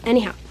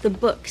Anyhow, the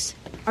books.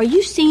 Are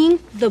you seeing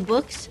the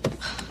books?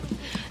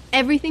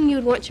 Everything you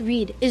would want to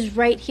read is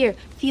right here.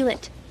 Feel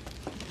it.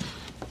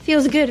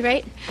 Feels good,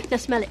 right? Now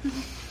smell it.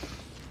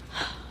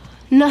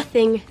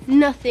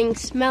 Nothing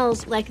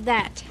smells like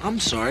that. I'm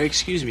sorry,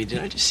 excuse me. Did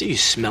I just see you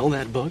smell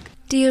that book?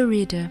 Dear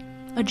Reader,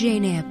 a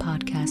Jane Eyre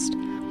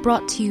podcast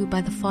brought to you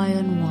by the Fire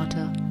and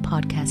Water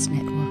Podcast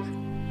Network.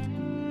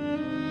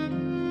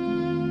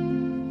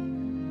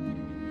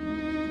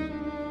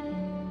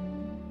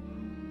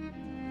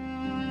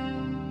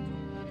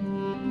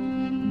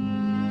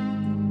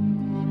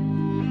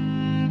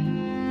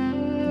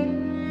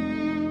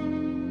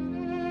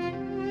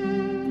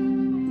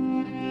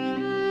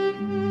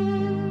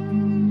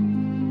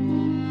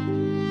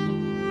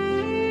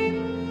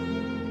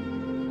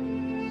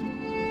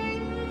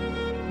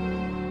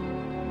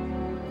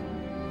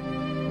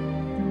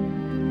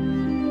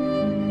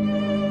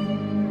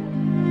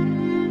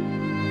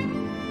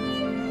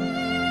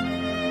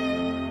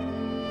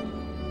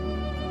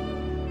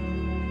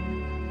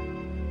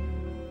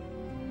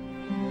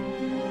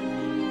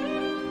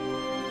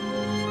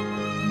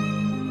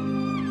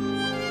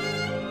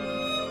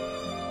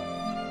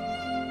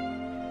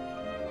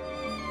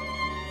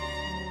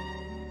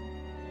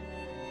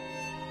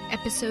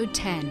 Episode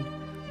 10,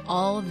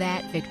 All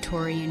That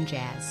Victorian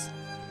Jazz.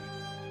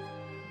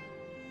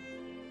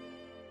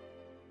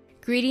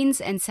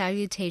 Greetings and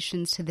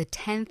salutations to the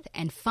 10th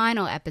and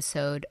final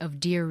episode of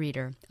Dear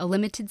Reader, a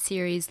limited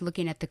series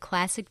looking at the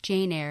classic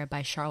Jane Eyre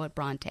by Charlotte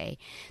Bronte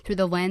through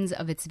the lens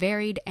of its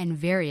varied and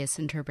various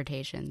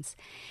interpretations.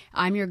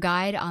 I'm your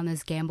guide on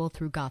this gamble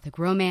through Gothic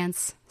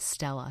romance,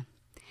 Stella.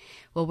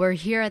 Well, we're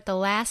here at the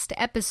last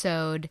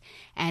episode,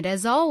 and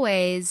as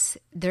always,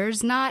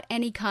 there's not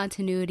any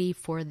continuity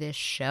for this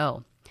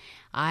show.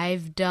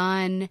 I've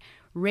done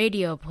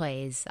radio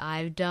plays,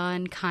 I've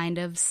done kind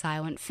of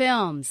silent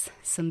films,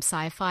 some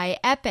sci-fi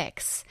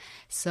epics,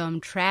 some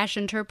trash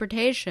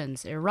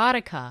interpretations,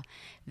 erotica,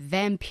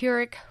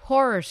 vampiric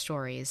horror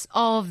stories,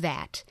 all of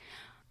that.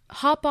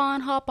 Hop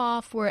on, hop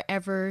off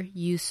wherever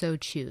you so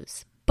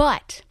choose.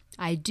 But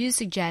I do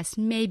suggest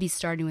maybe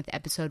starting with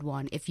episode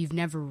 1 if you've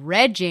never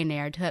read Jane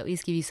Eyre to at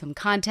least give you some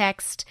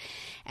context.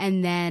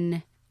 And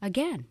then,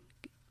 again,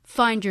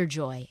 find your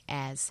joy,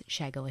 as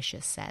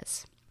Shagalicious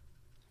says.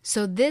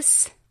 So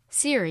this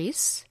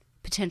series,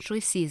 potentially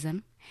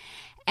season,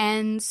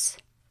 ends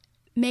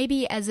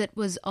maybe as it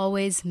was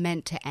always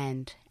meant to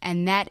end.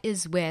 And that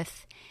is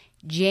with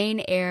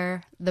Jane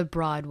Eyre, the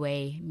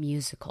Broadway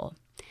musical.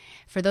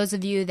 For those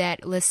of you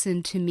that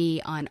listen to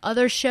me on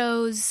other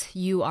shows,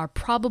 you are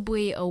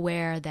probably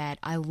aware that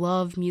I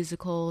love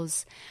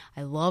musicals,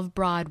 I love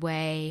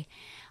Broadway.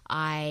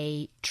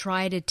 I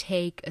try to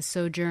take a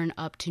sojourn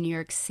up to New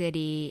York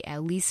City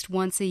at least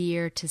once a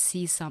year to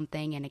see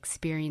something and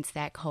experience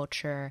that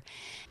culture.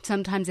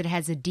 Sometimes it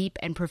has a deep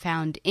and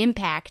profound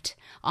impact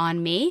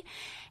on me,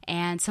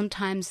 and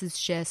sometimes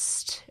it's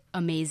just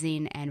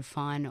amazing and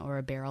fun or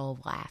a barrel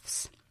of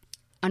laughs.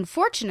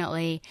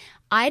 Unfortunately,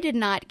 I did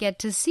not get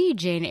to see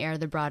Jane Eyre,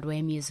 the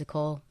Broadway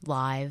musical,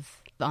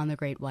 live on the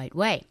Great White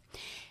Way.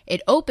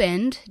 It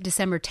opened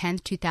December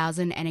 10th,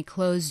 2000, and it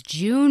closed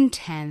June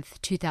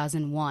 10th,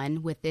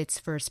 2001, with its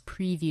first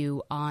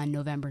preview on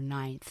November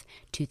 9th,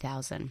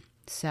 2000.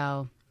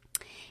 So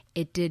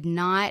it did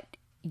not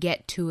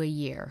get to a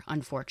year,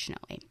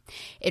 unfortunately.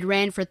 It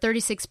ran for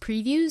 36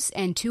 previews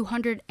and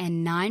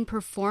 209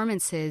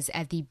 performances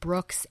at the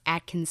Brooks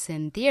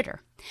Atkinson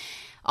Theater.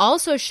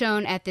 Also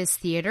shown at this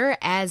theater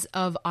as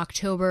of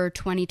October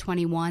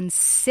 2021,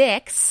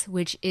 Six,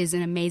 which is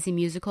an amazing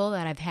musical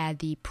that I've had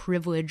the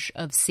privilege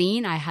of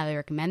seeing. I highly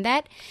recommend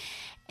that.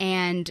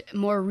 And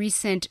more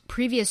recent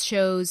previous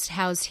shows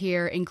housed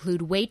here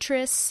include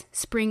Waitress,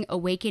 Spring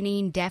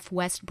Awakening, Deaf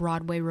West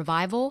Broadway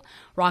Revival,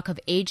 Rock of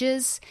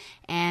Ages,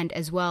 and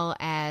as well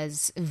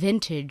as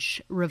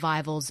vintage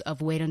revivals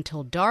of Wait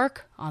Until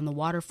Dark, On the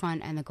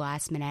Waterfront, and The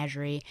Glass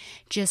Menagerie,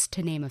 just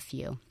to name a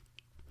few.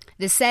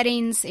 The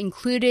settings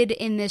included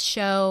in this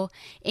show: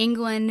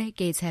 England,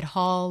 Gateshead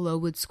Hall,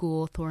 Lowood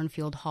School,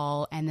 Thornfield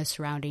Hall, and the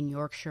surrounding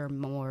Yorkshire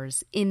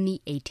moors in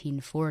the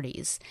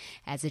 1840s,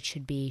 as it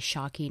should be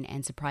shocking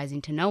and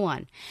surprising to no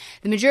one.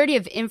 The majority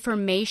of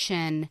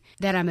information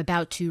that I'm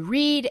about to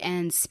read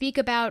and speak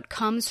about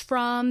comes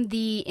from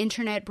the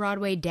Internet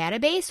Broadway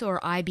Database, or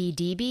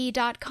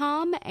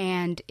ibdb.com,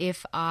 and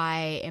if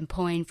I am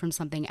pulling from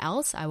something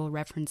else, I will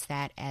reference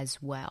that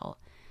as well.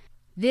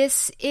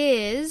 This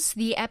is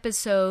the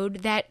episode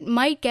that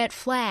might get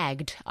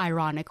flagged,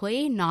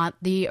 ironically, not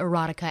the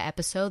erotica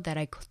episode that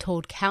I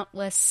told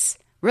countless,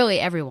 really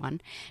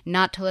everyone,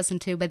 not to listen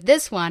to, but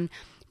this one,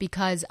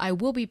 because I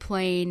will be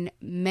playing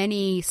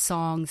many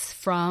songs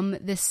from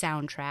this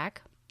soundtrack.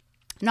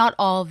 Not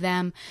all of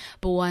them,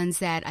 but ones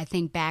that I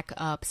think back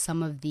up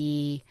some of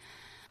the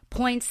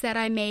points that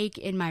I make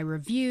in my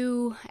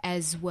review,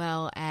 as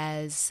well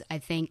as I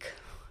think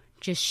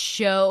just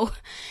show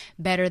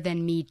better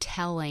than me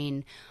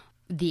telling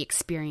the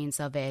experience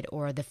of it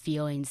or the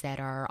feelings that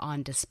are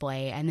on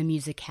display and the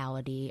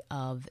musicality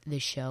of the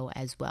show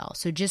as well.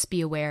 So just be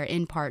aware,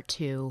 in part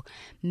 2,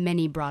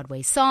 many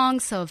Broadway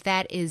songs. So if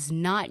that is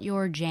not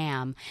your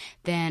jam,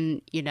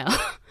 then,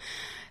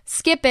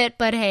 skip it.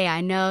 But hey,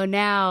 I know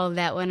now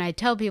that when I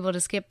tell people to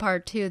skip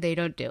part 2, they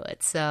don't do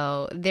it.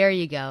 So there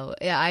you go.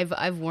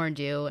 I've warned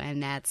you,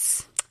 and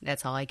that's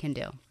all I can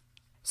do.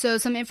 So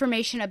some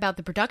information about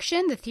the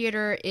production. The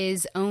theater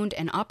is owned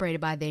and operated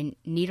by the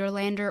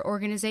Nederlander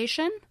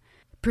organization.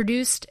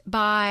 Produced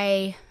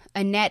by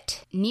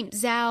Annette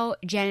Niemzau,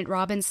 Janet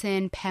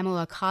Robinson,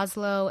 Pamela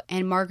Coslow,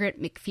 and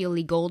Margaret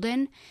McFeely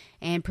Golden.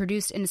 And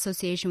produced in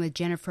association with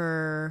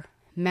Jennifer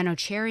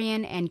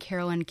Manocherian and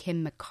Carolyn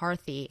Kim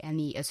McCarthy, and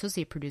the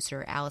associate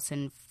producer,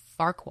 Allison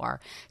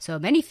Farquhar. So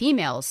many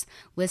females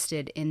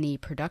listed in the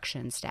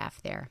production staff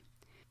there.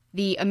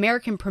 The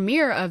American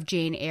premiere of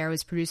Jane Eyre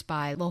was produced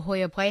by La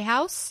Jolla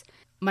Playhouse.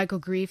 Michael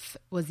Greif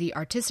was the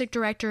artistic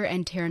director,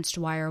 and Terrence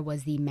Dwyer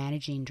was the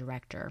managing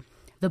director.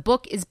 The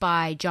book is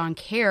by John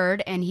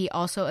Caird, and he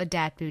also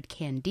adapted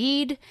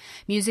Candide.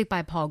 Music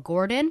by Paul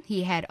Gordon.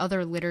 He had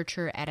other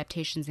literature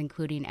adaptations,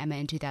 including Emma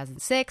in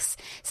 2006,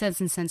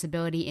 Sense and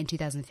Sensibility in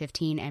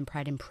 2015, and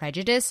Pride and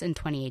Prejudice in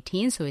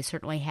 2018, so he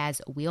certainly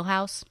has a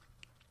wheelhouse.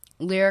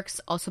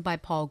 Lyrics also by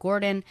Paul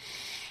Gordon,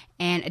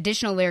 and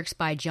additional lyrics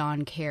by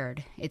John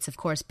Caird. It's, of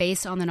course,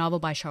 based on the novel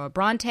by Charlotte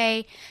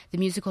Bronte. The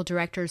musical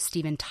director,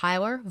 Steven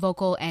Tyler.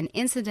 Vocal and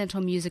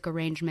incidental music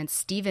arrangements,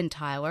 Steven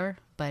Tyler,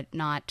 but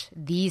not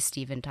the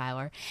Steven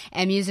Tyler.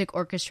 And music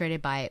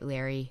orchestrated by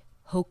Larry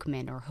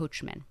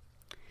Hochman.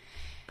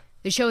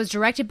 The show is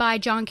directed by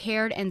John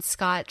Caird and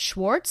Scott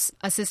Schwartz,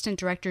 assistant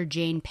director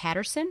Jane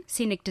Patterson,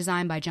 scenic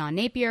design by John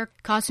Napier,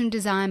 costume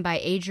design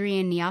by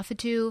Adrian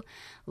Niafatu,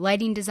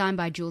 lighting design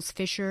by Jules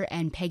Fisher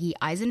and Peggy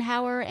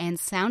Eisenhower, and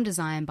sound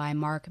design by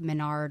Mark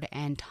Menard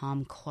and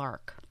Tom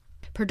Clark.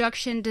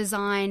 Production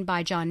design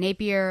by John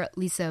Napier,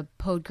 Lisa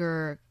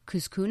Podger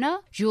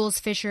Kuskuna, Jules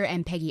Fisher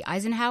and Peggy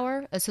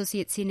Eisenhower,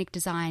 associate scenic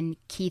design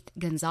Keith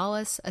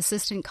Gonzalez,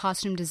 assistant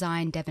costume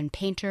design Devin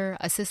Painter,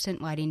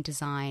 assistant lighting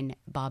design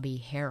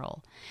Bobby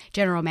Harrell.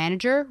 General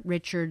manager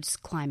Richards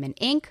Kleinman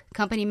Inc.,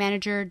 company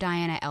manager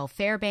Diana L.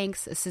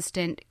 Fairbanks,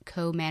 assistant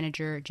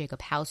co-manager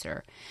Jacob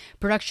Hauser.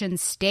 Production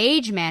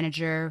stage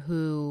manager,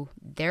 who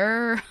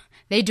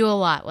they do a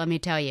lot, let me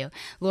tell you.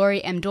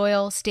 Lori M.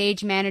 Doyle,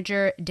 stage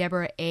manager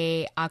Deborah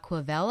A.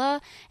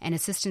 Aquavella, and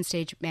assistant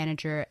stage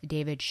manager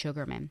David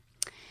Sugarman.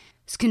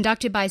 It's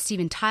conducted by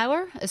Steven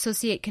Tyler,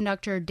 associate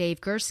conductor Dave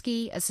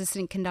Gursky,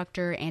 assistant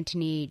conductor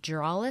Anthony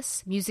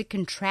Giralis, music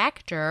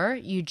contractor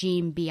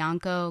Eugene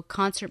Bianco,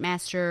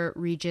 concertmaster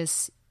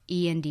Regis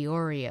Ian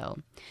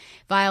Diorio.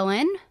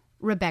 Violin,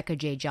 Rebecca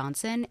J.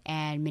 Johnson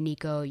and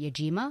Miniko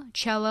Yajima.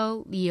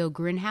 Cello, Leo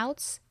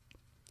Grinhoutz.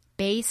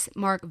 Bass,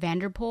 Mark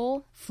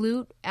Vanderpool.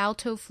 Flute,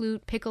 alto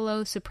flute,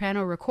 piccolo,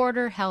 soprano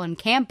recorder, Helen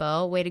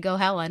Campo. Way to go,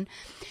 Helen.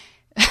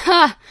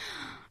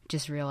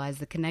 Just realized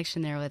the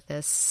connection there with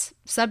this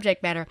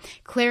subject matter.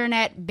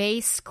 Clarinet,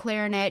 bass,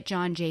 clarinet,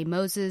 John J.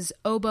 Moses.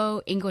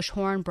 Oboe, English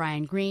horn,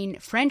 Brian Green.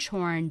 French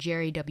horn,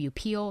 Jerry W.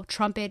 Peel.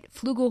 Trumpet,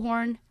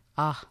 flugelhorn.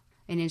 An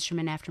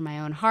instrument after my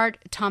own heart.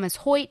 Thomas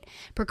Hoyt.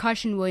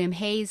 Percussion, William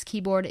Hayes.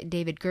 Keyboard,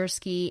 David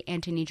Gursky,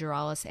 Anthony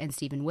Giralis, and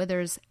Stephen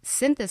Withers.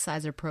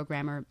 Synthesizer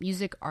programmer,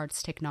 Music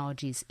Arts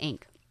Technologies,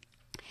 Inc.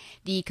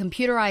 The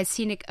computerized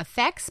scenic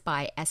effects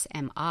by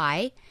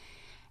SMI.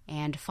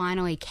 And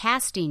finally,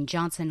 casting,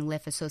 Johnson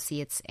Liff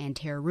Associates and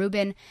Tara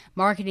Rubin,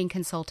 marketing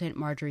consultant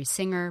Marjorie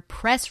Singer,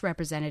 press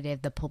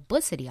representative The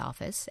Publicity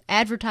Office,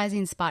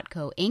 advertising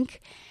Spotco Inc.,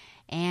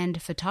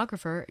 and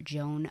photographer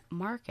Joan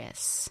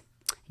Marcus.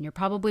 And you're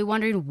probably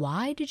wondering,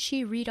 why did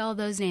she read all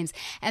those names?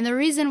 And the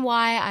reason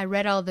why I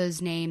read all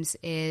those names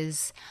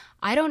is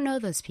I don't know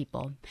those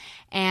people.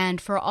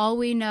 And for all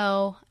we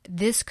know,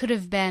 this could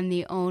have been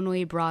the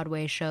only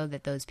Broadway show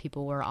that those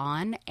people were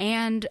on.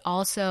 And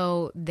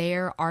also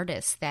they're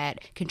artists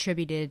that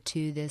contributed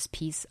to this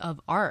piece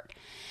of art.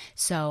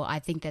 So I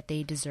think that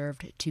they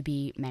deserved to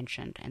be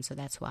mentioned. And so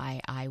that's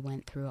why I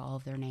went through all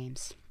of their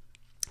names.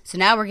 So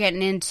now we're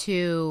getting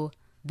into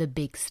the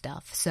big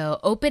stuff. So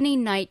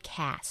opening night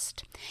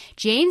cast.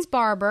 James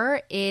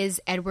Barber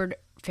is Edward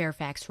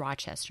Fairfax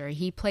Rochester.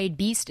 He played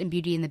Beast in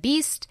Beauty and the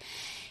Beast.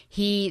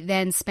 He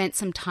then spent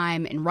some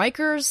time in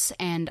Rikers,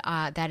 and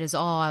that is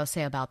all I'll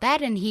say about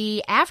that. And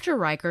he, after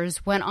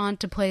Rikers, went on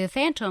to play the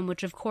Phantom,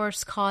 which of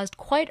course caused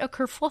quite a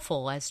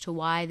kerfuffle as to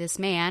why this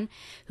man,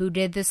 who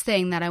did this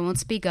thing that I won't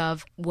speak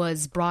of,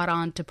 was brought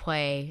on to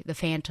play the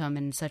Phantom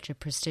in such a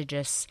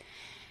prestigious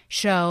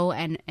show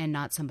and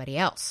not somebody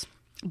else.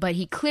 But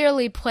he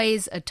clearly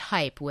plays a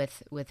type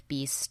with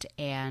Beast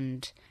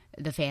and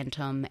the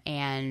Phantom,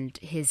 and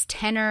his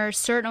tenor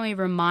certainly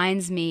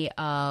reminds me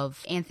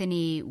of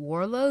Anthony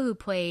Warlow, who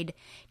played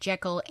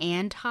Jekyll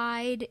and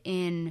Hyde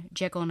in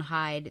Jekyll and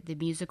Hyde, the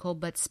musical,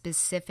 but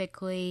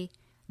specifically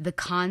the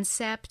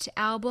concept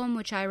album,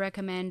 which I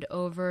recommend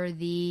over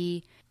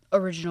the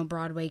original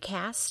Broadway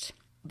cast.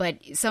 but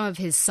some of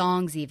his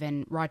songs,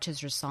 even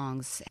Rochester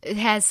songs, it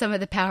has some of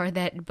the power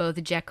that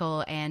both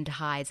Jekyll and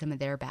Hyde, some of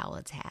their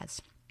ballads,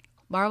 has.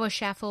 Marla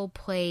Schaffel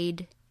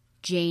played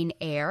Jane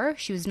Eyre.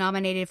 She was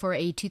nominated for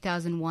a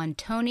 2001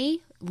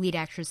 Tony, lead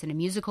actress in a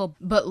musical,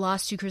 but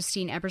lost to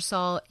Christine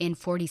Ebersole in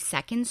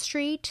 42nd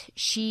Street.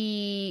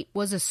 She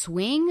was a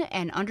swing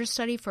and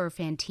understudy for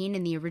Fantine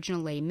in the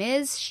original Les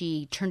Mis.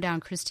 She turned down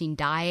Christine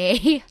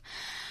Daae,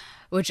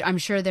 which I'm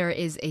sure there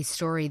is a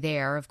story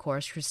there. Of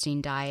course,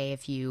 Christine Daae,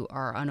 if you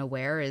are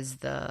unaware, is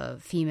the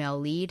female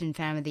lead in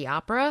Phantom of the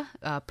Opera.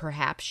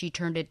 Perhaps she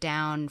turned it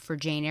down for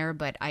Jane Eyre,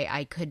 but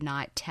I could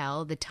not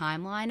tell the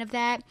timeline of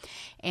that.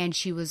 And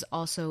she was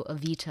also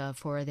Evita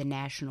for the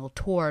national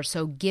tour.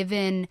 So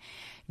given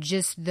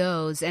just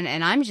those, and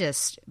I'm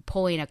just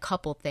pulling a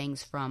couple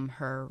things from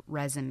her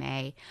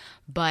resume,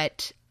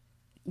 but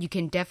you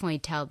can definitely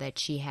tell that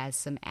she has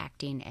some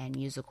acting and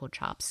musical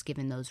chops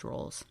given those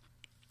roles.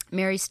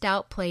 Mary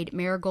Stout played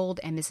Marigold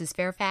and Mrs.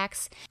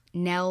 Fairfax.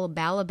 Nell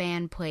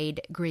Balaban played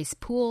Grace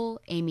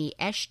Poole, Amy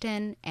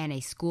Eshton, and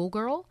a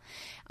schoolgirl.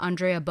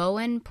 Andrea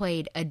Bowen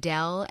played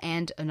Adele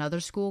and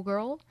another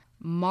schoolgirl.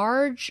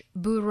 Marge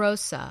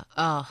Burosa.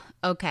 Oh,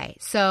 okay.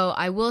 So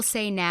I will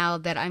say now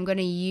that I'm going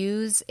to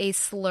use a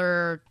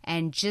slur,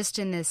 and just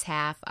in this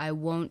half, I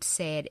won't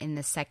say it in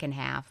the second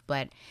half,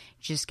 but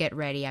just get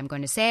ready. I'm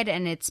going to say it,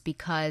 and it's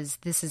because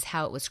this is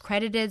how it was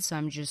credited, so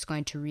I'm just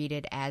going to read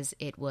it as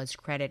it was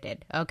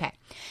credited. Okay.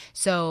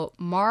 So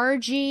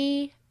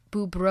Margie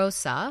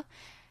Bubrosa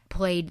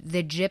played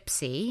the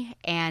Gypsy,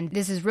 and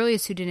this is really a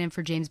pseudonym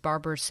for James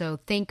Barber, so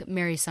think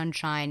Mary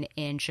Sunshine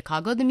in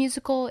Chicago the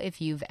Musical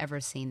if you've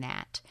ever seen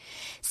that.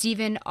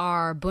 Stephen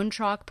R.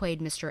 Buntrock played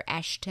Mr.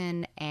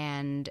 Ashton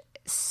and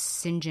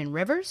St. John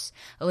Rivers.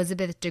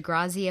 Elizabeth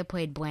DeGrazia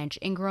played Blanche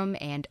Ingram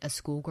and a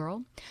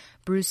schoolgirl.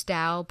 Bruce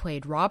Dow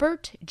played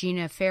Robert.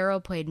 Gina Farrow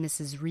played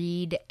Mrs.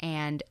 Reed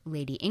and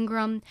Lady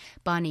Ingram.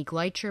 Bonnie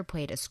Gleicher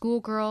played a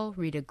schoolgirl.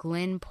 Rita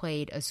Glynn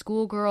played a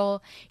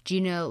schoolgirl.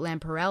 Gina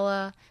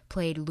Lamparella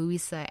played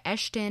Louisa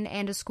Eshton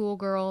and a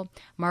schoolgirl.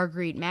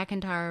 Marguerite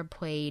McIntyre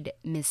played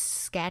Miss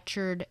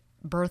Scatcherd,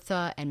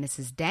 Bertha, and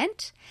Mrs.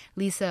 Dent.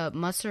 Lisa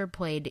Musser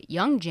played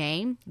young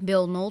Jane.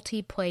 Bill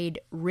Nolte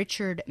played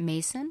Richard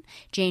Mason.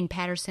 Jane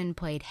Patterson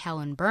played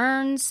Helen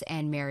Burns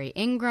and Mary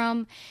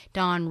Ingram.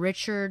 Don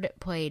Richard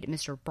played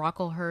Mr.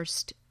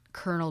 Brocklehurst,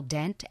 Colonel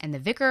Dent, and the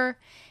Vicar.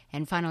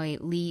 And finally,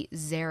 Lee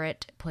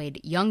Zarrett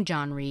played young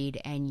John Reed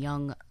and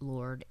young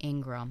Lord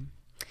Ingram.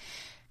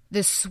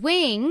 The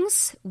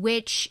Swings,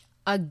 which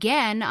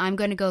again, I'm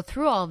going to go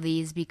through all of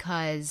these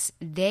because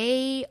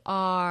they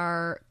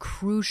are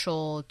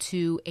crucial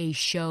to a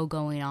show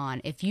going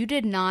on. If you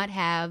did not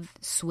have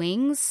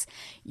swings,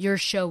 your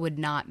show would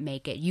not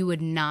make it. You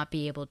would not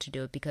be able to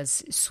do it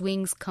because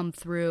swings come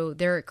through.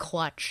 They're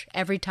clutch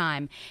every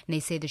time, and they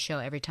say the show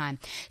every time.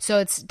 So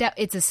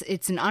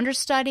it's an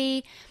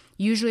understudy,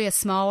 usually a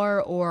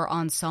smaller or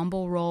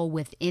ensemble role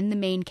within the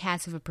main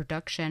cast of a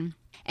production,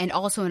 and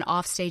also an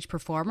offstage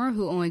performer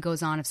who only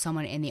goes on if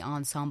someone in the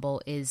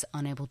ensemble is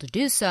unable to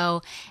do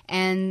so.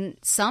 And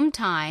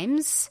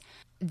sometimes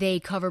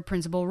they cover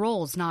principal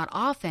roles. Not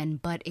often,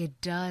 but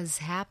it does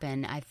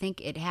happen. I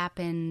think it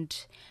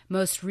happened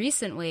most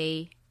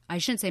recently. I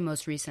shouldn't say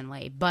most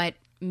recently, but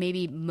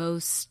maybe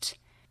most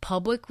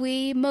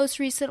publicly most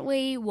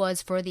recently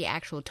was for the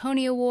actual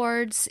Tony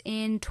Awards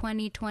in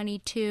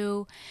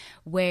 2022,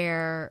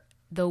 where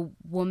the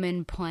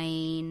woman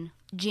playing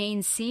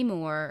Jane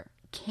Seymour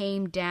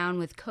came down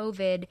with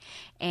COVID,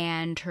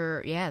 and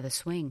the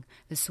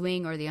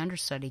swing or the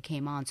understudy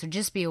came on. So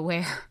just be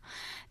aware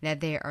that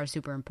they are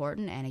super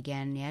important, and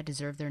again,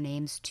 deserve their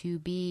names to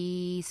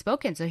be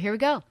spoken. So here we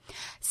go.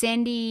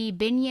 Sandy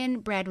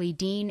Binion, Bradley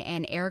Dean,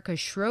 and Erica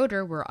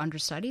Schroeder were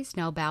understudies.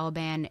 Nell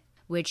Balaban,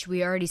 which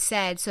we already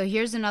said. So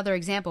here's another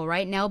example,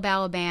 right? Nell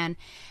Balaban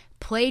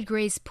played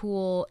Grace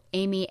Poole,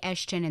 Amy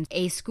Eshton, and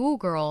a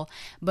schoolgirl,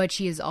 but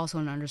she is also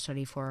an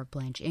understudy for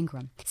Blanche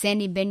Ingram.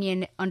 Sandy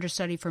Binion,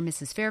 understudy for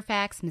Mrs.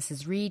 Fairfax,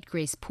 Mrs. Reed,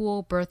 Grace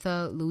Poole,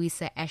 Bertha,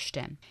 Louisa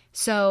Eshton.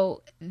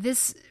 So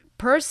this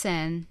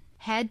person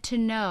had to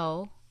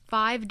know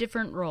 5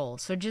 different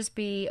roles, so just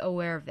be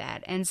aware of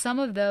that. And some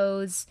of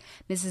those,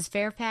 Mrs.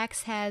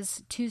 Fairfax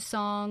has 2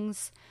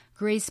 songs,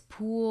 Grace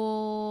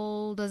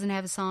Poole doesn't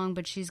have a song,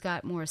 but she's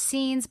got more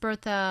scenes.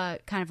 Bertha,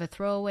 kind of a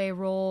throwaway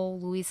role.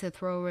 Louisa,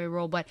 throwaway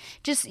role. But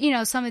just,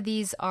 some of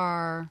these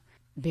are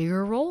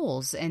bigger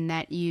roles, and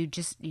that you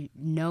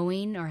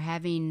knowing or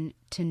having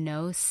to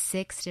know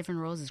 6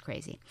 different roles is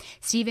crazy.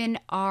 Stephen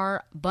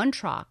R.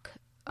 Buntrock,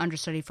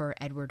 understudy for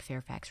Edward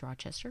Fairfax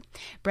Rochester.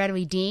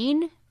 Bradley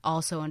Dean,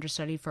 also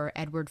understudy for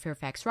Edward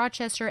Fairfax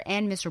Rochester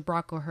and Mr.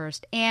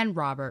 Brocklehurst and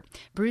Robert.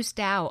 Bruce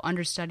Dow,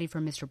 understudy for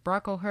Mr.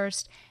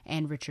 Brocklehurst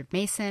and Richard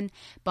Mason.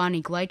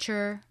 Bonnie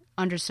Gleicher,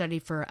 understudy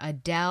for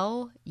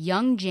Adele,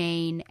 young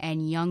Jane,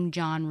 and young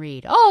John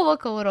Reed. Oh,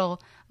 look, a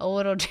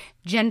little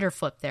gender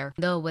flip there.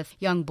 Though with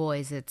young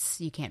boys,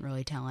 you can't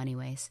really tell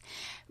anyways.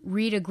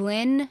 Rita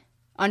Glynn,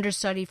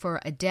 understudy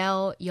for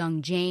Adele,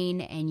 young Jane,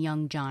 and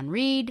young John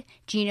Reed.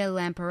 Gina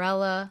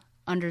Lamparella,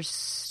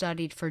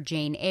 understudied for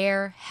Jane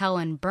Eyre,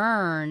 Helen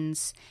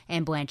Burns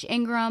and Blanche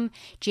Ingram,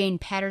 Jane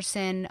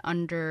Patterson,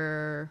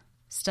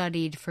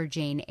 understudied for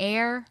Jane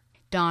Eyre,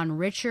 Don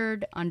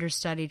Richard,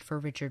 understudied for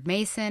Richard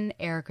Mason,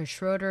 Erica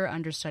Schroeder,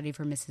 understudied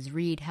for Mrs.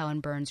 Reed,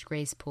 Helen Burns,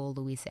 Grace Poole,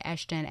 Louisa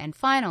Eshton, and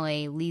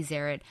finally, Lee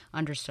Zarrett,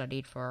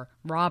 understudied for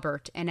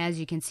Robert. And as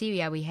you can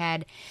see, we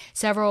had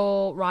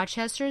several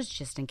Rochesters,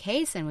 just in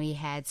case, and we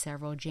had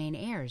several Jane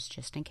Eyres,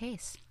 just in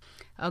case.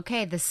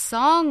 Okay, the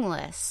song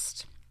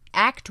list.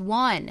 Act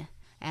 1.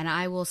 And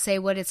I will say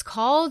what it's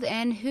called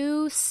and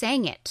who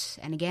sang it.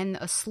 And again,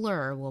 a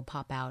slur will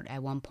pop out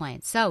at one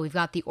point. So we've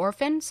got The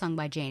Orphan, sung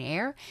by Jane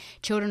Eyre.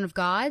 Children of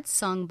God,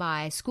 sung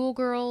by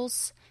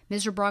Schoolgirls.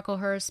 Mr.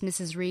 Brocklehurst,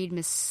 Mrs. Reed,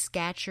 Miss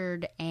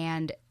Scatcherd,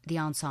 and the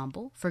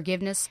ensemble.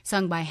 Forgiveness,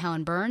 sung by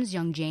Helen Burns,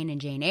 Young Jane and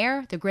Jane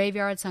Eyre. The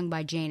Graveyard, sung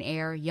by Jane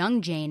Eyre,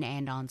 Young Jane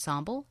and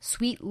ensemble.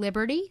 Sweet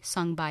Liberty,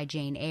 sung by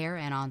Jane Eyre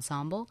and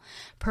ensemble.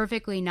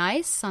 Perfectly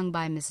Nice, sung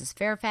by Mrs.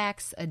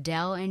 Fairfax,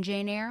 Adele and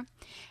Jane Eyre.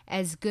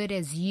 As Good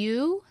as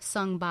You,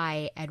 sung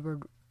by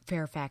Edward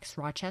Fairfax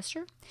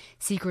Rochester.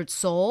 Secret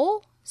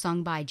Soul,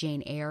 sung by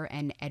Jane Eyre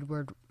and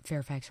Edward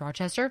Fairfax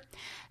Rochester.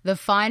 The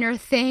Finer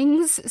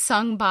Things,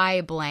 sung by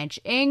Blanche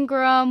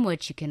Ingram,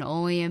 which you can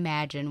only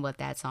imagine what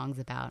that song's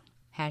about.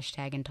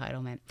 Hashtag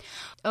entitlement.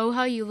 Oh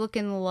How You Look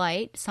in the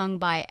Light, sung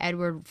by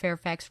Edward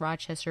Fairfax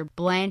Rochester,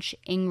 Blanche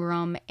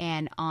Ingram,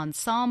 and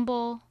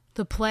ensemble.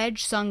 The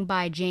Pledge, sung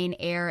by Jane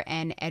Eyre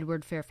and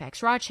Edward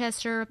Fairfax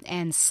Rochester,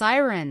 and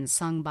Sirens,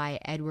 sung by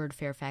Edward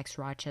Fairfax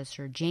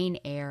Rochester, Jane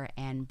Eyre,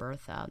 and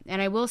Bertha.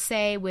 And I will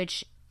say,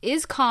 which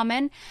is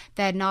common,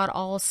 that not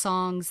all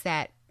songs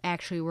that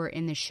actually were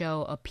in the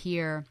show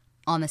appear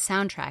on the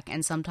soundtrack,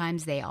 and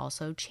sometimes they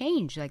also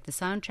change. Like the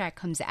soundtrack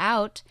comes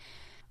out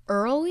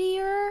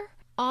earlier,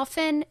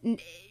 often.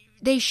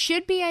 They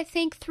should be, I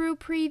think, through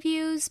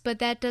previews, but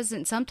that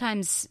doesn't,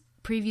 sometimes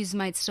previews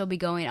might still be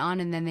going on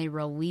and then they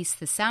release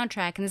the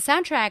soundtrack. And the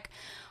soundtrack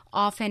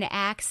often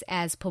acts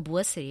as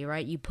publicity,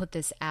 right? You put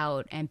this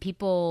out and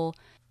people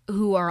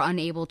who are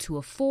unable to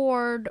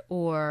afford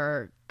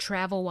or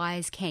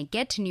travel-wise can't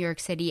get to New York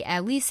City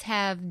at least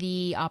have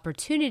the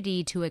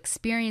opportunity to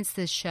experience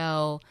this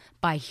show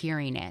by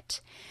hearing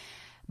it.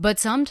 But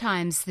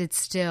sometimes it's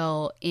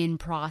still in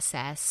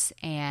process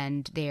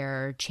and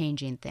they're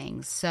changing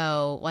things.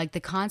 So like the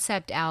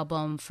concept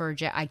album for,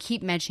 I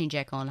keep mentioning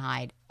Jekyll and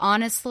Hyde.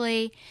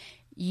 Honestly,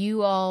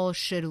 you all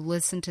should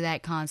listen to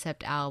that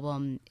concept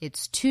album.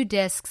 It's 2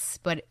 discs,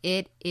 but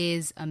it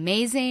is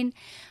amazing.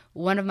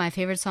 One of my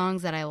favorite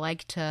songs that I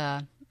like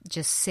to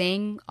just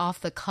sing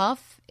off the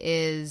cuff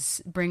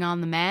is Bring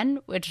On the Men,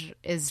 which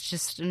is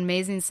just an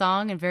amazing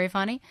song and very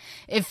funny.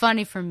 It's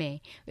funny for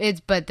me.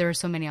 But there are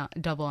so many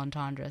double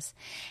entendres.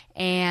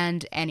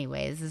 And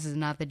anyways, this is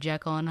not the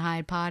Jekyll and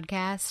Hyde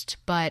podcast,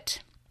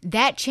 but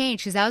that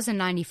changed because that was in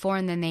 94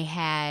 and then they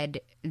had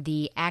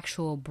the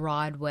actual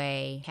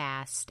Broadway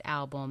cast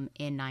album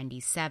in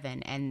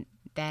 97 and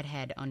that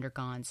had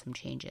undergone some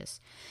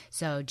changes.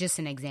 So just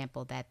an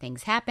example that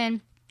things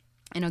happen.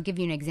 And I'll give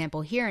you an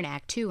example here in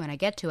Act 2 when I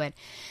get to it.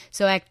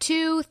 So Act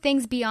 2,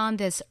 Things Beyond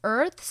This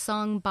Earth,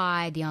 sung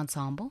by the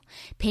ensemble.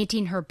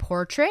 Painting Her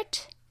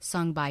Portrait,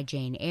 sung by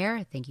Jane Eyre.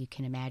 I think you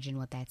can imagine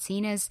what that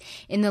scene is.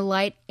 In the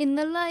Light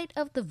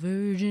of the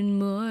Virgin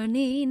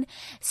Morning,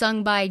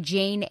 sung by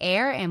Jane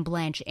Eyre and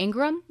Blanche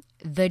Ingram.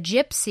 The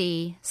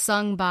Gypsy,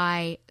 sung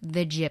by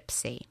The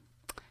Gypsy.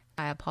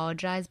 I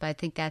apologize, but I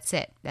think that's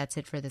it. That's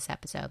it for this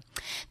episode.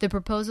 The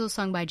Proposal,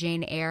 sung by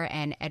Jane Eyre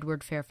and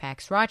Edward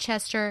Fairfax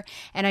Rochester.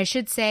 And I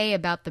should say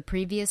about the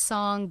previous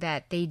song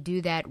that they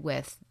do that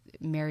with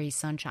Mary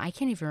Sunshine. I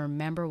can't even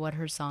remember what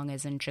her song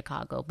is in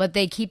Chicago, but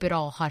they keep it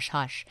all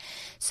hush-hush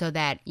so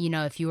that, you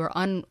know, if you are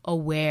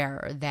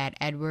unaware that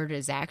Edward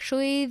is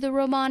actually the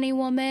Romani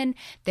woman,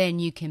 then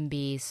you can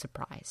be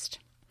surprised.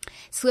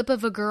 Slip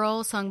of a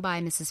Girl, sung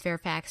by Mrs.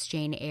 Fairfax,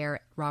 Jane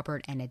Eyre,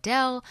 Robert, and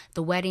Adele.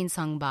 The Wedding,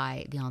 sung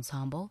by the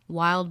ensemble.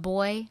 Wild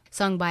Boy,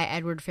 sung by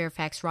Edward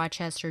Fairfax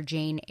Rochester,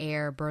 Jane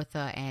Eyre,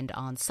 Bertha, and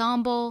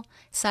ensemble.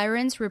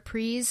 Sirens,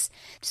 reprise,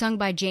 sung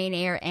by Jane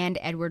Eyre and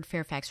Edward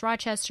Fairfax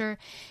Rochester.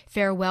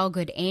 Farewell,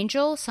 Good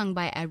Angel, sung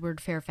by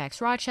Edward Fairfax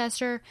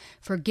Rochester.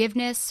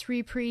 Forgiveness,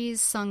 reprise,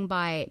 sung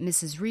by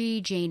Mrs.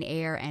 Reed, Jane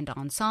Eyre, and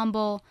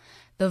ensemble.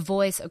 The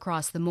Voice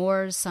Across the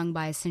Moors, sung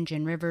by St.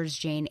 John Rivers,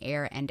 Jane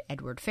Eyre, and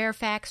Edward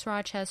Fairfax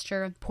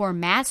Rochester. Poor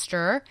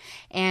Master,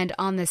 and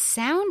on the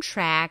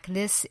soundtrack,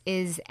 this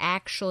is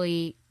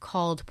actually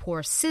called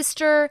Poor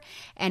Sister,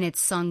 and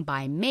it's sung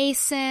by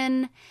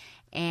Mason,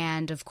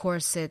 and of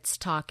course it's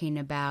talking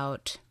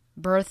about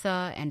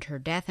Bertha and her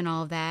death and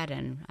all of that,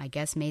 and I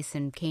guess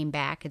Mason came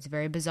back. It's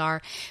very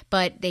bizarre,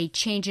 but they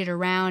change it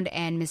around,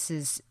 and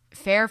Mrs.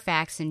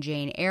 Fairfax and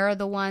Jane Eyre are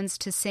the ones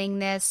to sing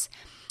this.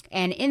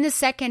 And in the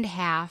second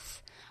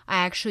half, I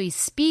actually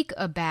speak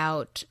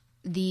about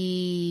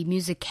the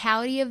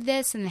musicality of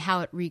this and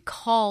how it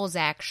recalls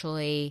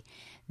actually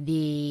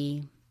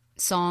the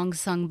song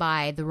sung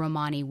by the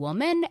Romani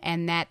woman,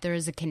 and that there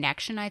is a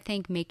connection, I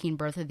think, making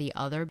Bertha the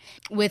other.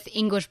 With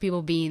English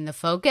people being the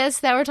focus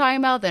that we're talking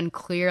about, then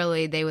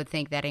clearly they would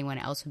think that anyone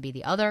else would be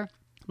the other.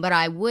 But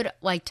I would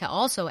like to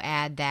also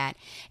add that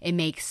it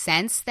makes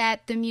sense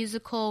that the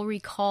musical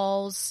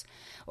recalls,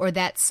 or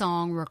that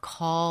song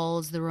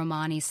recalls the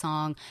Romani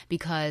song,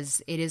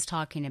 because it is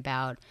talking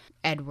about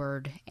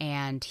Edward,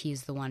 and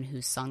he's the one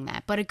who sung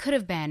that. But it could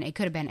have been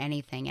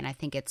anything, and I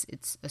think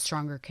it's a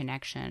stronger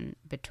connection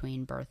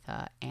between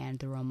Bertha and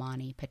the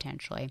Romani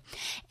potentially.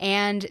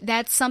 And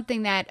that's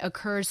something that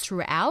occurs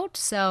throughout.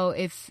 So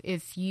if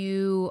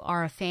you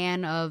are a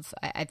fan of,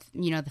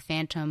 the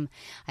Phantom,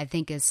 I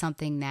think is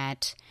something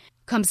that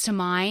comes to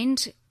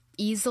mind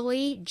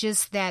easily,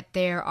 just that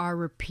there are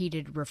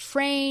repeated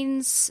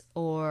refrains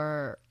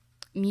or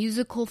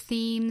musical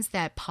themes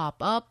that pop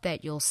up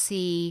that you'll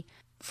see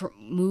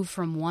move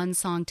from one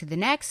song to the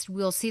next.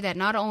 We'll see that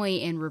not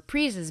only in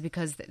reprises,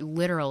 because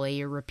literally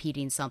you're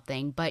repeating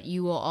something, but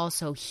you will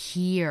also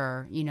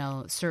hear,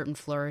 certain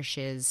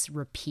flourishes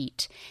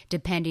repeat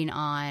depending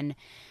on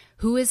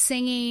who is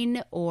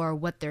singing or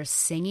what they're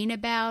singing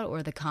about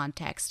or the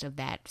context of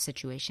that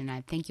situation.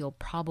 I think you'll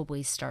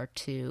probably start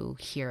to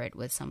hear it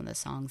with some of the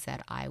songs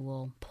that I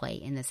will play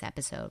in this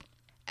episode.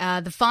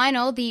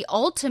 The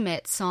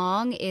ultimate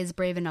song is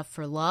Brave Enough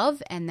for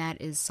Love, and that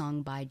is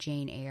sung by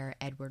Jane Eyre,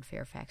 Edward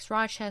Fairfax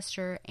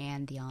Rochester,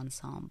 and the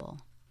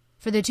ensemble.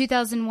 For the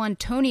 2001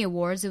 Tony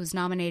Awards, it was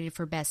nominated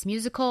for Best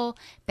Musical,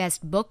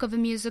 Best Book of a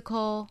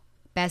Musical,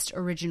 Best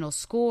Original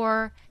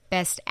Score,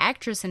 Best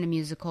Actress in a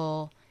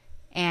Musical,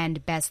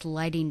 and Best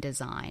Lighting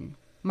Design.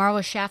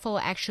 Marla Schaffel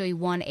actually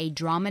won a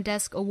Drama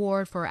Desk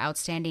Award for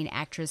Outstanding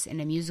Actress in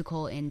a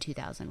Musical in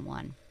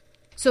 2001.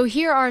 So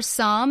here are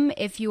some,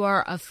 if you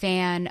are a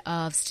fan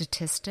of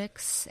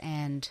statistics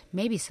and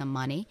maybe some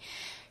money,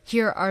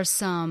 here are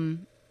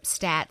some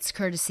stats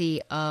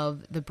courtesy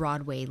of the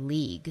Broadway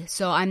League.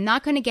 So I'm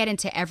not going to get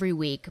into every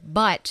week,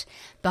 but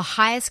the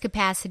highest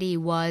capacity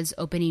was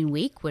opening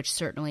week, which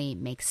certainly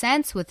makes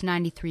sense, with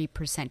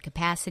 93%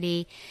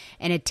 capacity,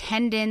 and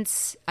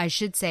attendance, I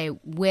should say,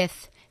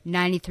 with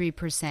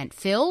 93%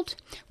 filled,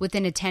 with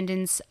an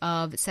attendance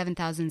of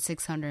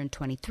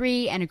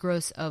 7,623 and a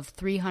gross of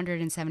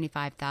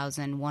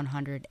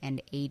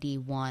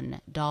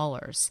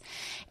 $375,181.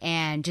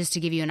 And just to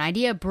give you an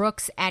idea,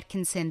 Brooks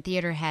Atkinson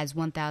Theater has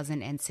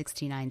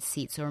 1,069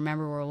 seats. So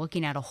remember, we're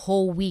looking at a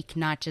whole week,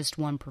 not just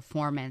one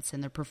performance,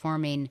 and they're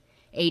performing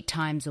 8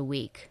 times a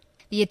week.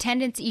 The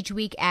attendance each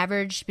week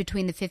averaged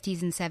between the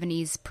 50s and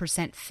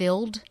 70%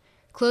 filled.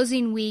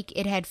 Closing week,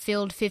 it had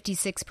filled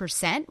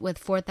 56% with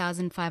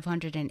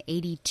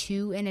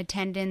 4,582 in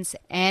attendance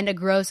and a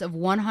gross of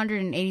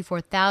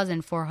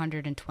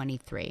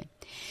 184,423.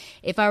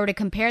 If I were to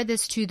compare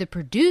this to The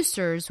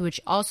Producers, which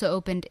also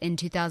opened in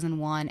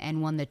 2001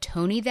 and won the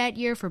Tony that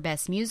year for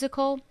Best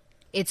Musical,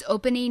 its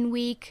opening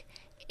week,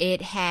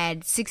 it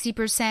had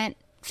 60%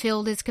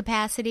 filled its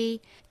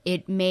capacity.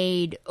 It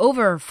made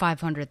over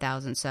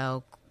 $500,000,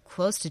 so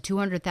close to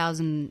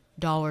 $200,000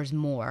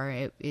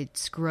 more.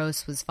 Its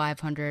gross was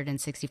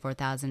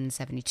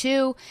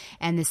 $564,072,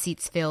 and the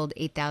seats filled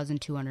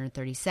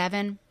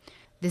 8,237.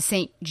 The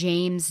St.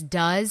 James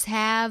does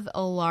have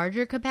a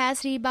larger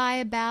capacity by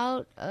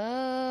about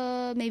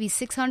maybe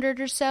 600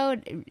 or so.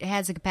 It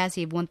has a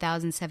capacity of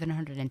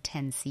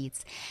 1,710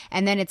 seats.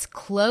 And then its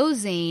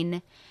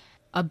closing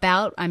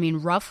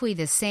roughly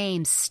the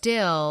same,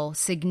 still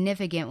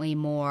significantly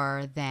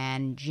more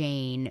than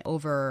Jane,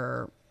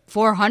 over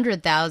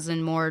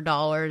 $400,000 more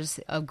dollars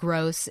of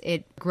gross.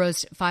 It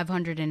grossed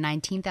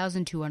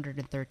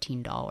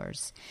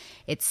 $519,213.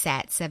 It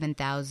sat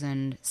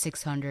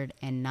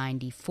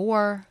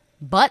 7,694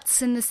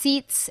 butts in the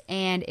seats,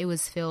 and it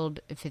was filled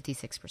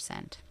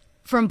 56%.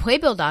 From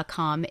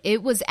Playbill.com,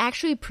 it was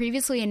actually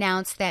previously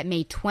announced that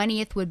May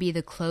 20th would be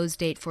the close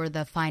date for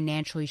the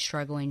financially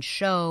struggling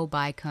show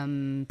by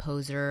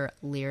composer,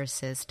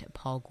 lyricist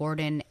Paul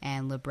Gordon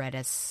and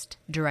librettist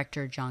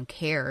director John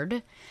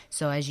Caird.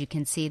 So as you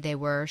can see, they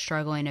were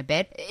struggling a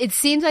bit. It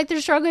seems like they're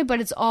struggling,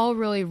 but it's all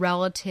really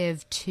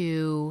relative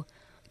to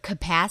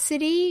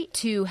capacity,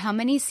 to how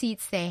many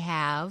seats they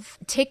have,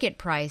 ticket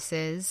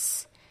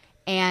prices,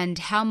 and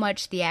how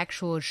much the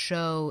actual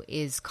show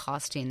is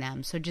costing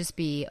them. So just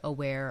be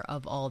aware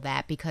of all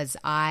that, because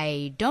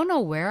I don't know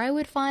where I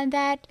would find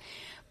that,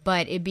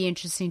 but it'd be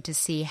interesting to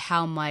see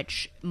how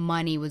much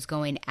money was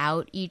going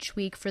out each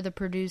week for the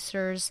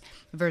Producers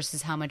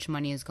versus how much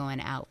money is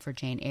going out for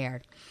Jane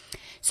Eyre.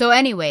 So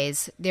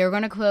anyways, they were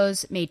going to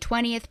close May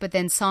 20th, but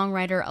then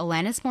songwriter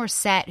Alanis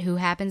Morissette, who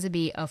happens to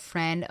be a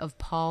friend of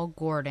Paul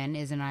Gordon,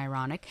 isn't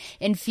ironic,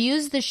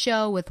 infused the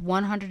show with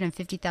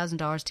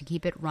 $150,000 to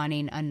keep it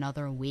running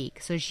another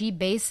week. So she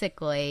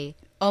basically,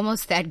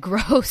 almost that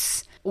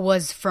gross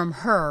was from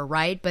her,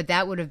 right? But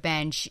that would have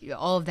been,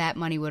 all of that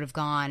money would have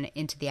gone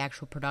into the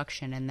actual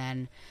production, and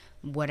then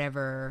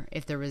whatever,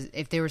 if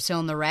they were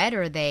still in the red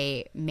or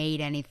they made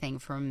anything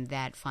from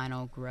that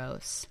final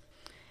gross.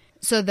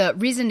 So the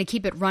reason to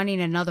keep it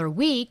running another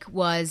week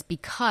was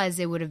because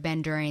it would have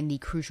been during the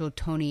crucial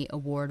Tony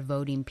Award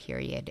voting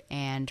period,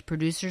 and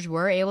producers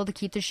were able to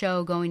keep the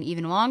show going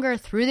even longer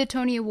through the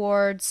Tony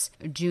Awards,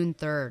 June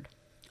 3rd.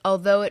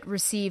 Although it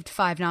received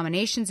 5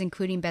 nominations,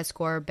 including Best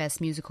Score,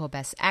 Best Musical,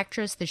 Best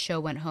Actress, the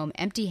show went home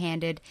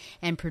empty-handed,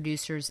 and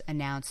producers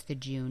announced the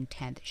June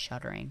 10th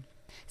shuttering.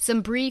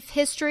 Some brief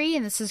history,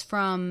 and this is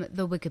from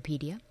the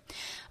Wikipedia.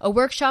 A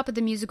workshop of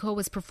the musical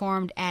was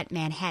performed at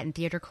Manhattan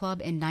Theater Club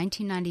in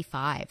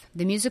 1995.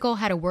 The musical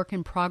had a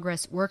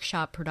work-in-progress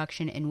workshop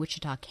production in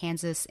Wichita,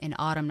 Kansas in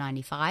autumn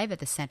 95 at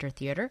the Center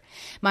Theater.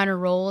 Minor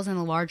roles in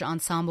the large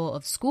ensemble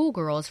of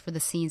schoolgirls for the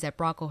scenes at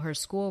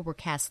Brocklehurst School were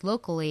cast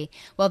locally,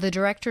 while the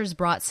directors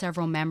brought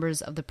several members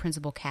of the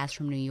principal cast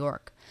from New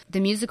York.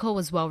 The musical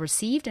was well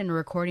received, and a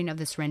recording of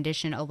this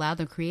rendition allowed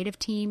the creative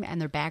team and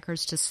their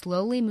backers to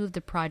slowly move the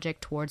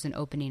project towards an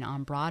opening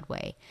on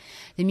Broadway.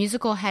 The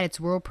musical had its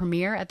world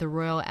premiere at the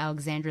Royal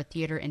Alexandra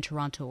Theatre in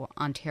Toronto,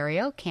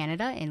 Ontario,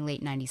 Canada in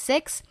late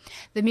 96.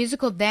 The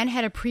musical then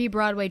had a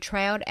pre-Broadway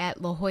tryout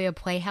at La Jolla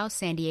Playhouse,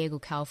 San Diego,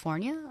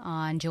 California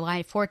on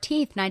July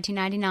 14th,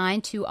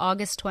 1999 to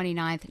August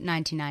 29th,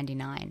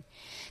 1999.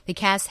 The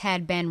cast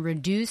had been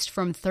reduced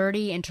from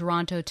 30 in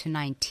Toronto to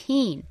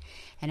 19,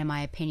 and in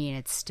my opinion,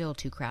 it's still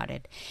too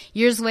crowded.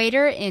 Years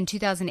later, in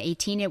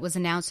 2018, it was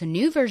announced a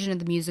new version of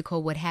the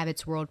musical would have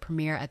its world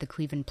premiere at the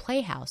Cleveland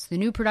Playhouse. The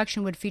new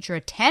production would feature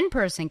a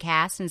 10-person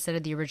cast instead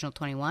of the original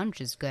 21,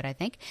 which is good, I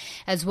think,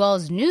 as well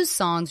as new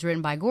songs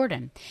written by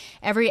Gordon.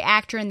 Every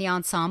actor in the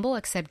ensemble,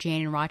 except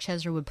Jane and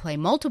Rochester, would play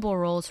multiple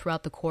roles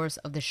throughout the course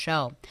of the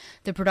show.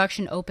 The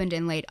production opened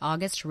in late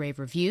August to rave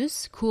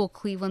reviews. Cool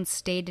Cleveland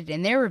stated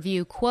in their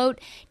review, quote,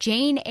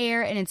 "Jane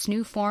Eyre in its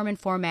new form and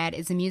format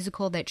is a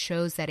musical that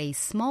shows that a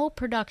small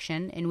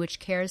production in which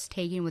care is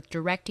taken with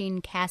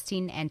directing,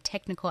 casting, and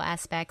technical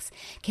aspects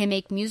can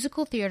make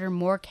musical theater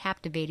more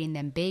captivating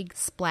than big,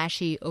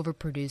 splashy,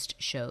 overproduced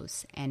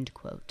shows," end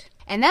quote.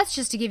 And that's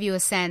just to give you a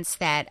sense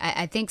that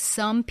I think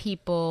some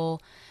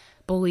people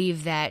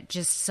believe that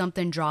just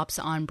something drops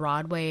on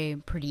Broadway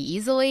pretty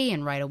easily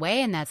and right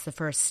away, and that's the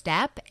first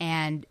step,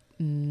 and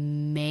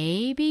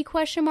maybe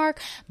question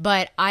mark,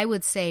 but I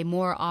would say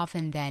more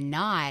often than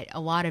not, a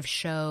lot of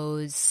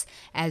shows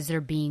as they're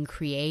being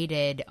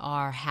created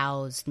are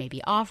housed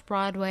maybe off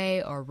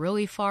Broadway or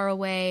really far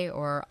away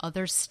or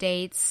other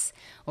states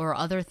or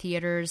other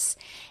theaters,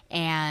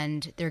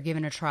 and they're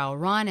given a trial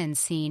run and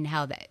seeing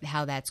how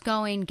that's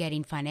going,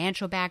 getting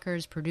financial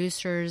backers,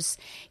 producers,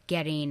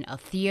 getting a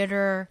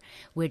theater,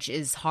 which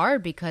is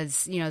hard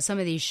because, you know, some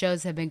of these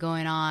shows have been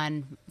going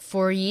on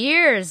for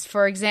years.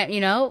 For example,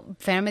 you know,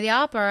 Phantom of the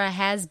Opera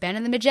has been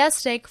in the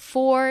Majestic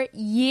for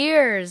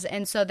years,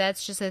 and so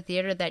that's just a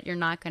theater that you're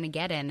not going to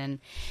get in, and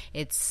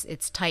it's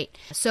tight.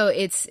 So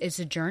it's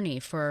a journey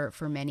for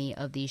many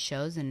of these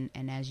shows, and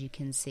as you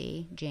can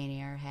see, Jane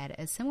Eyre had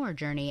a similar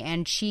journey,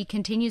 and she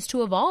continues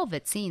to evolve,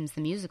 it seems,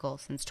 the musical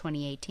since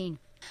 2018.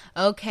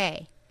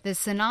 Okay, the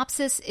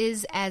synopsis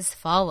is as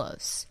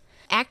follows.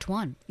 Act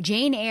 1.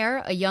 Jane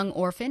Eyre, a young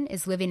orphan,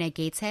 is living at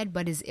Gateshead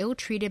but is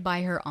ill-treated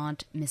by her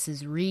aunt,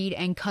 Mrs. Reed,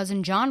 and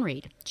cousin John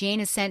Reed. Jane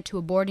is sent to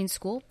a boarding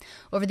school.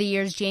 Over the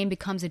years, Jane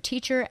becomes a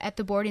teacher at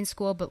the boarding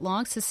school but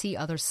longs to see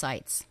other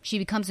sights. She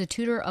becomes a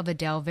tutor of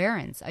Adele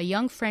Varens, a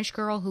young French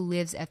girl who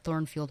lives at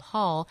Thornfield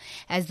Hall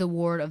as the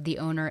ward of the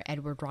owner,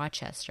 Edward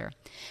Rochester.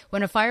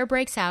 When a fire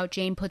breaks out,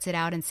 Jane puts it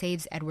out and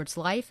saves Edward's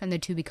life, and the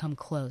two become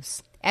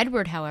close.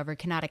 Edward, however,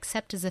 cannot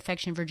accept his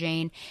affection for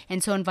Jane,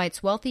 and so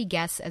invites wealthy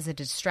guests as a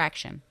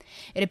distraction.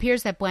 It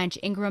appears that Blanche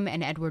Ingram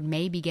and Edward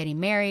may be getting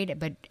married,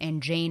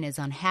 and Jane is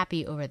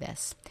unhappy over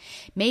this.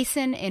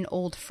 Mason, an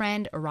old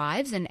friend,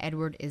 arrives, and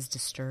Edward is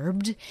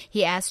disturbed.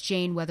 He asks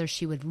Jane whether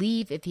she would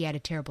leave if he had a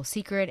terrible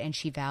secret, and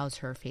she vows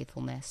her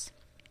faithfulness.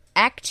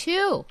 Act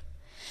 2.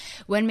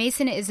 When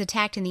Mason is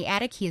attacked in the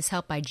attic, he is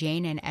helped by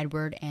Jane and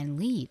Edward and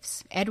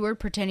leaves. Edward,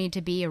 pretending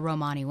to be a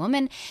Romani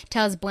woman,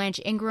 tells Blanche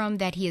Ingram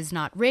that he is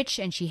not rich,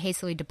 and she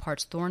hastily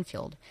departs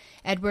Thornfield.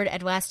 Edward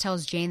at last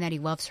tells Jane that he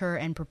loves her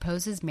and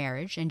proposes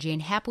marriage, and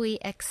Jane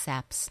happily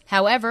accepts.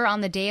 However,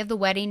 on the day of the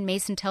wedding,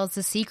 Mason tells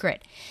the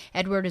secret.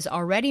 Edward is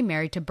already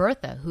married to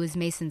Bertha, who is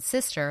Mason's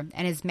sister,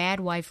 and his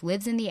mad wife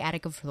lives in the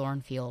attic of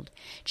Thornfield.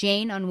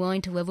 Jane,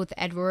 unwilling to live with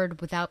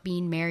Edward without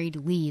being married,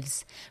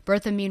 leaves.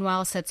 Bertha,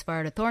 meanwhile, sets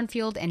fire to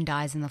Thornfield and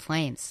dies in the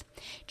flames.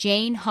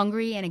 Jane,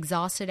 hungry and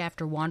exhausted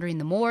after wandering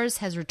the moors,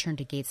 has returned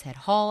to Gateshead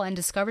Hall and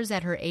discovers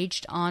that her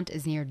aged aunt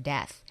is near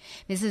death.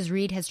 Mrs.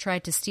 Reed has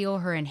tried to steal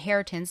her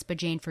inheritance, but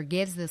Jane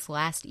forgives this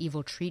last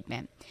evil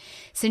treatment.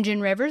 St.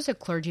 John Rivers, a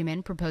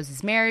clergyman,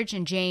 proposes marriage,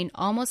 and Jane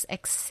almost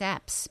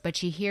accepts, but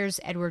she hears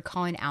Edward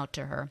calling out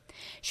to her.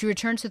 She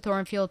returns to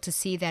Thornfield to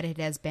see that it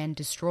has been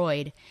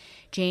destroyed.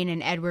 Jane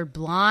and Edward,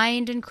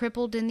 blind and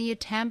crippled in the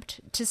attempt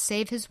to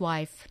save his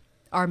wife,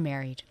 are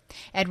married.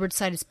 Edward's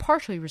sight is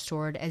partially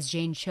restored as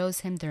Jane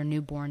shows him their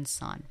newborn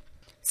son.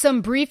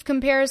 Some brief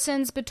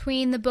comparisons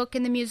between the book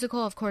and the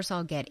musical. Of course,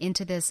 I'll get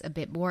into this a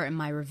bit more in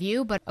my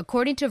review, but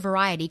according to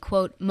Variety,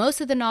 quote, most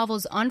of the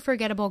novel's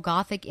unforgettable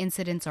gothic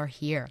incidents are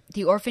here.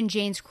 The orphan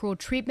Jane's cruel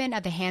treatment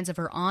at the hands of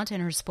her aunt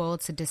and her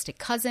spoiled sadistic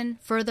cousin,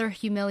 further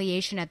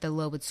humiliation at the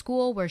Lowood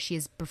School, where she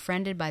is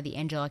befriended by the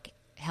angelic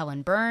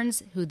Helen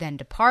Burns, who then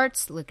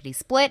departs,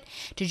 lickety-split,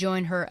 to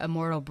join her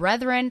immortal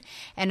brethren,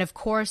 and of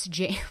course,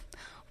 Jane...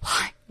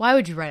 Why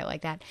would you write it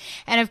like that?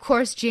 And of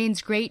course,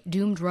 Jane's great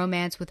doomed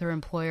romance with her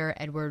employer,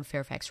 Edward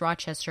Fairfax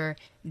Rochester,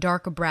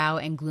 dark of brow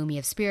and gloomy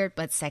of spirit,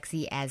 but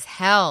sexy as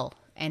hell,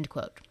 end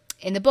quote.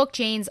 In the book,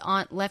 Jane's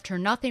aunt left her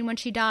nothing when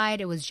she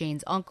died. It was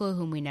Jane's uncle,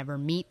 whom we never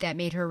meet, that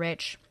made her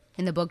rich.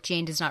 In the book,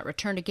 Jane does not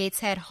return to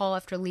Gateshead Hall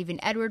after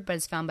leaving Edward, but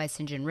is found by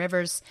St. John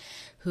Rivers,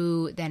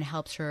 who then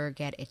helps her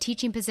get a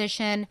teaching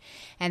position.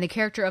 And the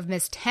character of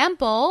Miss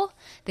Temple,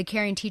 the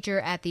caring teacher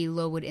at the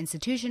Lowood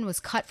Institution, was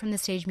cut from the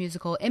stage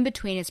musical in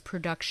between its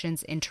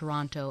productions in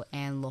Toronto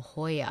and La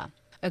Jolla.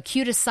 A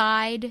cute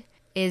aside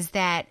is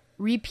that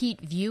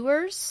repeat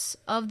viewers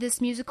of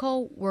this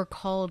musical were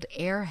called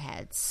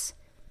airheads.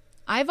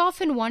 I've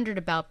often wondered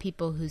about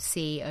people who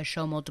see a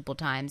show multiple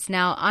times.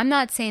 Now, I'm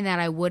not saying that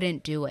I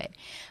wouldn't do it,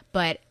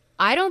 but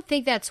I don't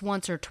think that's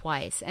once or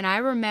twice. And I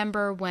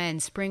remember when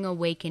Spring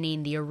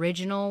Awakening, the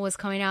original, was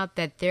coming out,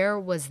 that there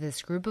was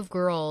this group of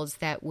girls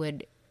that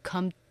would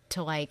come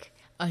to like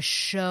a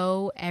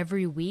show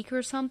every week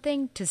or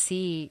something to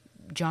see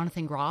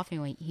Jonathan Groff,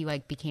 and he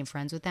like became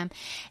friends with them.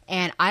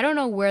 And I don't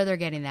know where they're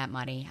getting that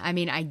money. I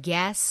mean, I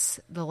guess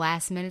the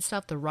last minute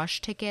stuff, the rush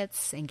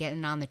tickets and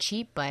getting on the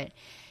cheap, but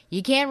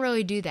you can't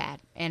really do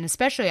that. And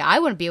especially I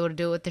wouldn't be able to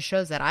do it with the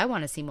shows that I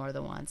want to see more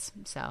than once.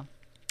 So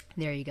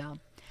there you go.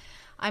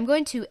 I'm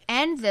going to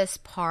end this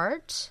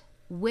part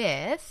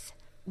with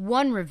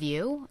one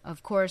review.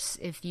 Of course,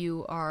 if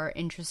you are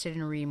interested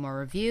in reading more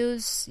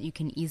reviews, you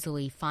can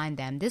easily find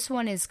them. This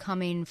one is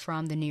coming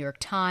from the New York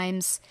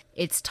Times.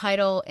 It's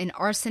titled An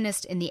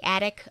Arsonist in the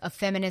Attic, A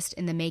Feminist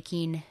in the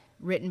Making,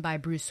 written by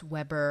Bruce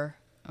Weber.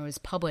 It was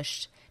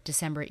published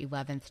December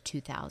 11th,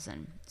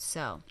 2000.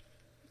 So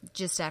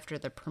just after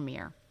the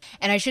premiere.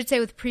 And I should say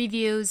with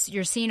previews,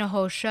 you're seeing a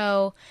whole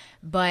show,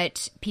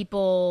 but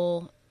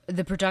people,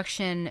 the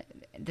production,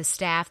 the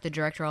staff, the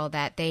director, all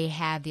that, they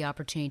have the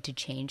opportunity to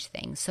change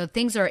things. So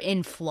things are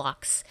in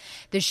flux.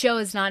 The show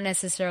is not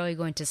necessarily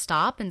going to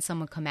stop and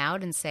someone come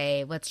out and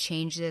say, let's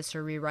change this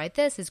or rewrite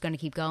this. It's going to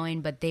keep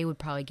going, but they would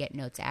probably get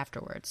notes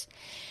afterwards.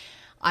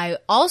 I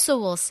also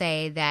will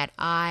say that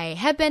I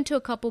have been to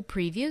a couple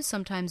previews.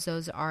 Sometimes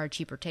those are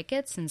cheaper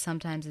tickets, and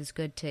sometimes it's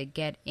good to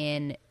get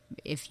in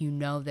if you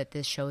know that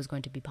this show is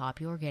going to be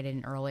popular, get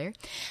in earlier.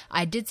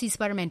 I did see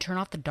Spider-Man Turn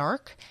Off the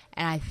Dark,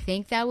 and I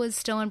think that was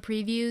still in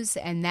previews,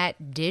 and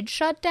that did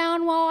shut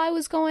down while I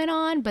was going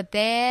on, but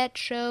that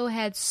show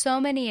had so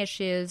many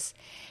issues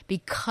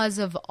because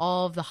of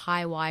all of the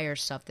high wire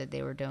stuff that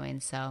they were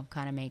doing, so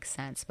kind of makes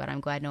sense, but I'm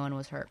glad no one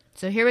was hurt.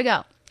 So here we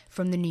go.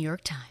 From the New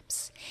York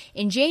Times.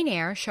 In Jane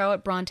Eyre,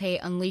 Charlotte Bronte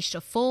unleashed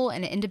a full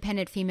and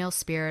independent female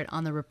spirit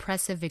on the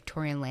repressive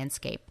Victorian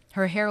landscape.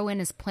 Her heroine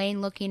is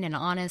plain-looking and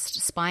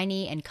honest,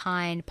 spiny and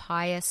kind,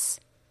 pious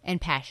and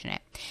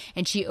passionate,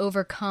 and she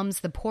overcomes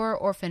the poor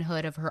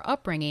orphanhood of her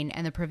upbringing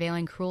and the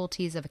prevailing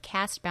cruelties of a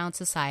caste-bound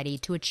society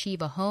to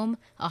achieve a home,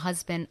 a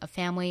husband, a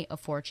family, a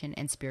fortune,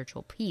 and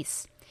spiritual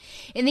peace.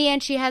 In the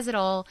end, she has it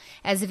all,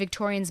 as the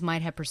Victorians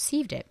might have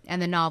perceived it,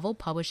 and the novel,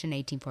 published in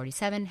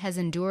 1847, has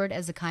endured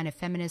as a kind of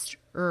feminist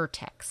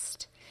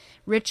ur-text,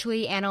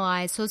 richly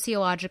analyzed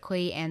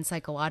sociologically and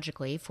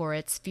psychologically for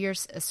its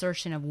fierce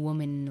assertion of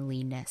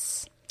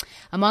womanliness.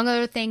 Among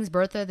other things,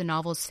 Bertha, the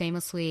novel's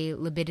famously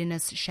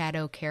libidinous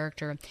shadow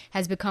character,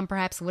 has become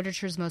perhaps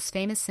literature's most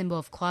famous symbol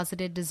of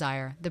closeted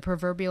desire, the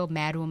proverbial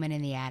madwoman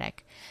in the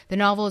attic. The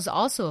novel is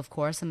also, of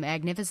course, a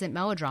magnificent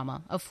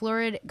melodrama, a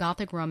florid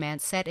Gothic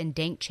romance set in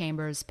dank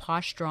chambers,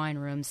 posh drawing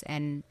rooms,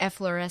 and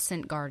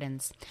efflorescent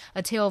gardens.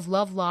 A tale of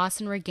love lost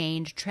and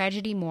regained,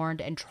 tragedy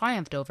mourned and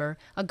triumphed over,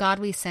 a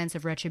godly sense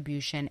of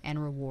retribution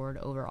and reward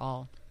over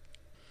all.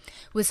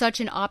 With such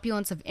an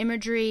opulence of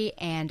imagery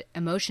and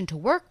emotion to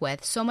work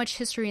with, so much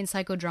history and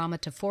psychodrama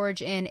to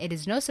forage in, it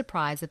is no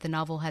surprise that the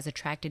novel has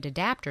attracted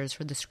adapters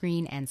for the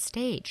screen and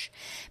stage.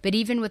 But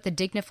even with the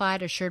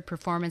dignified, assured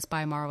performance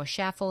by Marla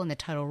Schaffel in the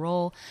title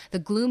role, the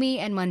gloomy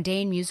and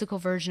mundane musical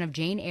version of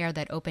Jane Eyre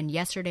that opened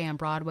yesterday on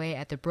Broadway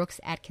at the Brooks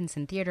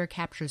Atkinson Theater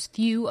captures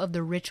few of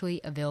the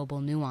richly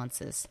available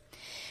nuances.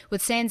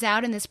 What stands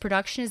out in this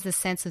production is the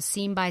sense of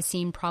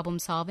scene-by-scene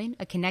problem-solving,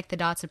 a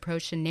connect-the-dots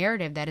approach to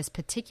narrative that is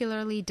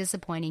particularly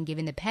disappointing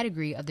given the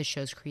pedigree of the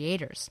show's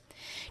creators.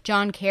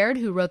 John Caird,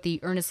 who wrote the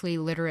earnestly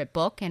literate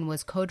book and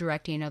was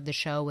co-directing of the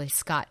show with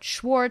Scott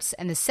Schwartz,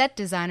 and the set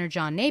designer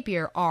John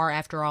Napier are,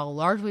 after all,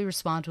 largely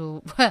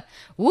responsible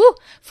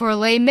for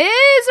Les Miserables,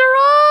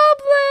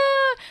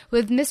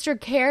 with Mr.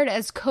 Caird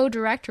as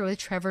co-director with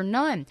Trevor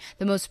Nunn,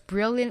 the most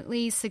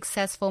brilliantly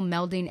successful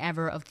melding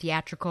ever of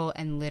theatrical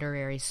and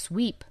literary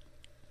sweep.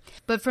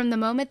 But from the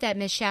moment that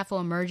Miss Shaffel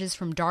emerges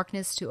from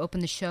darkness to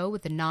open the show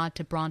with a nod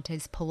to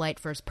Bronte's polite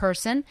first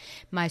person,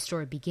 my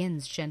story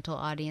begins, gentle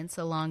audience,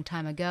 a long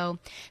time ago,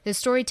 the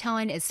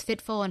storytelling is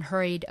fitful and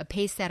hurried, a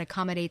pace that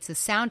accommodates a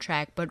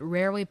soundtrack but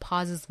rarely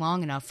pauses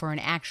long enough for an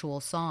actual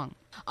song.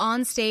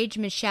 On stage,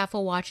 Miss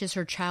Shaffel watches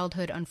her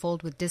childhood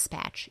unfold with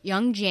dispatch.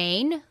 Young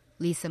Jane,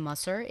 Lisa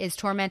Musser, is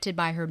tormented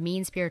by her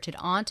mean-spirited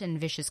aunt and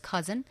vicious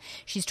cousin.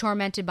 She's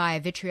tormented by a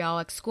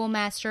vitriolic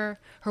schoolmaster.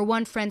 Her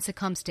one friend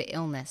succumbs to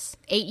illness.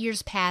 8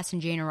 years pass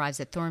and Jane arrives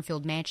at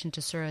Thornfield Mansion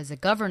to serve as a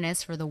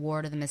governess for the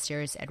ward of the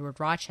mysterious Edward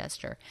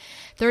Rochester.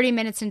 30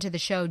 minutes into the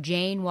show,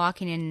 Jane,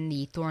 walking in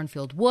the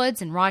Thornfield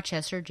woods, and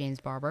Rochester, James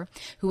Barber,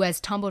 who has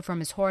tumbled from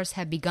his horse,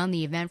 have begun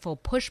the eventful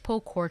push-pull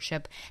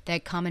courtship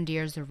that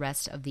commandeers the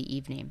rest of the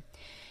evening.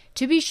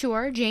 To be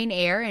sure, Jane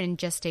Eyre, in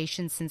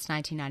gestation since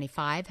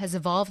 1995, has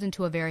evolved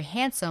into a very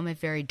handsome if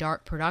very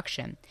dark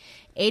production.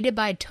 Aided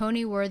by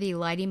Tony-worthy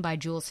lighting by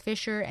Jules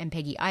Fisher and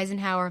Peggy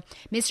Eisenhower,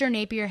 Mr.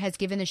 Napier has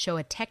given the show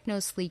a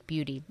techno-sleek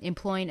beauty,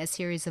 employing a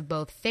series of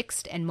both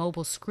fixed and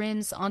mobile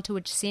scrims onto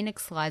which scenic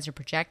slides are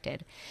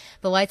projected.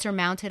 The lights are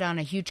mounted on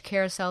a huge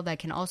carousel that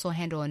can also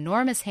handle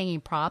enormous hanging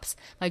props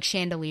like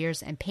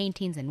chandeliers and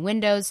paintings and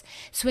windows,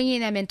 swinging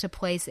them into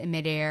place in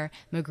midair,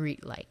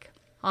 Magritte-like.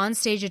 On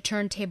stage, a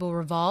turntable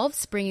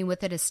revolves, bringing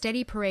with it a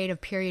steady parade of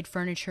period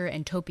furniture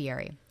and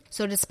topiary.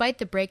 So despite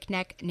the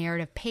breakneck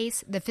narrative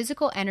pace, the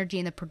physical energy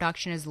in the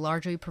production is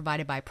largely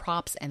provided by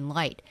props and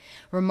light.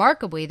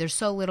 Remarkably, there's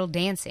so little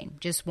dancing,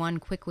 just one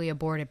quickly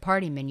aborted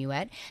party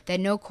minuet, that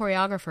no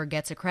choreographer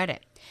gets a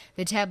credit.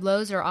 The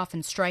tableaus are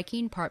often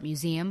striking, part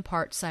museum,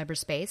 part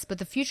cyberspace, but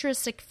the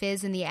futuristic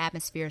fizz in the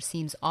atmosphere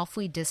seems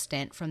awfully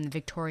distant from the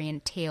Victorian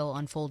tale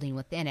unfolding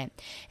within it,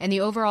 and the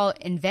overall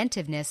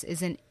inventiveness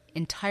isn't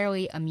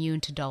entirely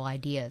immune to dull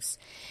ideas.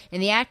 In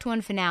the Act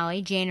 1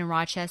 finale, Jane and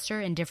Rochester,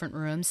 in different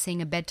rooms,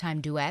 sing a bedtime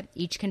duet,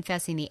 each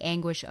confessing the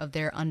anguish of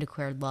their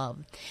undeclared love.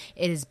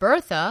 It is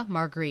Bertha,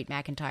 Marguerite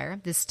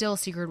McIntyre, the still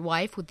secret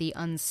wife with the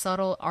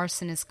unsubtle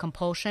arsonist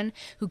compulsion,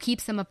 who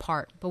keeps them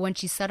apart, but when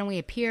she suddenly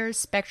appears,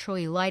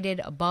 spectrally lighted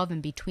above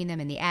and between them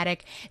in the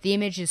attic, the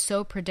image is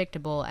so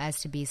predictable as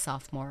to be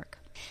sophomoric.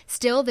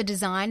 Still, the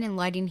design and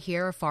lighting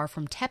here are far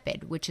from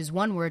tepid, which is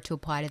one word to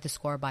apply to the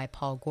score by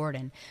Paul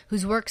Gordon,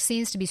 whose work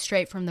seems to be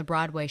straight from the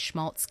Broadway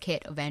schmaltz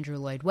kit of Andrew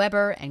Lloyd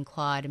Webber and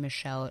Claude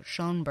Michel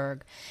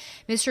Schoenberg.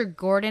 Mr.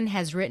 Gordon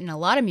has written a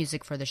lot of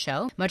music for the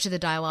show. Much of the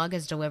dialogue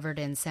is delivered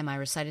in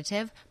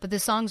semi-recitative, but the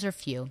songs are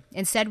few.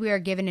 Instead, we are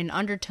given an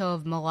undertow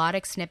of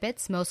melodic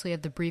snippets, mostly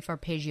of the brief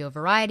arpeggio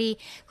variety,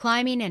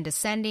 climbing and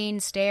descending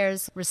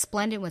stairs,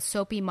 resplendent with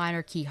soapy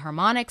minor key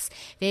harmonics,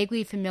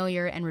 vaguely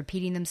familiar and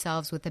repeating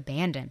themselves with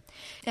abandon.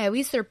 At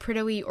least their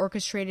prettily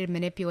orchestrated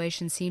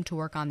manipulations seem to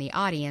work on the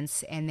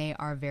audience, and they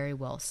are very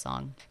well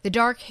sung. The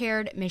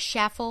dark-haired Miss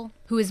Shaffel,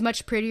 who is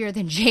much prettier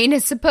than Jane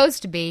is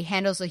supposed to be,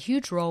 handles a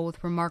huge role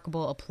with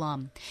remarkable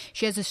aplomb.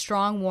 She has a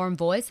strong, warm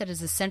voice that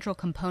is a central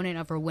component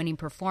of her winning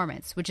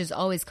performance, which is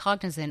always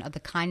cognizant of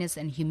the kindness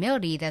and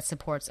humility that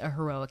supports a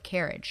heroic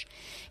carriage.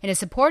 In a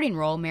supporting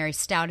role, Mary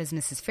Stout as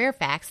Mrs.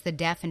 Fairfax, the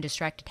deaf and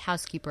distracted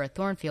housekeeper at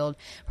Thornfield,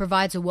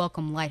 provides a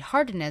welcome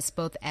lightheartedness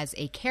both as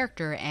a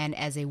character and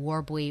as a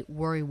warbly,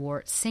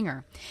 worrywart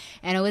singer.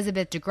 And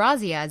Elizabeth de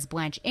Grazia as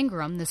Blanche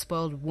Ingram, the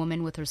spoiled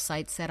woman with her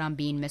sights set on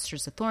being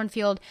mistress of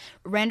Thornfield,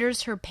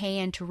 renders her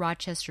paean to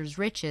Rochester's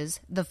riches,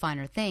 the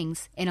finer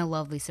things, in a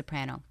lovely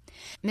soprano.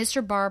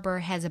 Mr. Barber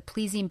has a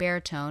pleasing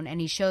baritone, and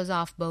he shows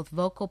off both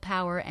vocal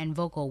power and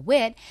vocal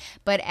wit,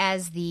 but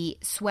as the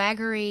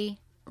swaggery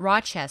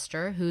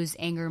Rochester, whose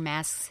anger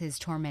masks his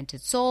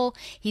tormented soul,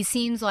 he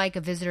seems like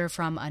a visitor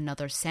from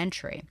another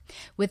century.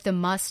 With the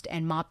mussed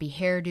and moppy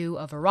hairdo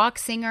of a rock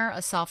singer,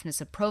 a softness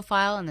of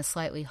profile, and the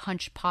slightly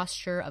hunched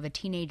posture of a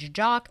teenage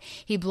jock,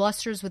 he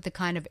blusters with the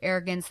kind of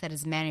arrogance that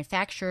is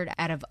manufactured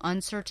out of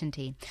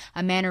uncertainty,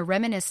 a manner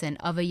reminiscent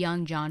of a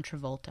young John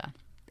Travolta.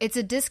 It's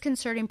a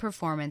disconcerting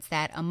performance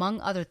that,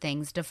 among other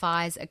things,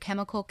 defies a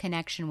chemical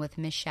connection with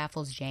Miss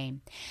Shaffel's Jane.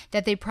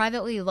 That they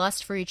privately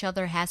lust for each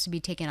other has to be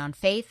taken on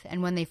faith,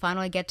 and when they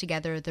finally get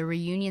together, the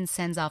reunion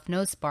sends off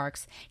no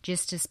sparks,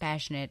 just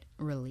dispassionate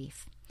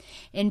relief.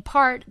 In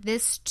part,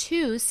 this,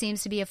 too,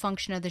 seems to be a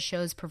function of the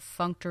show's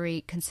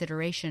perfunctory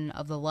consideration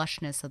of the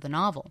lushness of the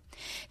novel.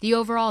 The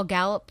overall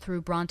gallop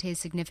through Bronte's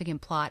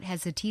significant plot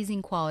has the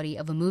teasing quality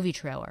of a movie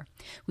trailer.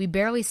 We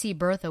barely see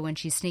Bertha when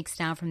she sneaks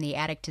down from the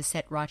attic to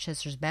set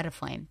Rochester's bed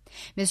aflame.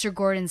 Mr.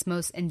 Gordon's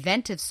most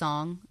inventive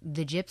song,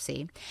 The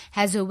Gypsy,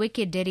 has a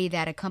wicked ditty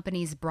that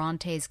accompanies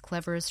Bronte's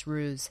cleverest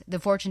ruse. The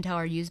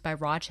fortune-teller used by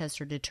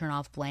Rochester to turn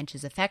off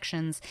Blanche's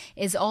affections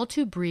is all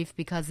too brief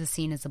because the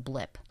scene is a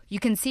blip. You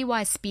can see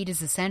why speed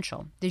is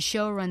essential. The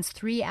show runs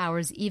 3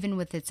 hours even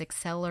with its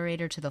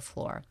accelerator to the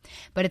floor.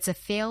 But it's a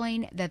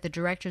failing that the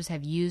directors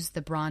have used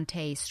the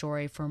Bronte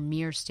story for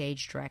mere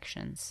stage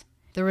directions.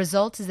 The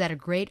result is that a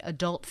great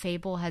adult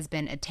fable has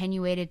been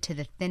attenuated to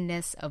the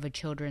thinness of a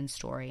children's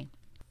story.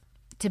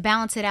 To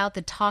balance it out,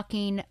 the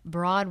talking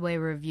Broadway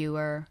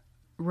reviewer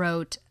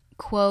wrote,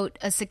 quote,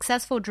 a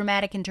successful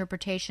dramatic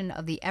interpretation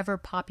of the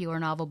ever-popular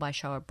novel by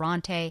Charlotte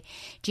Bronte.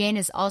 Jane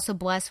is also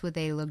blessed with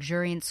a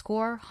luxuriant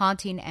score,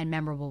 haunting and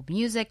memorable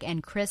music,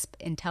 and crisp,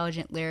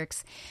 intelligent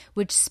lyrics,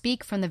 which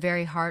speak from the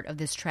very heart of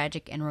this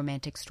tragic and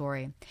romantic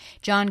story.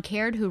 John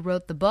Caird, who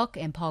wrote the book,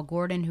 and Paul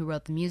Gordon, who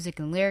wrote the music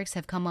and lyrics,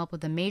 have come up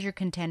with a major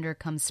contender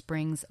come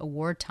spring's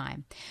award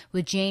time.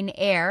 With Jane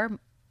Eyre,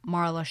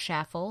 Marla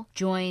Schaffel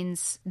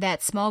joins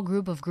that small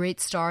group of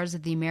great stars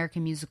of the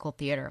American musical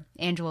theater,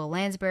 Angela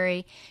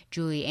Lansbury,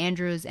 Julie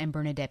Andrews, and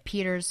Bernadette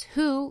Peters,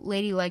 who,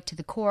 ladylike to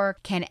the core,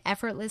 can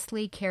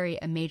effortlessly carry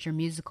a major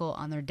musical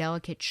on their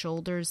delicate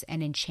shoulders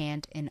and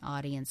enchant an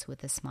audience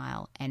with a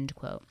smile, end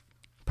quote.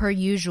 Per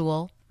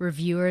usual,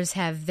 reviewers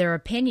have their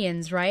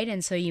opinions, right?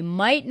 And so you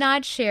might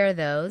not share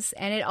those.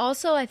 And it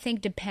also, I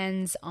think,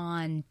 depends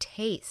on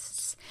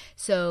tastes.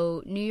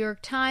 So New York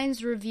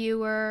Times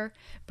reviewer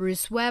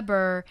Bruce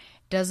Weber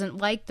doesn't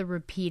like the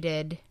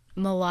repeated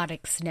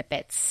melodic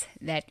snippets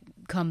that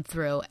come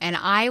through. And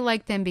I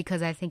like them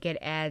because I think it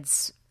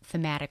adds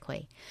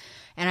thematically.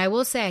 And I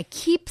will say, I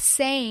keep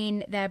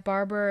saying that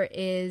Barber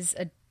is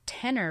a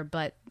tenor,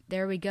 but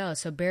there we go.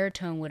 So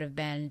baritone would have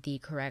been the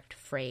correct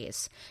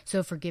phrase.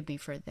 So forgive me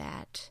for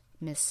that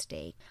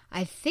mistake.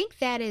 I think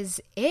that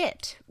is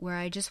it, where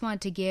I just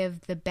want to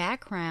give the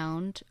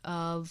background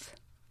of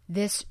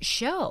this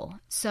show.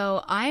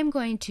 So I'm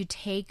going to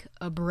take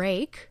a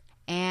break,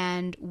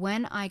 and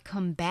when I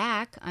come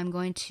back, I'm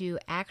going to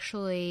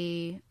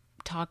actually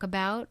talk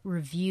about,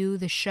 review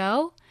the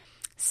show,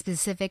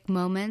 specific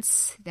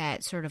moments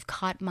that sort of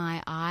caught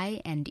my eye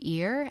and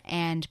ear,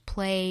 and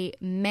play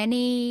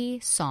many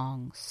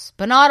songs,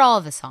 but not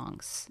all the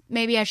songs.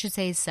 Maybe I should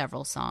say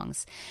several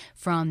songs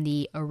from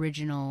the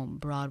original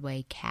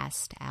Broadway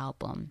cast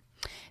album.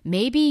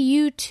 Maybe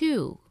you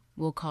too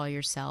will call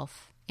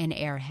yourself an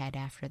airhead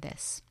after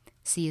this.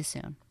 See you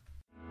soon.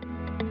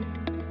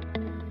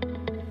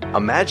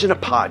 Imagine a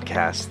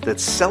podcast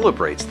that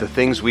celebrates the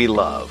things we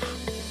love.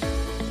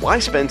 Why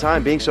spend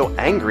time being so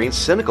angry and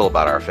cynical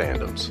about our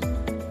fandoms?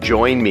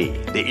 Join me,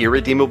 the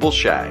Irredeemable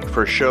Shag,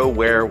 for a show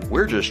where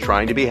we're just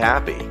trying to be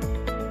happy.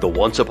 The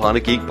Once Upon a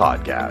Geek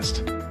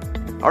podcast.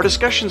 Our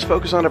discussions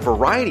focus on a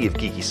variety of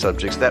geeky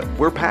subjects that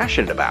we're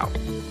passionate about.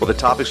 While the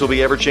topics will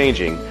be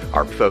ever-changing,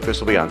 our focus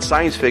will be on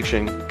science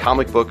fiction,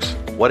 comic books,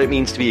 what it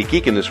means to be a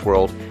geek in this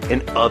world,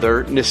 and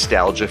other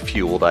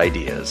nostalgia-fueled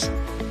ideas.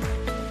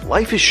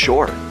 Life is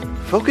short.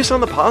 Focus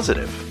on the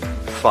positive.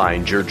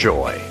 Find your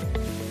joy.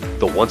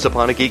 The Once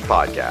Upon a Geek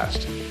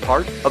podcast,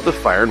 part of the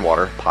Fire and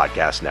Water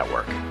Podcast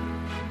Network.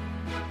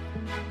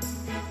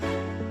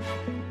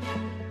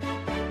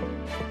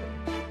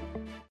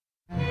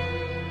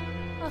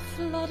 A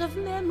flood of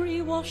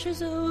memory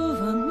washes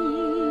over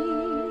me.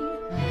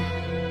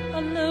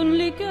 A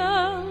lonely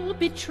girl,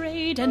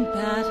 betrayed and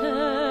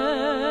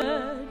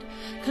battered,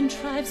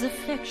 contrives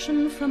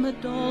affection from a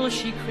doll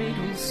she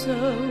cradles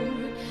so,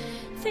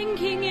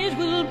 thinking it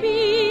will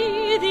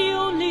be the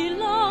only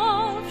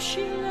love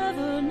she'll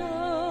ever know.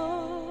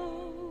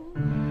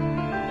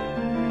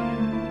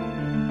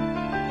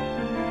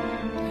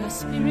 Her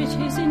spirit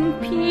is in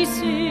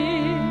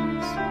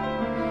pieces,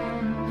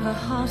 her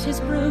heart is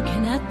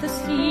broken at the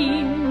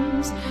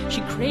seams. She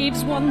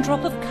craves one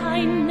drop of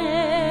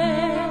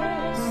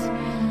kindness,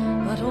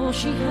 but all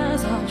she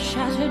has are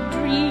shattered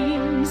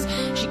dreams.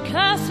 She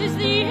curses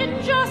the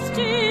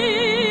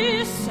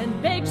injustice and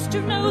begs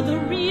to know the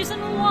reason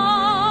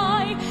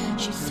why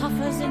she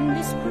suffers in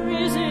this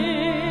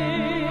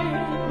prison,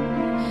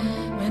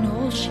 when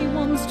all she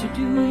wants to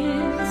do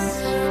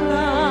is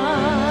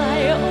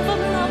fly over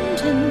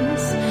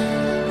mountains,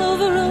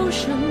 over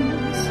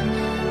oceans.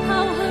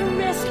 How her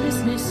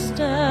restlessness stirs,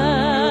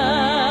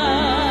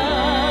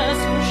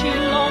 for she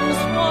longs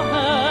for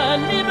her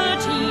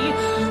liberty.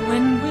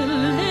 When will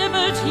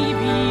liberty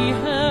be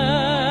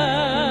hers?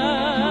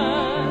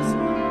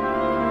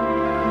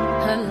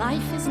 Her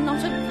life is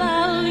not of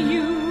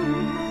value.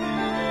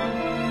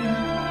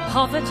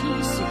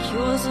 Poverty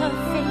secures her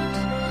fate,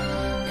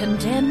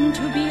 condemned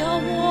to be a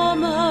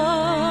woman,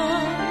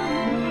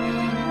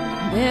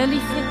 barely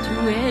fit to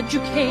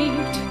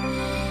educate.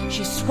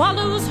 She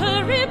swallows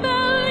her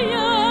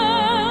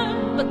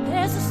rebellion, but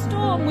there's a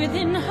storm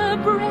within her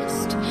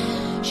breast.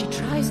 She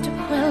tries to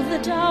quell the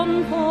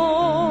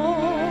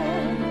downpour,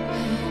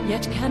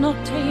 yet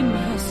cannot tame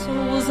her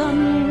soul's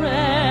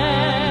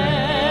unrest.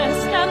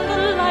 And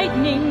the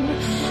lightning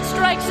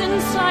strikes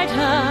inside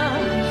her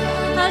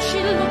as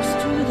she looks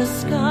to the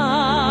sky,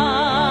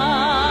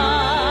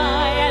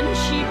 and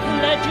she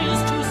pledges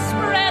to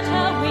spread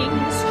her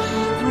wings.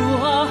 Through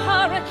a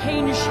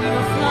hurricane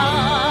she'll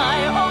fly,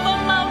 over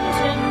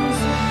mountains,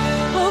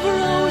 over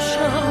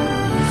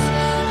oceans.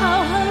 How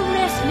her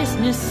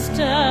restlessness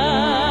stirs,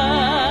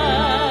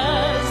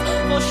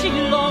 for she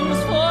longs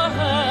for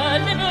her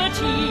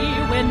liberty.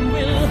 When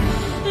will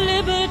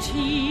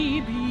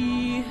liberty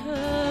be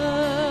hers?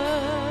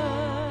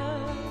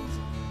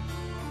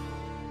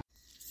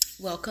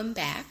 Welcome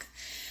back.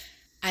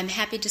 I'm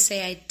happy to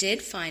say I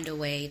did find a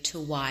way to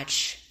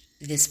watch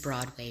this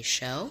Broadway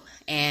show,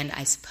 and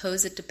I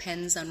suppose it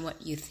depends on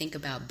what you think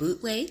about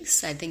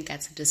bootlegs. I think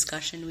that's a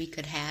discussion we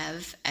could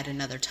have at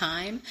another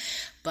time,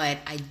 but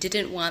I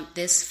didn't want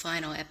this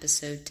final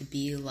episode to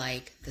be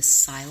like the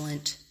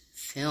silent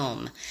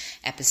film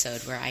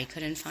episode where I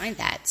couldn't find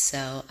that.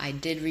 So I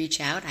did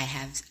reach out. I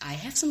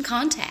have some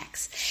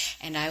contacts,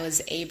 and I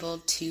was able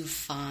to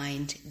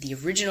find the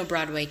original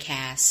Broadway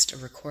cast, a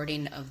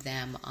recording of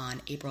them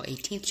on April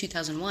 18th,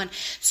 2001.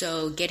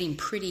 So getting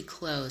pretty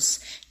close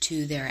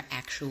to their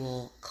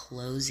actual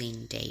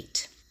closing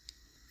date.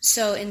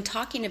 So in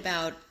talking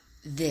about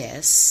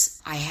this,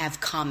 I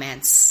have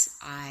comments.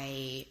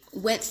 I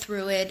went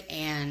through it,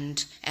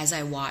 and as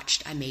I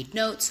watched, I made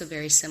notes. So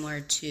very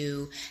similar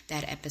to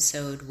that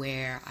episode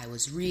where I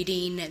was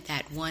reading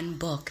that one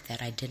book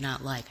that I did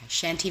not like. I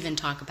shan't even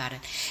talk about it.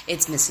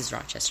 It's Mrs.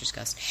 Rochester's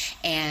Ghost.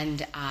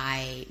 And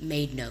I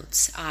made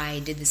notes. I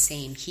did the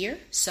same here.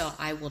 So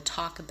I will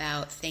talk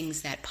about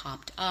things that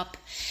popped up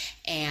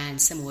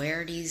and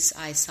similarities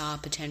I saw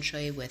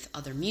potentially with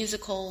other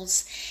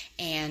musicals,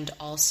 and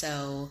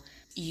also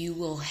you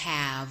will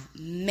have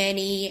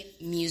many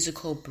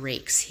musical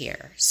breaks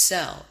here.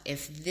 So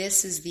if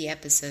this is the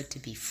episode to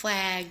be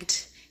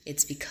flagged,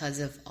 it's because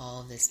of all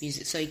of this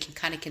music. So you can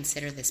kind of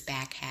consider this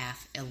back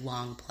half a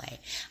long play.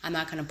 I'm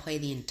not going to play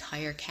the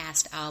entire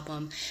cast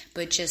album,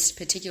 but just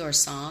particular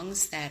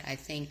songs that I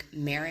think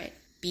merit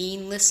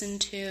being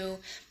listened to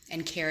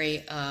and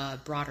carry a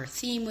broader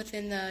theme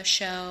within the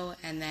show,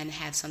 and then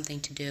have something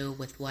to do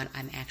with what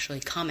I'm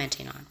actually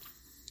commenting on.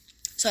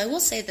 So I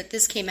will say that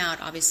this came out,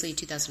 obviously,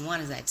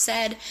 2001, as I've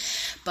said,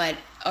 but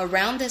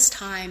around this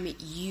time,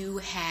 you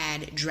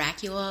had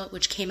Dracula,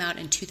 which came out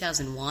in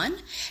 2001,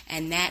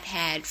 and that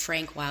had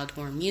Frank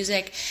Wildhorn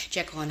music.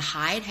 Jekyll and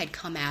Hyde had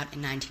come out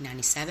in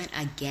 1997,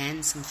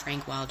 again, some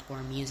Frank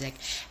Wildhorn music,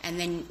 and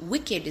then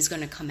Wicked is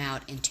going to come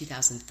out in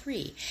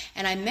 2003.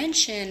 And I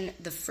mention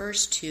the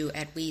first two,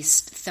 at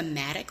least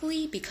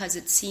thematically, because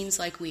it seems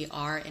like we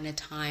are in a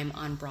time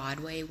on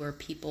Broadway where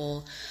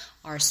people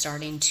are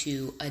starting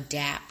to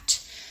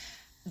adapt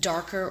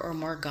darker or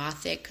more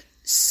gothic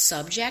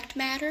subject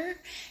matter.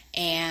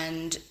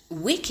 And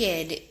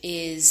Wicked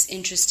is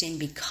interesting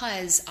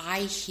because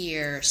I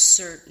hear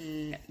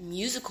certain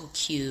musical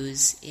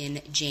cues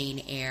in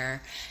Jane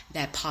Eyre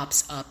that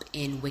pops up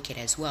in Wicked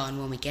as well. And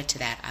when we get to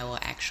that, I will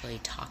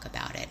actually talk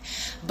about it.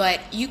 But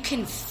you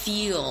can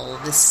feel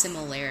the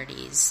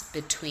similarities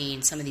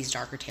between some of these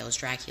darker tales,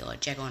 Dracula,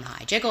 Jekyll and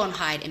Hyde. Jekyll and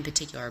Hyde in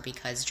particular,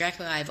 because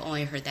Dracula, I've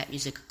only heard that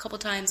music a couple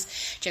times.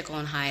 Jekyll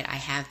and Hyde, I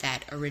have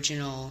that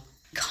original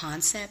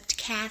concept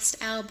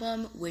cast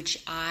album,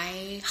 which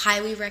I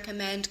highly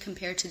recommend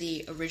compared to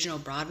the original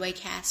Broadway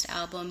cast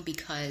album,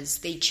 because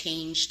they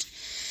changed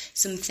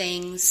some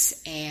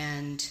things,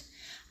 and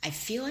I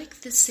feel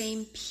like the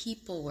same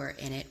people were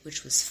in it,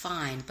 which was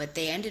fine, but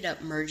they ended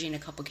up merging a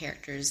couple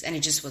characters, and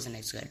it just wasn't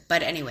as good.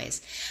 But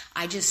anyways,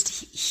 I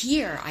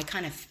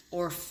kind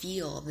of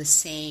feel the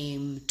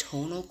same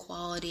tonal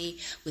quality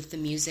with the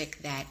music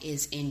that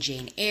is in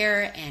Jane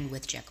Eyre and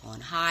with Jekyll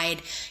and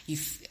Hyde.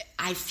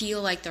 I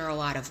feel like there are a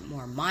lot of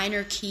more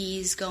minor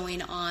keys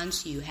going on,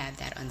 so you have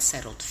that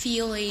unsettled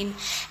feeling.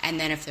 And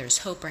then if there's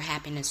hope or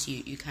happiness,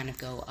 you kind of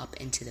go up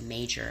into the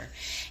major.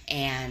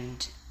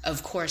 And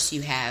of course,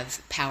 you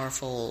have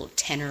powerful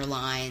tenor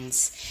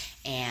lines,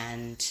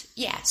 and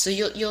yeah, so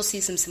you'll see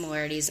some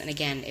similarities. And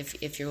again,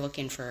 if you're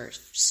looking for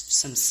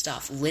some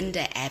stuff,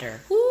 Linda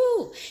Eder,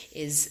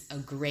 is a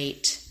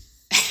great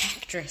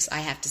actress, I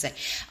have to say,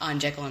 on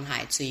Jekyll and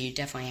Hyde. So you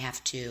definitely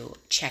have to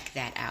check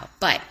that out.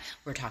 But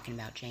we're talking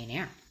about Jane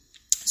Eyre.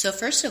 So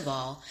first of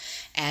all,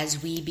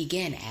 as we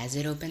begin, as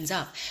it opens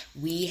up,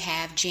 we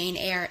have Jane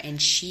Eyre,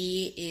 and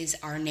she is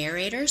our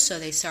narrator. So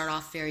they start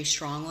off very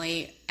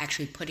strongly,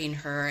 actually putting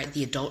her,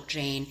 the adult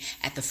Jane,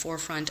 at the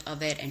forefront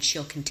of it, and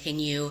she'll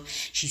continue.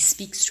 She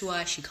speaks to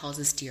us. She calls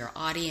us dear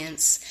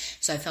audience.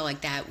 So I felt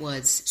like that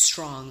was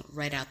strong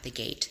right out the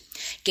gate.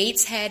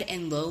 Gateshead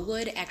and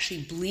Lowood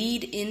actually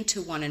bleed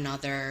into one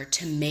another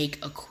to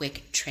make a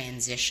quick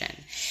transition.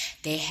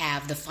 They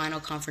have the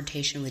final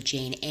confrontation with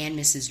Jane and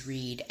Mrs.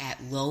 Reed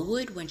at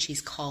Lowood when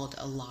she's called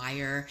a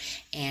liar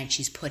and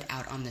she's put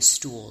out on the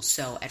stool.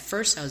 So at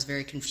first I was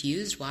very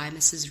confused why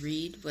Mrs.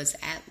 Reed was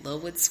at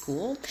Lowood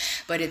School,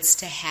 but it's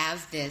to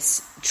have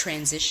this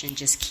transition,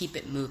 just keep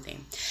it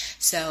moving.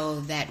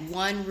 So that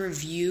one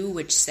review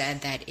which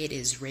said that it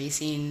is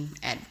racing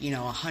at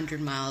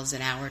 100 miles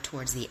an hour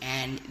towards the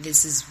end,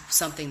 this is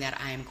something that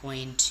I am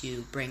going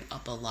to bring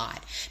up a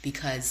lot,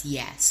 because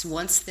yes,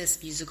 once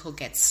this musical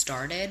gets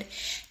started,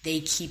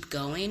 they keep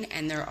going,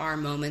 and there are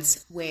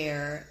moments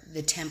where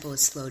the tempo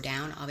is slowed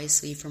down,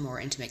 obviously for more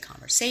intimate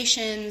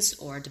conversations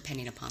or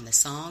depending upon the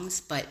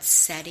songs, but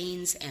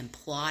settings and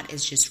plot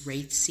is just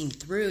racing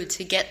through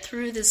to get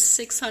through this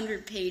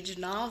 600-page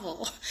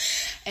novel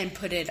and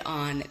put it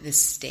on the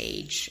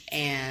stage.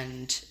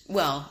 And,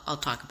 well, I'll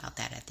talk about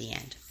that at the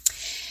end.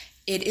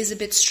 It is a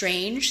bit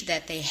strange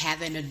that they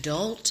have an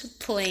adult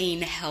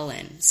playing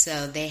Helen.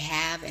 So they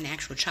have an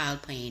actual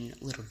child playing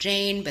little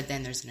Jane, but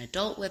then there's an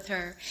adult with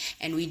her.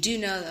 And we do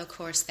know, of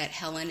course, that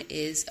Helen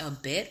is a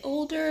bit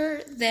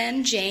older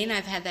than Jane.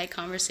 I've had that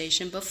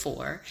conversation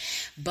before.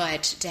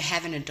 But to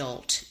have an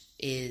adult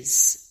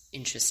is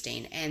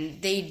interesting.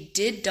 And they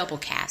did double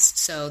cast.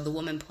 So the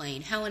woman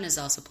playing Helen is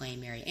also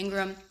playing Mary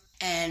Ingram.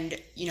 And,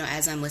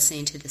 as I'm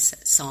listening to this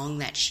song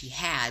that she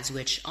has,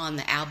 which on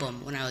the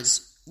album, when I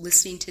was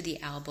listening to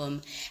the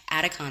album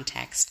out of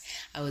context,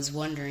 I was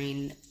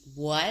wondering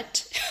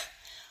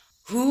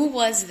who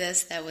was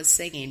this that was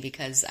singing,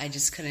 because I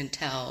just couldn't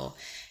tell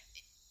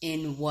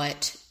in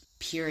what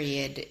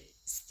period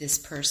this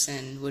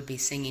person would be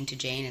singing to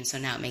Jane, and so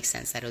now it makes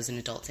sense that it was an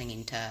adult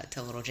singing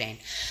to little Jane.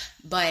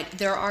 But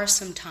there are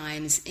some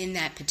times in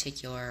that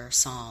particular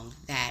song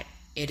that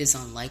it is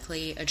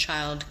unlikely a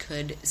child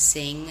could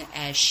sing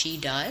as she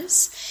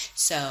does.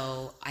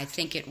 So I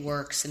think it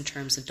works in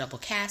terms of double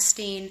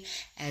casting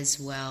as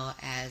well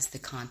as the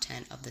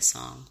content of the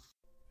song.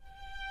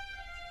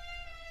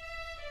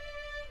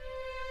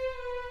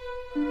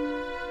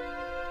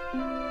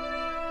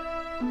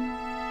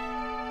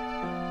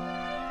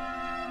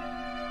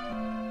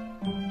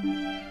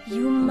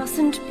 You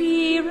mustn't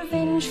be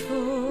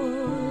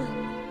revengeful.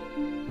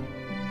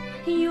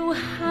 You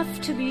have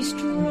to be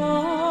strong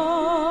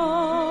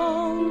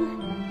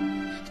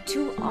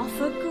to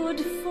offer good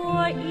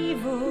for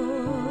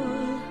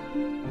evil,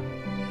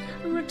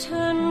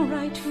 return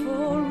right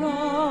for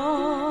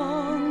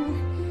wrong.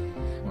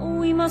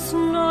 We must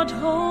not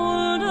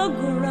hold a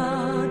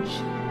grudge,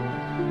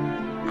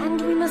 and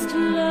we must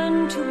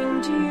learn to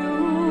endure.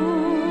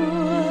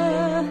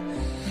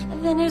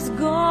 Then as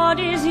God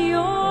is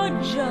your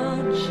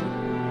judge,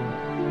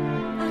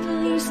 at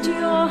least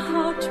your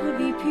heart will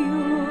be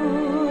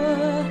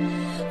pure.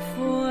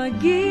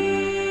 Forgiveness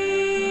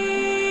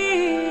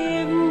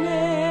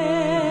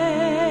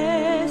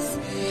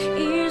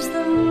is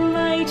the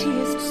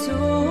mightiest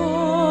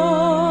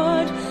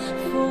sword.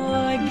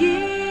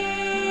 Forgiveness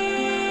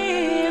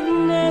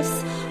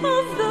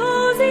of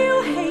those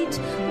you hate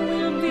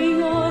will be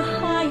your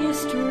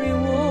highest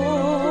reward.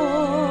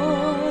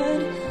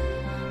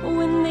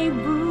 When they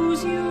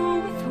bruise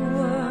you with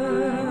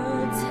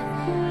words,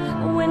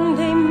 when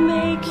they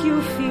make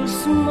you feel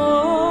small,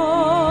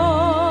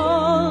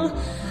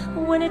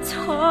 when it's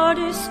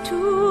hardest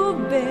to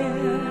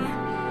bear,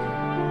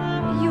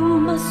 you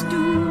must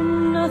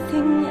do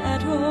nothing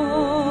at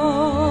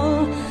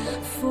all.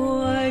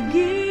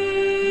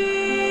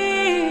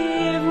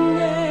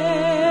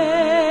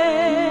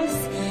 Forgiveness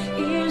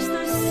is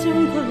the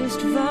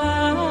simplest vow.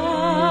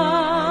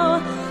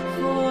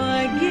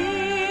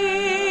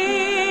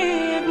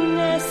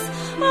 Forgiveness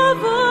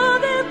of all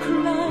their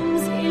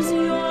crimes is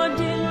your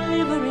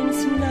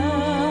deliverance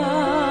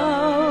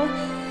now.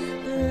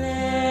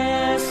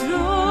 Bless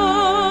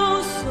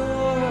those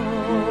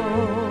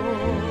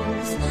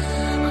souls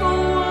who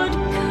would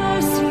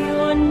curse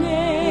your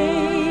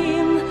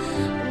name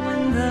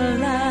when the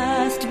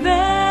last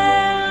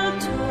bell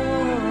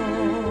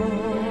tolls.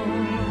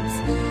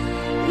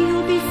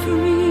 You'll be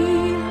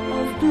free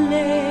of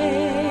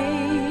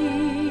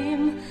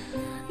blame.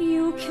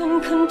 You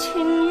can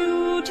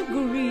continue to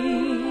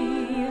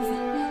grieve,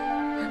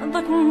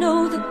 but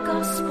know the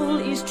gospel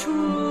is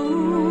true.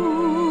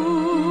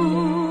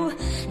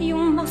 You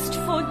must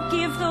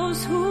forgive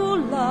those who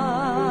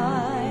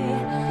lie,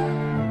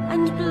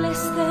 and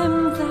bless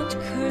them that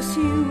curse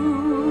you.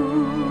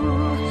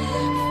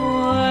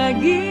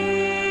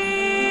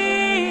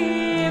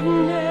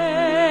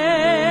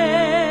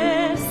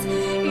 Forgiveness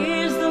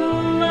is the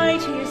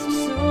mightiest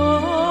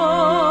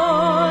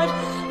sword.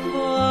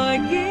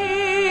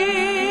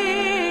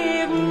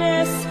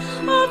 Forgiveness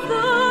of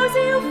those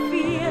you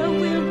fear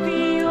will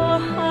be your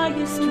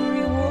highest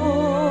reward.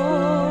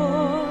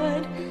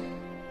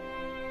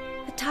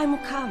 The time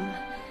will come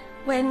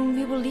when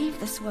we will leave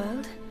this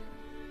world,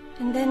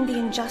 and then the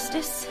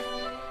injustice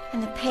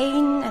and the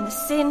pain and the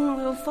sin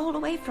will fall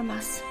away from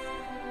us,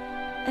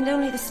 and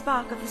only the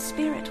spark of the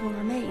Spirit will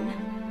remain,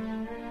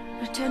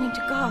 returning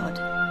to God,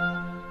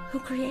 who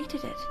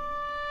created it.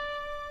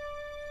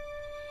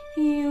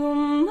 You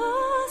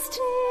must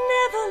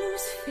never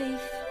lose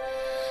faith.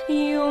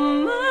 You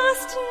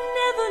must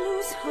never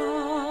lose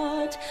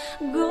heart.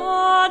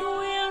 God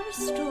will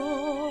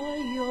restore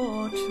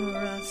your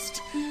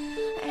trust.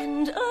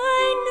 And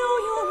I know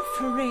you're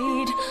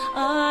afraid.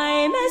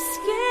 I'm as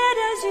scared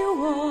as you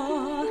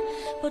are,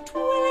 but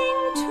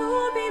willing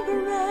to be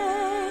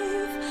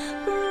brave,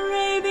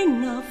 brave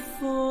enough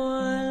for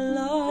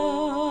love.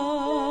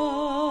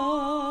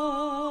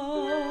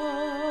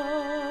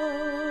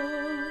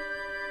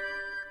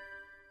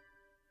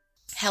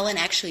 Helen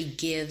actually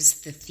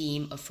gives the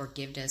theme of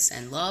forgiveness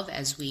and love,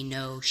 as we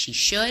know she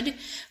should.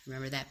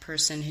 Remember that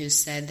person who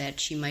said that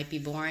she might be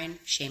boring?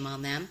 Shame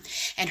on them.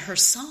 And her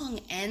song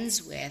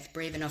ends with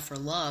Brave Enough for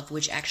Love,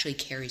 which actually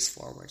carries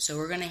forward. So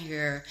we're going to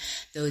hear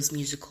those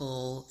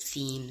musical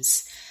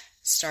themes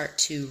start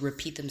to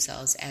repeat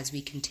themselves as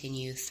we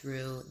continue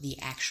through the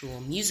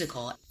actual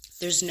musical.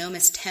 There's no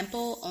Miss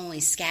Temple, only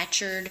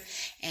Scatcherd,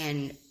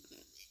 and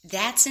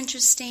that's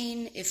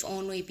interesting, if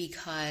only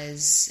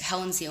because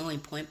Helen's the only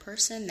point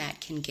person that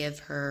can give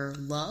her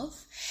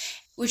love,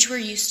 which we're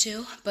used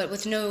to, but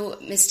with no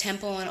Miss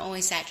Temple and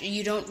only Scatcherd,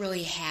 you don't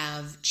really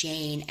have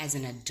Jane as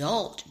an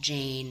adult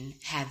Jane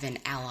have an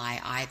ally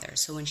either.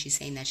 So when she's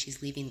saying that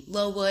she's leaving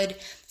Lowood,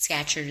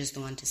 Scatcherd is the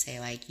one to say,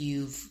 like,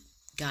 you've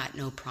got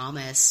no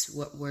promise.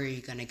 Where are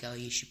you going to go?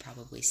 You should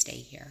probably stay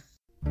here.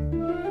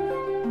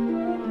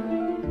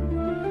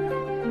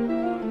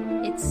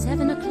 It's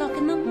 7 o'clock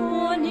in the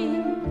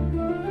morning.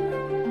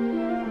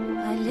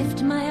 I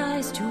lift my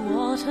eyes to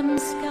autumn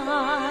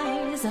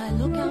skies. I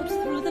look out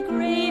through the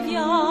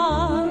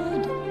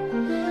graveyard.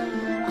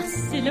 A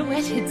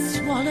silhouetted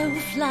swallow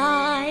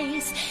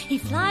flies. He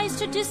flies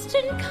to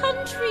distant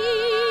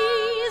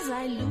countries.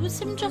 I lose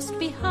him just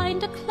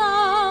behind a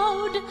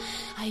cloud.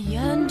 I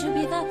yearn to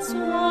be that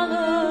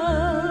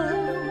swallow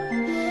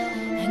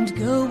and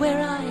go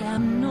where I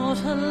am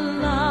not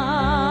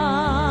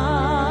allowed.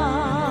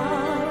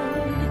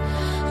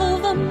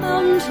 Over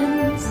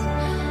mountains,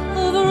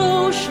 over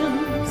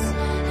oceans,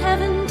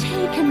 heaven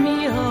take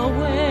me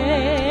away.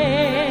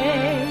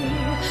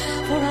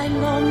 For I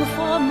long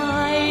for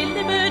my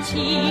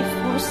liberty,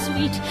 for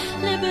sweet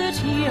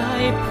liberty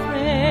I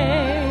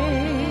pray.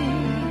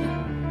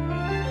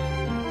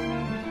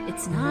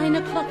 It's 9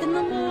 o'clock in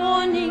the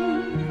morning.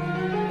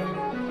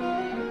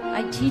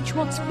 I teach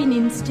what's been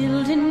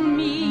instilled in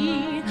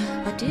me,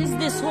 but is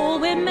this all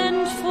we're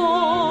meant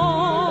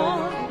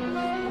for?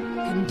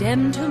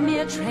 Condemned to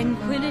mere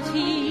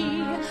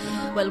tranquility?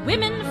 Well,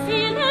 women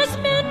feel as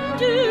men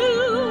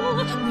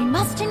do. We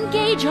must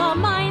engage our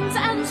minds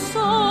and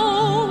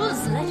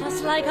souls. Let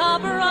us like our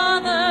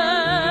brothers.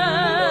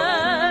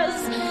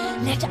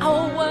 Let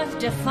our worth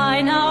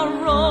define our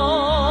roles.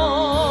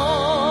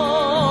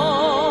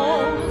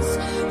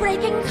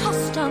 Breaking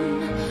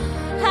custom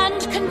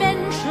and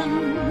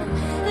convention,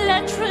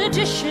 let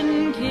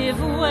tradition give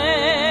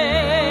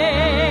way.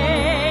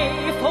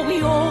 For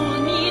we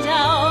all need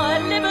our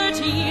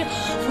liberty,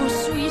 for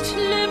sweet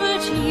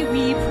liberty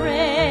we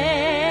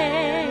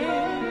pray.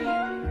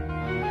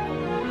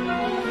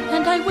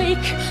 And I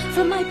wake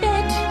from my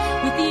bed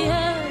with the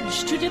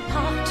urge to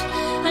depart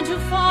and to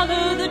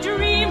follow the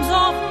dreams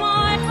of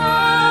my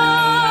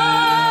heart.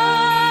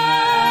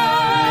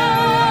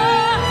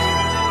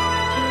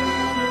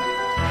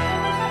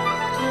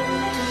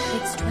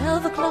 It's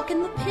 12 o'clock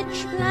in the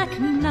pitch black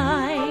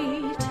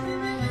night.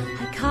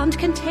 I can't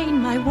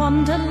contain my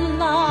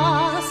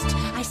wanderlust.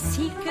 I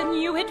seek a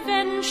new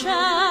adventure.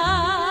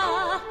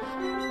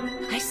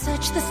 I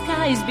search the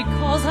skies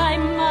because I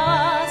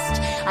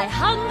must. I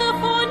hunger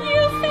for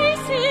new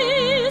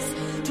faces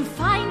to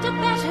find a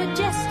better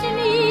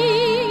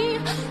destiny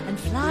and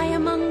fly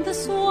among the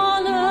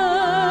swallows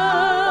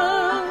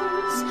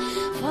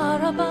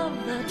far above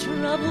the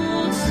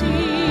troubled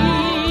sea.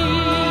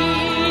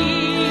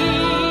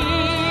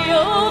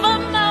 Over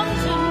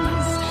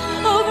mountains,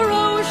 over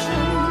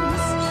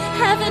oceans,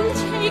 heaven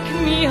take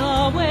me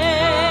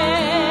away.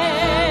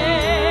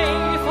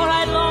 For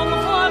I long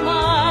for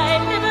my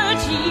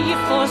liberty,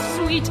 for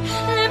sweet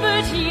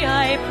liberty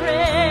I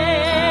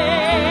pray.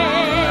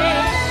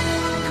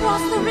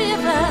 Cross the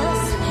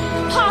rivers,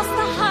 past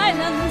the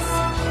highlands,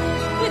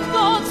 with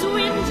God's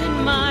wind in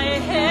my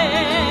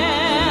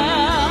hair.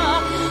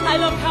 I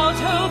look out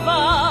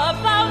over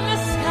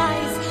boundless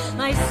skies,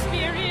 my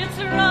spirits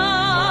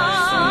rise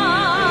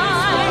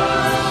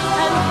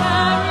and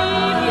carry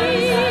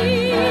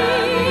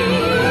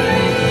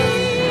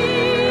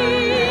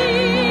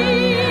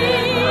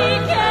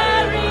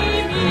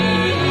me.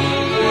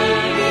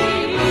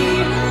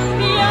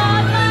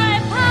 Beyond my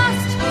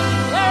past,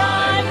 where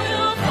I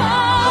will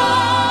find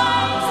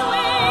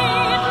sweet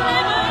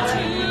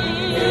liberty,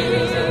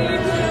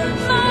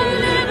 my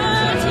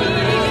liberty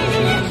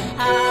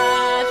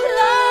at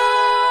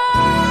last.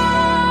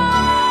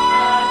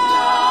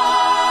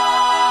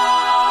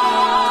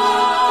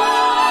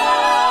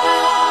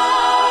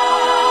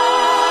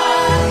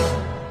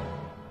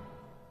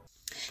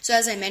 So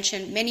as I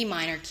mentioned, many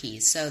minor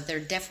keys. So they're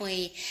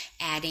definitely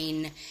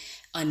adding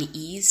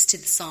unease to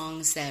the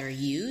songs that are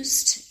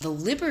used. The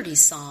Liberty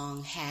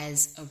song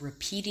has a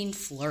repeating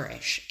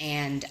flourish,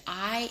 and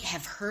I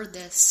have heard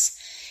this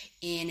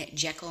in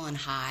Jekyll and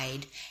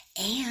Hyde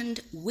and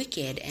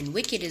Wicked, and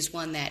Wicked is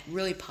one that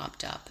really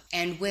popped up.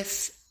 And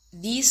with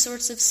these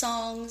sorts of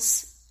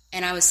songs,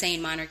 and I was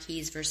saying minor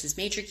keys versus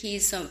major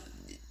keys, so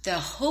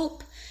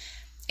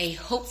a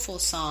hopeful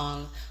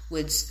song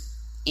would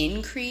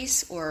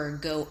increase or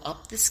go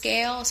up the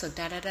scale, so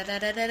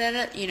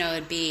da-da-da-da-da-da-da,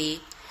 it'd be,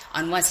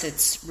 unless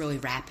it's really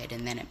rapid,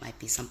 and then it might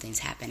be something's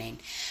happening.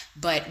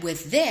 But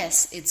with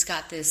this, it's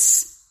got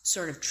this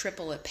sort of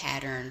triplet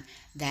pattern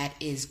that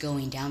is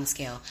going down the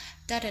scale,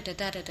 and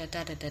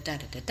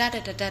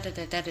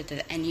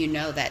you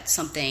know that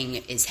something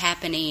is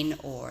happening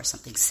or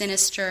something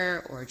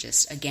sinister or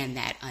just, again,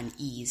 that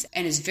unease,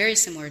 and is very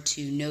similar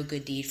to No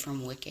Good Deed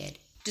from Wicked.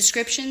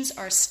 Descriptions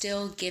are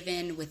still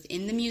given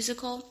within the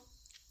musical,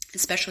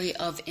 especially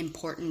of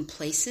important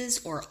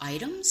places or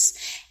items.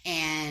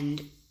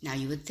 And now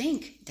you would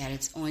think that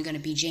it's only going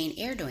to be Jane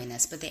Eyre doing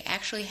this, but they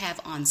actually have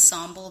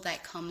ensemble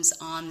that comes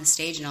on the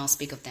stage, and I'll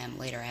speak of them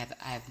later. I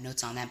have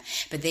notes on them.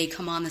 But they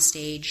come on the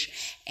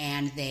stage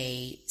and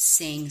they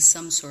sing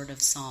some sort of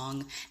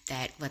song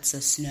that lets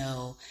us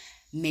know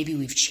maybe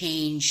we've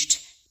changed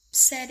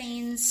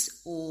settings,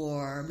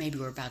 or maybe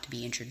we're about to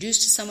be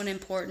introduced to someone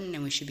important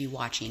and we should be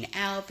watching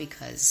out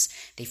because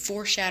they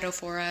foreshadow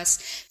for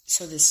us.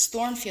 So this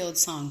Thornfield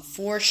song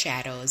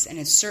foreshadows, and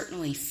it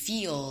certainly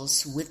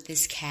feels with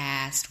this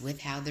cast,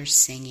 with how they're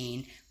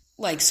singing,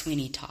 like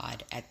Sweeney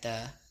Todd at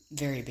the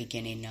very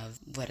beginning of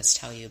Let Us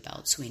Tell You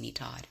About Sweeney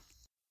Todd.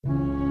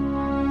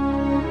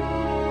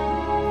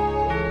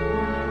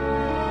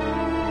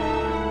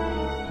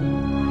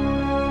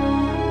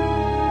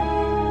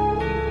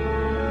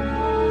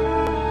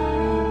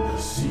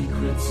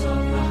 Of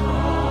the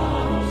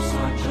house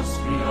are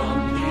just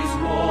beyond these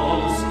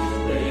walls.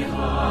 They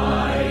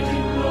hide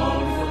in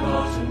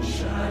long-forgotten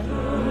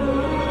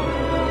shadows.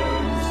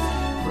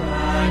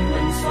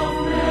 Fragments of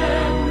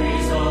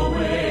memories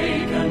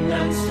awakened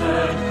and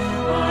stirred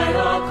by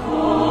a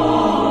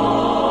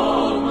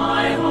call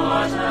my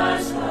heart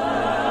has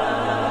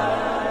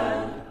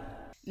heard.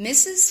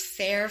 Mrs.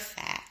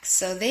 Fairfax.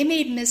 So they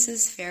made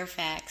Mrs.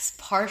 Fairfax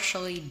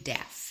partially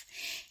deaf,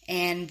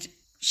 and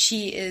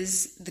she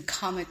is the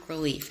comic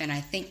relief, and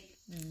I think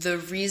the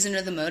reason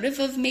or the motive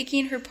of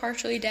making her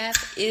partially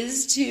deaf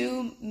is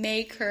to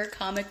make her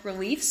comic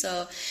relief.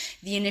 So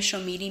the initial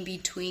meeting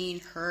between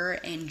her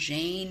and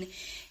Jane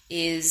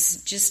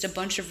is just a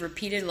bunch of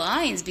repeated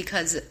lines,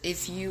 because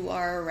if you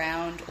are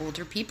around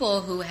older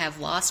people who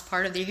have lost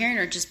part of their hearing,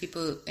 or just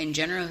people in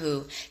general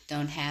who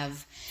don't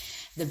have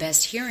the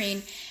best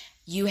hearing,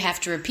 you have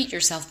to repeat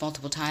yourself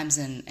multiple times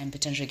and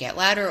potentially get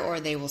louder,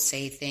 or they will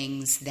say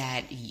things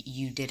that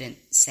you didn't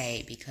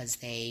say because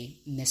they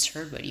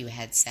misheard what you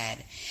had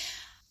said.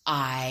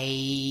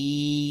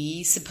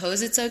 I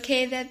suppose it's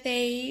okay that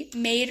they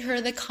made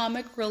her the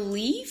comic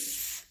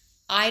relief.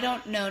 I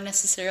don't know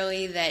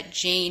necessarily that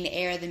Jane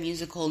Eyre the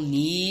musical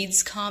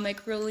needs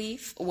comic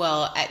relief.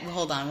 Well,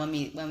 hold on,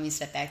 when we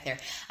step back there.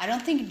 I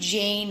don't think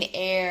Jane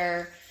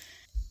Eyre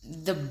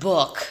the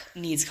book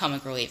needs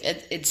comic relief.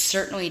 It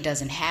certainly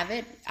doesn't have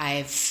it.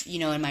 I've,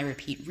 in my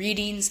repeat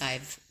readings,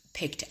 I've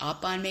picked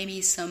up on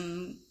maybe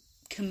some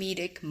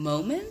comedic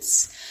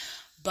moments,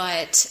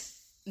 but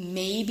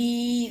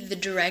maybe the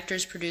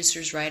directors,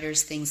 producers,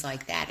 writers, things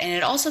like that. And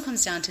it also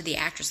comes down to the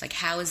actress. Like,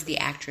 how is the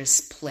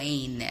actress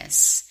playing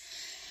this?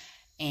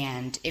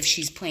 And if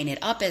she's playing it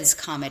up as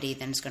comedy,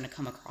 then it's going to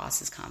come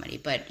across as comedy.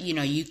 But,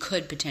 you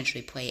could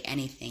potentially play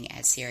anything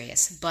as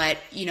serious. But,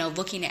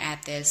 looking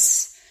at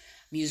this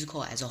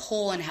musical as a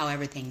whole and how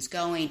everything's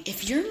going,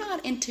 if you're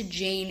not into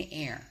Jane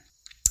Eyre,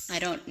 I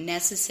don't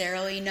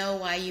necessarily know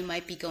why you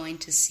might be going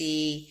to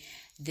see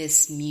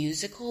this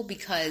musical,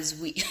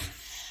 because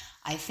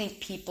I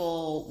think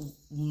people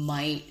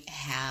might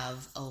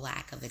have a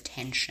lack of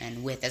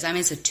attention with this. I mean,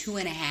 it's a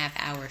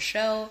 2.5-hour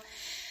show,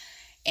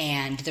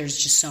 and there's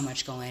just so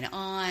much going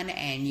on,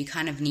 and you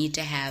kind of need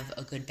to have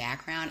a good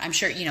background. I'm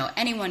sure,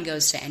 anyone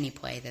goes to any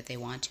play that they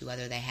want to,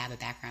 whether they have a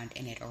background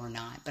in it or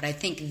not. But I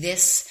think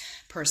this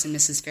person,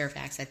 Mrs.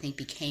 Fairfax, I think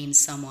became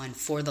someone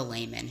for the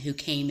layman who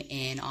came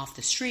in off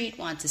the street,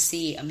 wanted to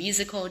see a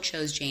musical,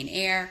 chose Jane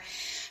Eyre.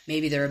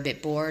 Maybe they're a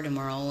bit bored and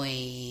we're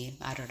only,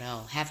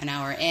 half an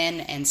hour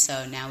in, and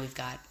so now we've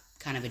got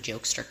kind of a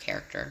jokester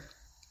character.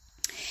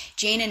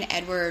 Jane and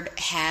Edward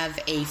have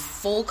a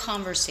full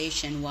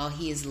conversation while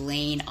he is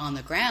laying on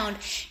the ground,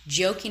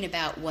 joking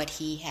about what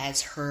he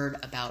has heard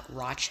about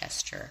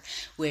Rochester,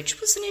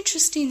 which was an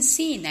interesting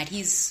scene, that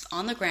he's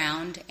on the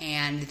ground,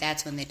 and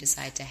that's when they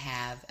decide to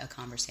have a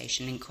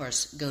conversation, and of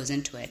course goes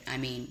into it. I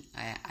mean,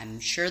 I'm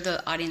sure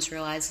the audience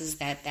realizes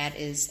that that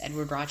is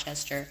Edward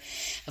Rochester.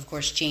 Of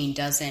course, Jane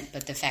doesn't,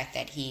 but the fact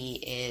that he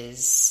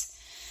is,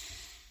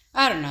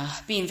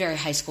 being very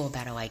high school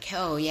about it, like,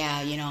 oh,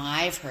 yeah,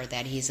 I've heard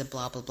that he's a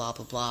blah, blah, blah,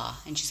 blah, blah.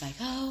 And she's like,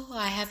 oh,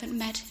 I haven't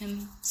met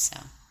him. So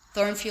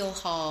Thornfield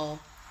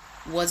Hall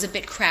was a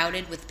bit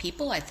crowded with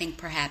people. I think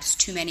perhaps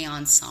too many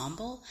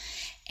ensemble.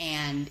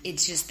 And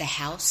it's just the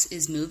house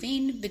is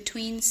moving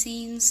between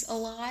scenes a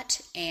lot.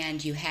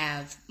 And you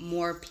have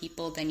more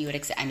people than you would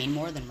expect. I mean,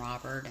 more than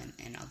Robert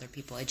and other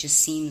people. It just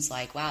seems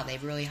like, wow,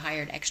 they've really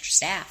hired extra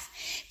staff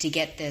to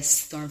get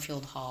this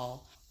Thornfield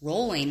Hall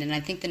rolling. And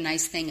I think the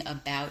nice thing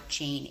about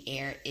Jane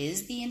Eyre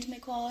is the intimate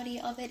quality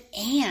of it,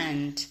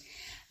 and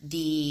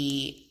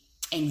the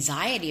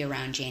anxiety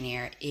around Jane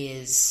Eyre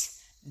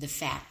is the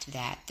fact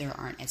that there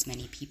aren't as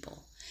many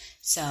people.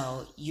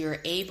 So you're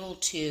able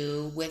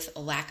to, with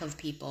a lack of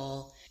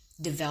people,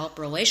 develop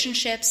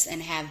relationships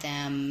and have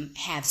them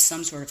have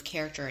some sort of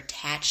character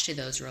attached to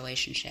those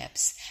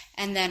relationships.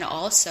 And then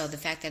also the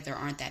fact that there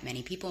aren't that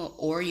many people,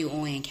 or you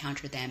only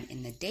encounter them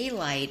in the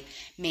daylight,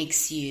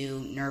 makes you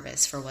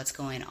nervous for what's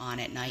going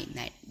on at night, and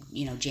that,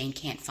 Jane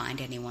can't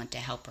find anyone to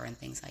help her and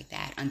things like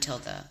that until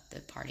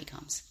the party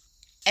comes.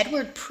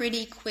 Edward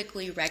pretty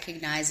quickly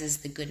recognizes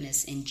the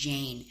goodness in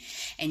Jane,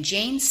 and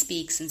Jane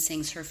speaks and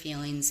sings her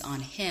feelings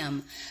on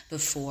him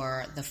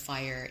before the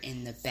fire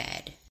in the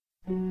bed.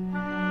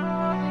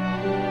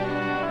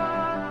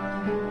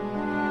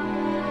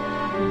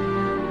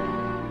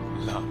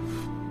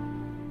 Love.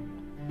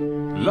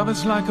 Love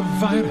is like a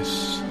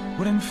virus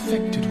we're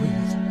infected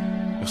with.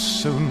 You're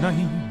so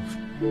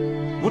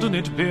naive. Wouldn't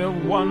it be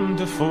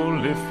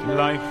wonderful if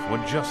life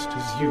were just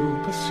as you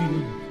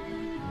perceive?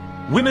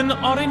 Women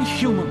are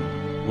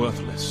inhuman,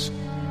 worthless,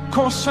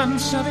 coarse and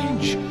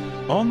savage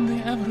on the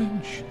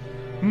average,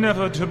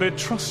 never to be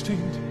trusted,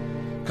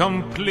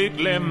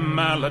 completely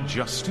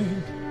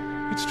maladjusted.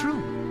 It's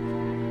true.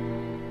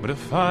 But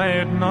if I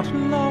had not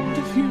loved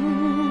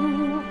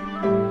you,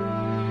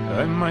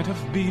 I might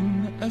have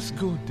been as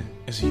good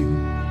as you.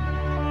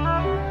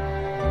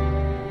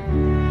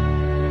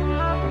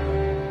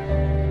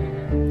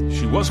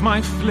 She was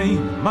my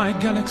flame, my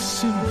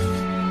galaxy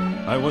sylph.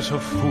 I was her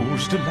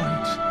fool's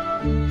delight.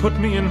 Put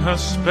me in her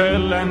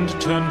spell and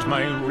turned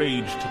my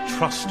rage to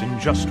trust in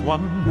just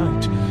one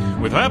night.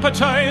 With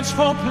appetites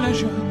for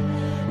pleasure,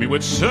 we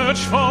would search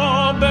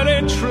for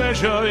buried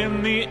treasure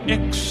in the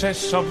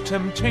excess of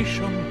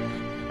temptation.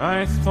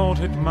 I thought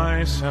it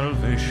my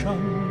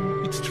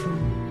salvation, it's true.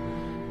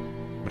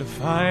 But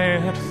if I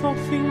had thought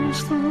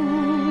things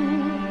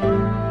through,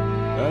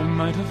 I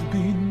might have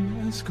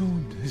been as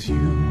good as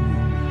you.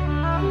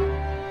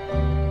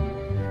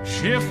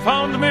 She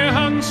found me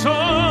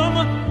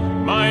handsome,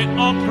 my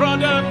opera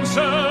dancer,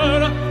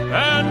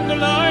 and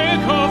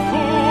like a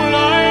fool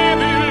I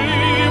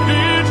believed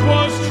it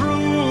was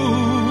true.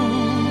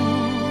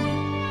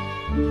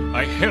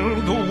 I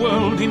held the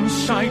world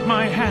inside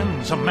my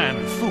hands, a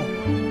man full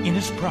in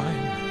his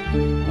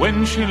prime.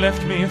 When she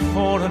left me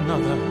for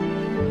another,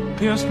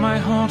 pierced my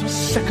heart a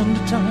second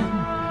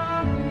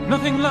time.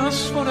 Nothing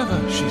lasts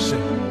forever, she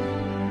said.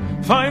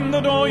 Find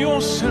the door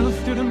yourself,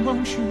 dear, and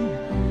won't you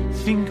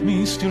think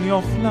me still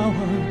your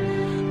flower?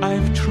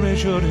 I've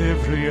treasured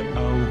every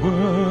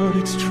hour,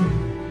 it's true.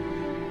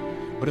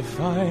 But if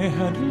I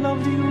had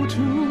loved you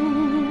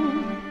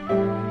too,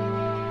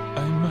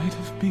 I might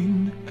have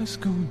been as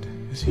good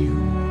as you.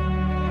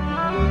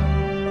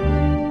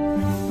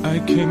 I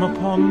came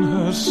upon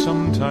her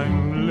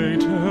sometime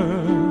later.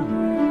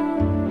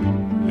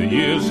 The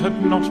years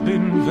had not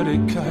been very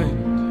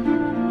kind.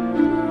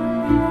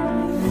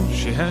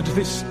 She had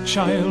this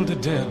child,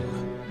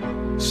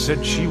 Adele,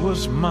 said she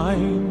was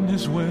mine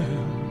as well.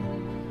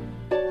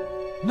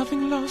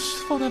 Nothing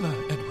lasts forever,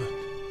 Edward.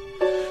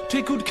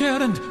 Take good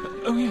care and,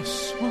 oh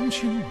yes,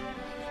 won't you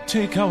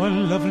take our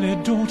lovely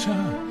daughter?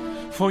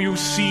 For you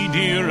see,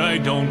 dear, I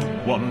don't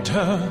want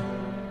her,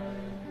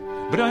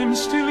 but I'm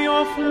still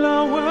your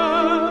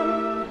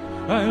flower.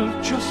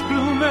 I'll just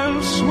bloom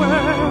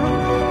elsewhere.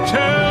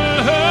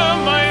 Tell her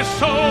my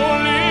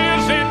soul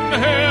is in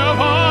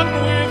heaven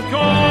with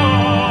God.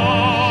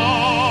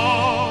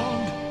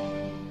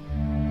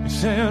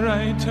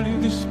 Sarah, I tell you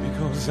this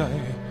because I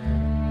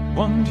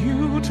want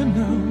you to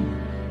know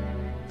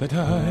that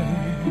I,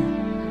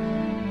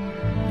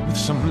 with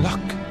some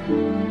luck,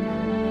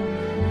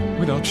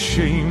 without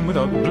shame,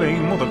 without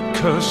blame, or the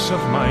curse of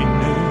my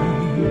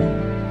name,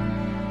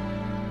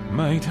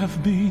 might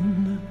have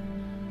been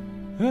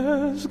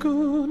as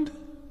good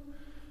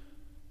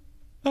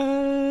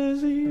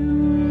as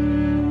you.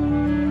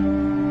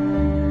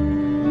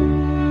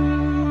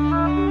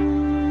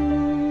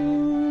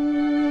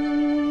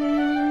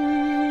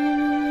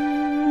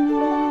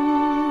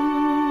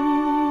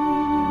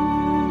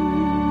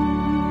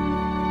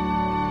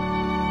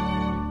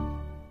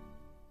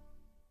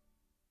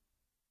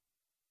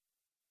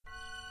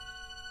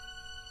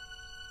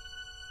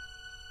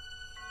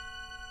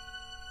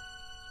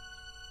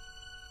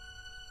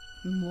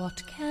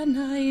 What can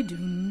I do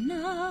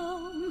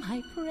now,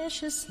 my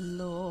precious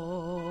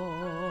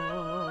Lord?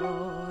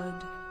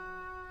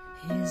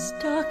 His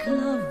dark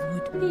love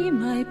would be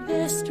my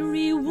best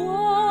reward.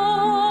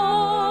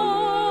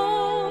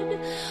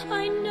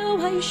 I know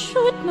I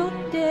should not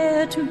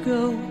dare to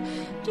go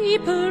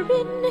deeper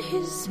in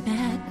his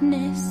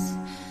madness,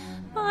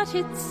 but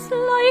it's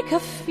like a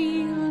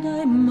field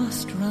I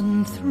must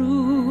run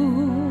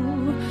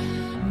through.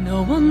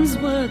 No one's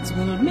words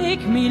will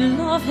make me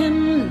love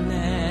him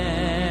less.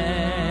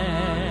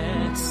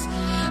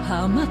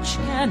 How much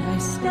can I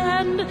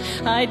stand?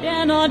 I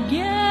dare not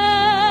guess.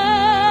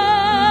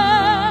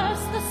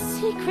 The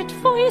secret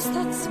voice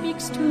that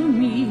speaks to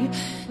me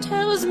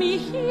tells me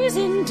he's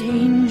in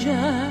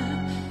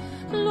danger,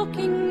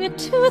 looking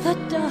to the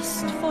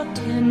dust for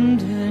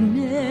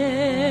tenderness.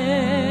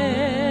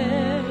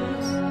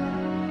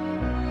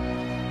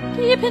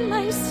 Deep in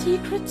my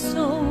secret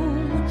soul,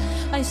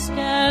 I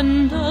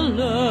stand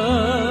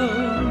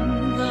alone.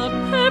 The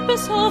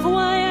purpose of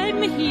why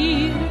I'm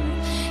here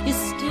is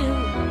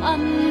still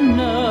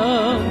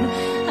unknown,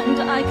 and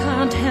I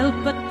can't help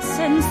but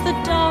sense the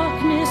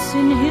darkness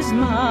in his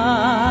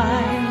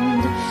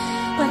mind.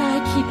 But I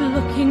keep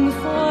looking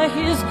for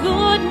his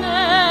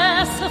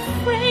goodness,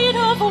 afraid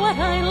of what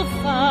I'll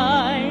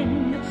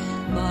find.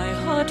 My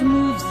heart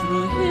moves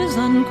through his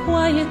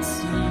unquiet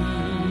sea.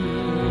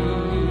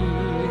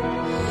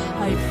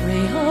 I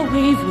pray a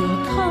wave will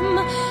come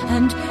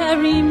and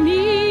carry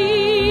me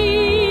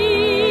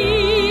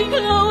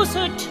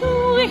closer to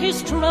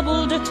his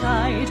troubled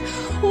tide,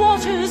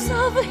 waters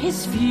of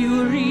his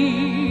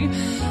fury.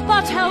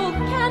 But how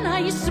can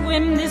I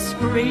swim this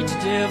great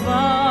divide?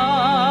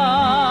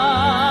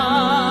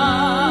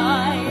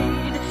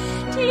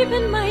 Deep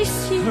in my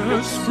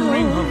secret soul,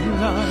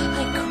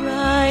 I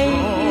cry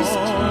his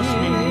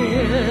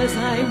tears.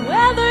 I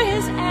weather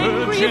his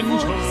angry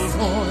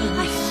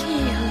voice.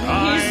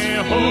 I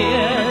feel his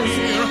fears.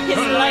 His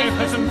life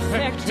has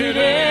infected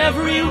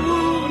every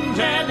wound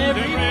and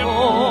every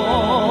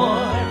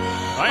pore.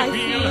 I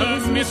feel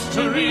his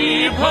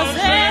mystery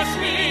possess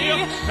me,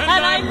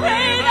 and I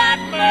pray that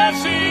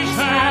mercy's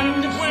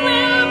hand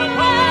will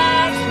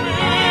pass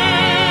me.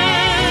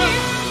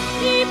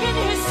 Deep in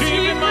his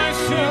secret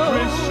soul,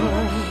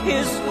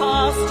 his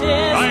past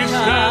is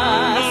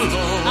past.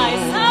 I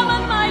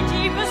summon my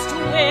deepest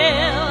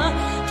will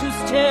to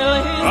still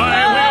his love.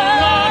 I will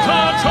not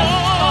at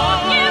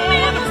all. Give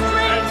me the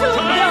strength to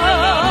go.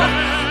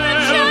 The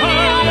journey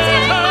I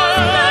take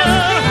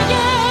must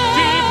begin.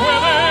 Deep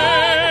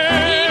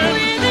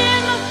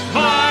within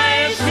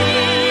my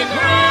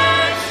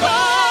secret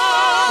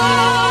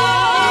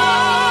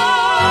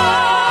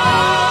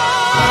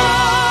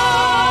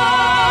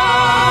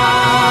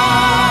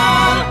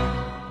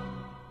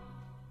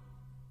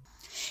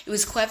It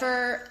was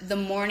clever the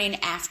morning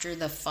after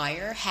the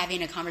fire,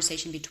 having a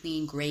conversation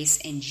between Grace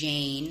and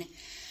Jane,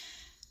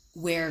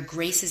 where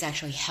Grace is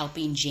actually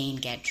helping Jane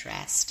get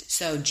dressed.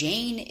 So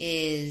Jane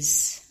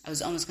is, I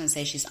was almost going to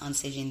say she's on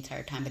stage the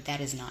entire time, but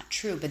that is not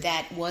true. But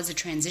that was a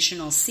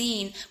transitional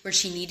scene where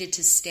she needed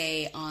to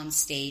stay on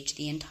stage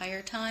the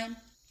entire time.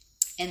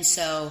 And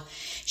so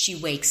she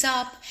wakes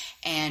up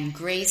and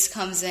Grace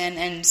comes in,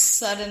 and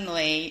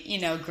suddenly,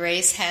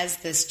 Grace has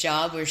this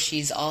job where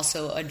she's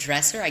also a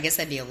dresser. I guess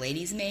that'd be a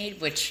lady's maid,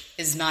 which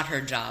is not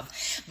her job.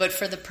 But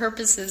for the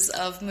purposes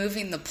of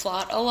moving the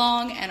plot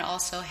along and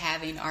also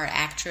having our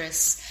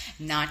actress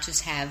not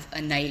just have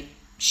a night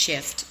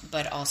shift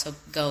but also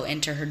go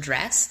into her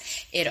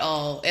dress, it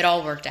all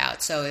worked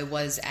out. So it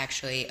was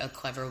actually a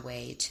clever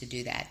way to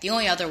do that. The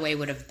only other way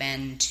would have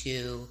been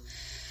to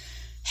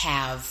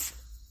have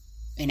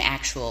an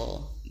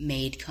actual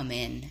maid come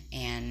in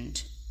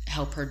and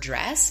help her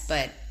dress,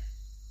 but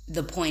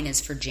the point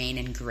is for Jane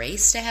and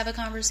Grace to have a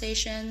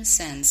conversation,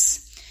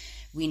 since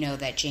we know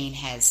that Jane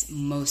has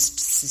most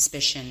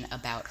suspicion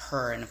about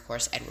her, and of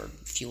course Edward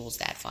fuels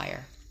that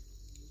fire.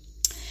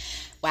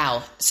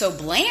 Wow. So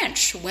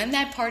Blanche, when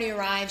that party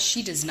arrives,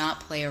 she does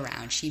not play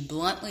around. She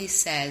bluntly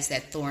says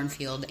that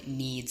Thornfield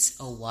needs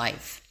a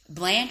wife.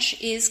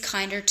 Blanche is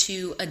kinder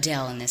to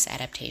Adele in this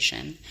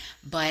adaptation,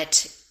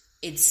 but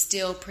it's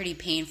still pretty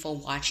painful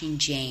watching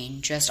Jane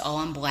dressed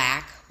all in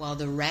black while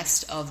the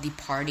rest of the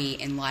party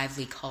in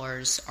lively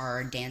colors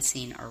are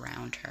dancing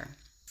around her.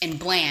 And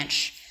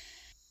Blanche,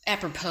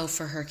 apropos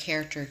for her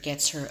character,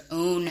 gets her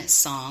own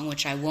song,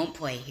 which I won't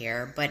play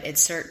here, but it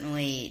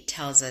certainly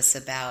tells us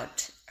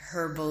about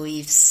her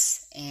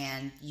beliefs,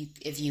 and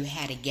if you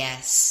had a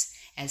guess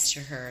as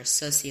to her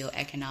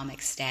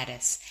socioeconomic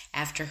status,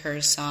 after her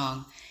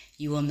song,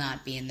 you will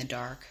not be in the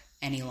dark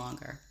any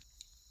longer.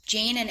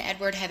 Jane and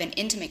Edward have an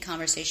intimate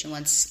conversation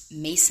once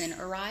Mason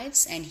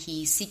arrives, and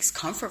he seeks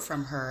comfort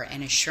from her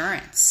and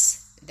assurance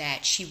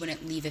that she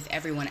wouldn't leave if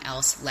everyone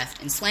else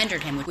left and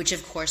slandered him, which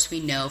of course we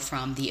know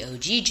from the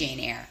OG Jane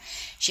Eyre.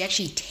 She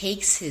actually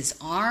takes his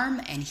arm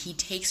and he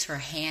takes her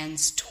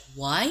hands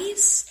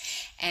twice.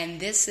 And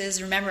this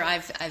is, remember,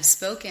 I've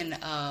spoken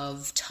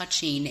of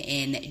touching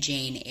in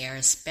Jane Eyre,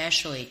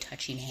 especially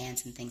touching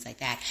hands and things like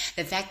that.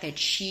 The fact that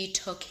she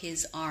took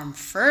his arm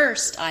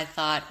first, I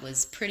thought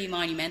was pretty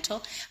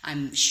monumental.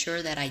 I'm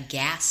sure that I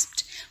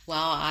gasped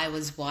while I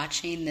was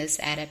watching this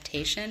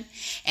adaptation.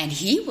 And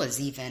he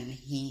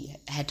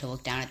had to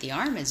look down at the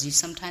arm, as you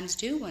sometimes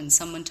do when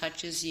someone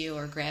touches you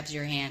or grabs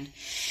your hand.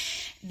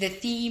 The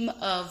theme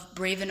of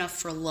Brave Enough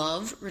for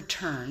Love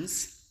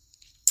returns.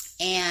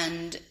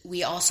 And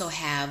we also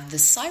have the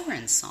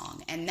Siren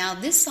song. And now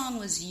this song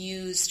was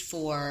used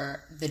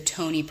for the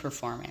Tony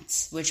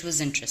performance, which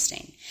was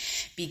interesting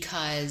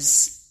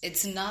because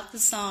it's not the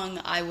song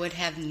I would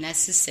have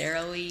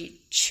necessarily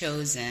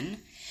chosen.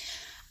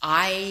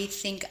 I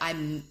think I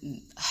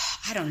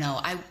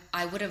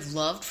would have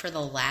loved for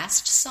the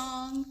last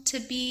song to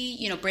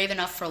be, Brave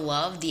Enough for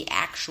Love, the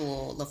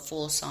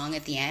full song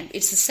at the end.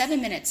 It's a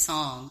 7-minute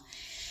song.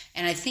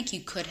 And I think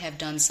you could have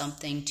done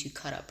something to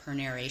cut up her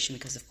narration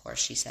because, of course,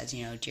 she says,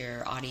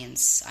 dear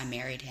audience, I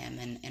married him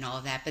and all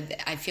of that. But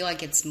I feel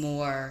like it's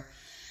more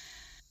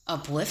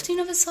uplifting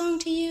of a song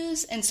to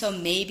use. And so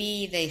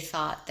maybe they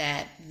thought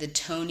that the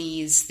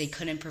Tonys, they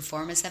couldn't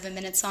perform a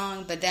 7-minute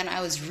song. But then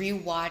I was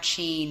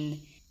rewatching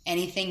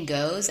Anything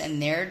Goes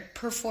and their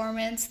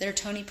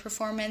Tony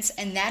performance.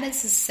 And that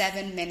is a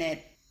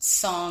 7-minute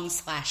song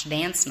 /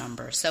 dance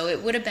number. So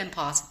it would have been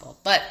possible.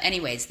 But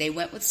anyways, they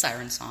went with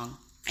Siren Song.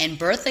 And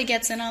Bertha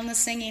gets in on the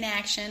singing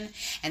action,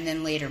 and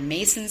then later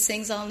Mason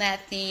sings on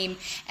that theme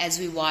as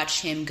we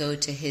watch him go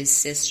to his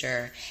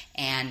sister,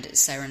 and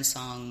Siren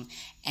Song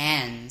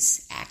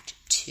ends Act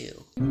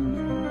 2.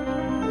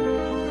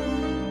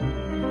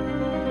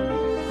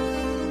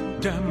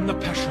 Damn the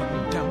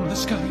passion, damn the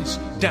skies,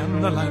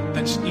 damn the light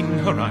that's in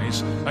her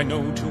eyes. I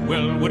know too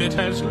well where it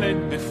has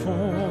led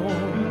before.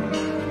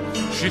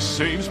 She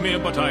saves me,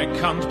 but I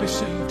can't be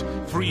saved.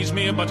 Frees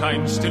me, but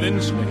I'm still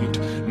enslaved.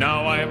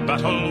 Now I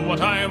battle what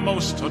I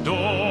most adore.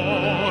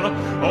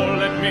 Oh,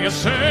 let me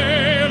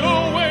sail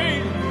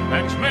away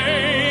and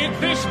make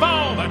this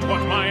vow that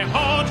what my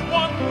heart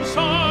wants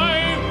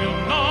I will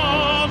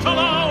not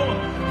allow.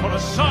 For a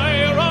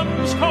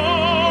siren's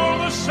call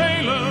the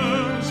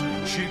sailors,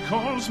 she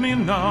calls me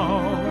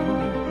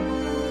now.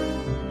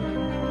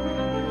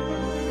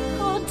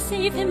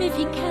 Save him if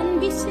he can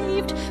be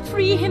saved,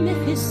 free him if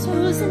his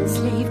soul's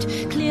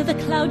enslaved, clear the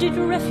clouded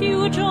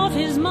refuge of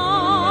his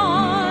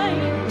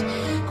mind.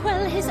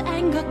 Quell his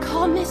anger,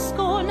 calm his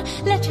scorn,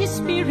 let his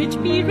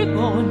spirit be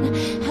reborn,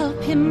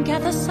 help him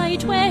gather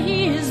sight where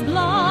he is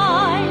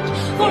blind.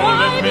 For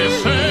I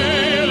believe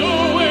sail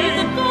away,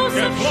 the ghost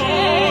get of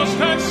lost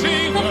shame, at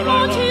sea, that where I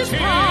fought won't his hear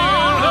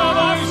her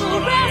voice,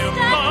 will for I am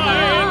rest at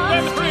blind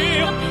and last. free.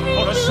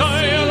 For a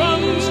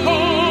siren's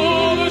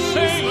call the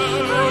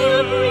sailors,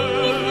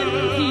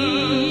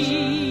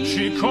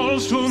 she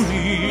calls to me.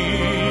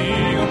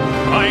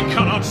 I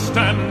cannot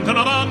stand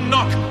another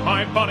knock,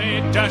 my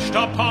body dashed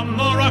upon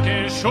the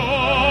rocky shore.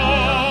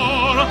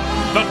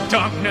 The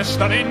darkness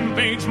that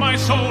invades my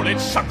soul, it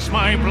sucks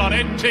my blood,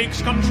 it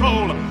takes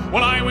control.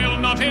 Well, I will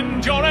not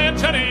endure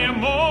it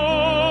anymore.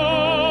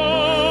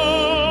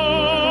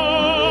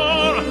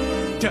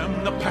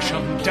 Damn the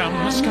passion,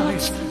 damn the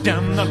skies,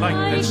 damn the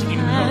light that's in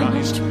her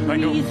eyes. I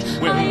know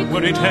well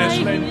where it has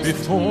led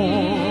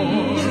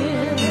before.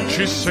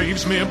 She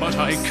saves me, but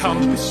I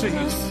can't be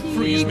saved.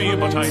 Frees me,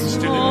 but I'm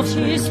still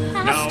enslaved.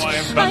 Now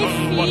I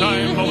battle what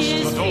I most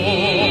adore.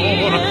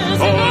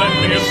 Oh,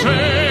 let me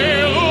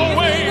sail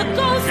away,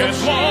 get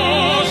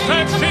lost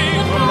at sea,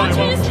 where I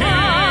won't hear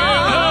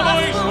her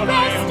voice, when I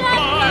am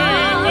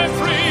blind and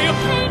free.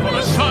 For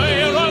the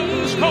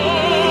sirens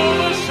call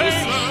the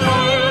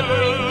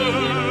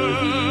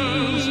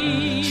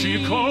sailors, she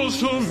calls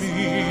to me.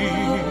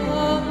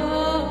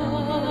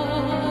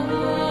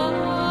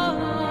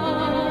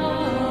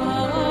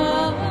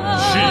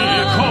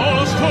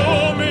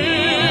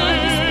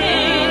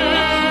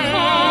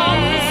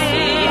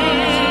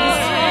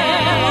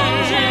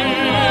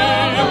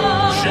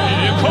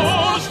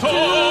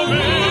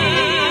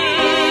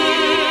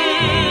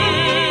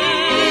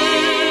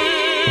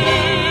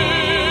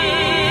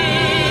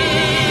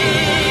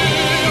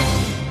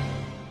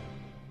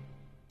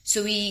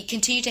 So we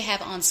continue to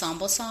have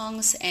ensemble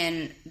songs,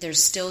 and they're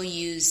still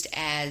used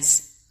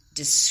as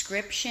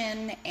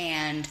description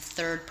and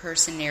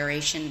third-person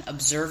narration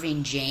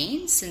observing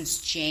Jane, since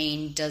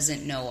Jane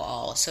doesn't know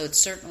all. So it's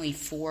certainly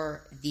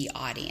for the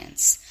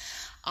audience.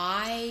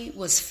 I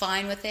was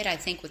fine with it, I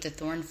think, with the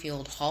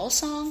Thornfield Hall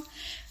song,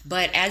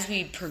 but as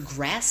we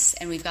progress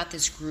and we've got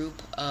this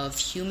group of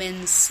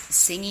humans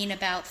singing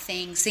about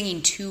things,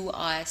 singing to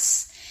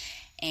us,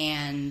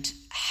 and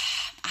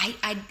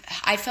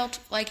I felt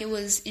like it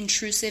was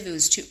intrusive. It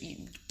was too,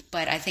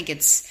 but I think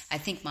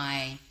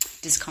my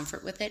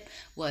discomfort with it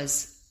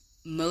was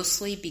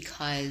mostly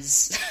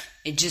because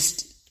it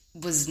just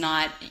was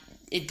not.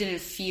 It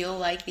didn't feel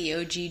like the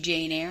OG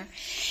Jane Eyre,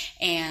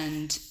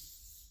 and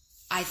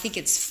I think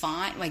it's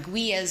fine. Like,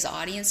 we as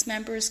audience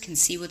members can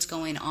see what's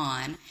going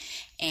on,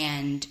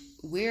 and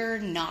we're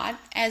not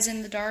as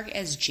in the dark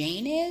as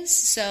Jane is.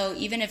 So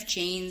even if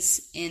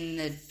Jane's in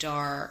the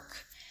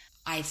dark,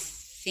 I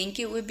think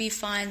it would be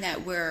fine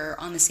that we're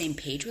on the same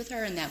page with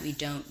her and that we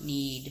don't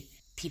need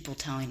people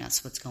telling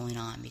us what's going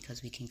on,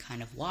 because we can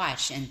kind of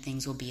watch and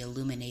things will be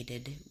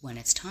illuminated when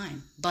it's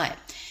time. But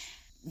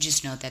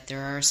just note that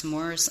there are some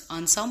more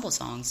ensemble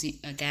songs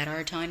that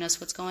are telling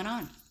us what's going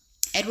on.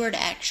 Edward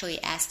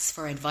actually asks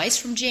for advice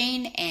from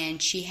Jane,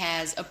 and she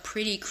has a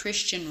pretty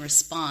Christian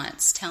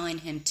response, telling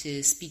him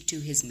to speak to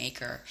his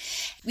maker.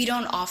 We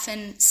don't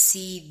often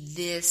see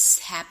this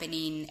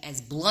happening as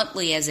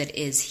bluntly as it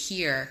is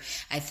here.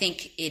 I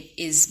think it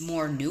is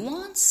more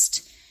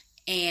nuanced,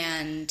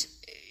 and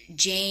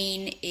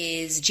Jane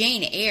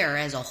Eyre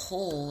as a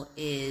whole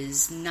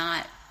is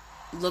not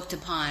looked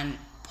upon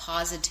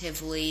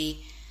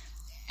positively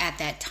at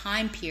that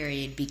time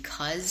period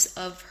because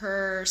of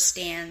her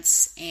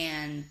stance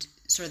and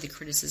sort of the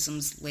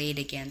criticisms laid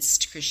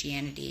against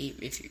Christianity.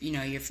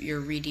 If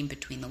you're reading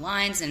between the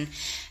lines and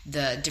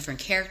the different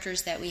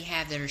characters that we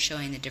have that are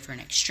showing the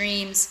different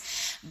extremes,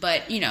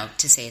 but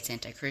to say it's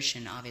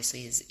anti-Christian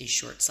obviously is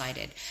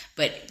short-sighted.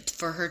 But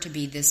for her to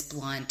be this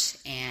blunt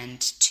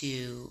and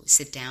to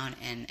sit down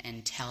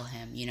and tell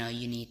him, you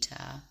need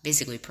to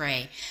basically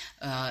pray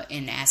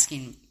in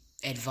asking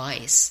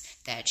advice,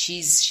 that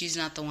she's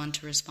not the one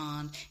to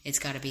respond, it's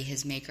got to be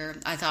his maker,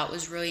 I thought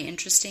was really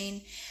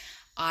interesting.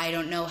 I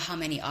don't know how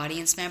many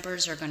audience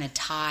members are going to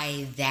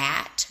tie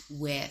that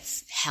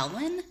with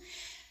Helen,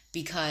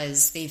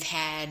 because they've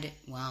had,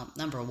 well,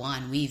 number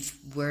one,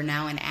 we're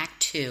now in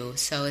Act 2,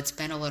 so it's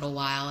been a little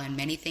while, and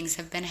many things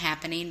have been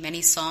happening,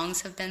 many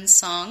songs have been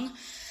sung.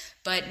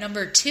 But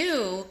number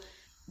 2,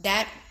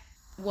 that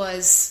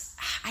was,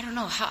 I don't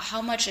know,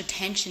 how much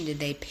attention did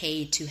they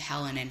pay to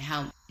Helen, and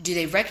how do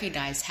they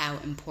recognize how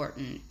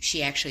important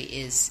she actually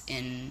is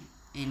in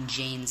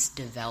Jane's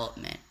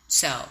development?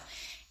 So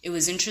it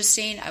was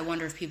interesting. I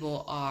wonder if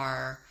people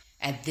are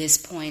at this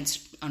point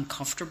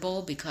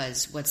uncomfortable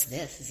because what's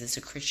this? Is this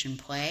a Christian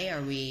play?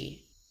 Are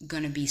we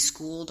going to be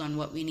schooled on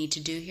what we need to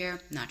do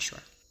here? Not sure.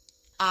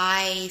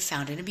 I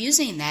found it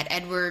amusing that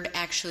Edward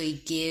actually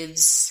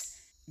gives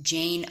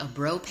Jane a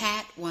bro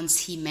pat once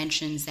he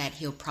mentions that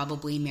he'll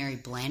probably marry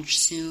Blanche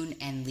soon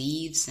and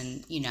leaves.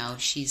 And, you know,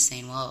 she's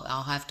saying, well,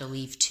 I'll have to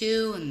leave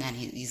too. And then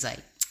he's like,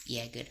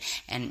 yeah, good.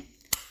 And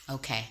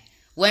okay.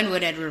 When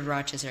would Edward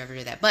Rochester ever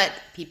do that? But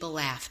people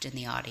laughed in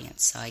the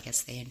audience, so I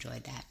guess they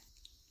enjoyed that.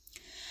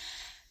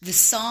 The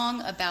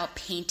song about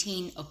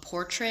painting a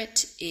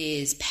portrait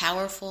is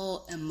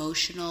powerful,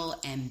 emotional,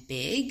 and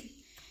big.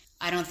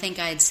 I don't think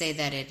I'd say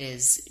that it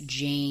is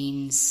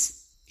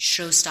Jane's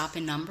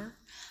show-stopping number,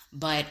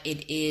 but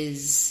it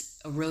is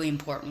a really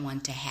important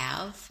one to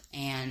have.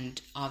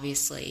 And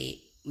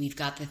obviously, we've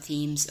got the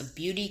themes of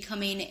beauty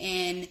coming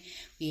in.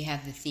 We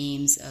have the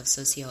themes of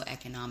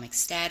socioeconomic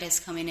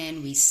status coming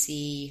in. We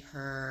see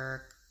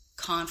her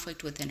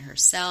conflict within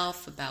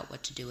herself about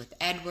what to do with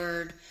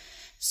Edward.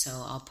 So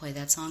I'll play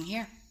that song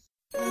here.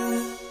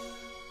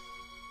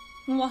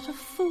 What a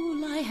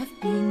fool I have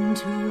been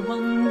to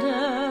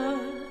wonder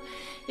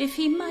if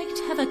he might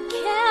have a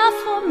care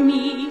for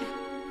me.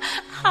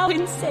 How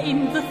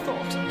insane the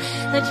thought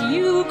that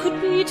you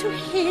could be to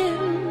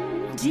him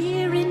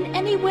dear in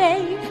any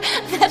way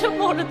that a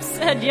more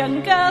absurd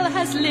young girl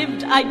has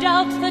lived. I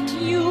doubt that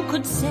you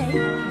could say,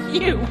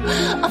 you,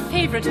 a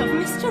favourite of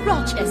Mr.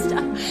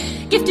 Rochester,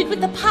 gifted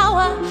with the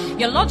power,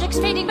 your logic's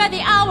fading by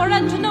the hour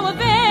and to no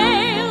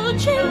avail.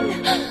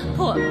 Jane,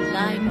 poor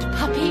blind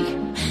puppy,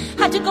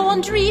 had to go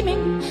on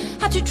dreaming,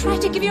 had to try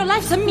to give your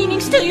life some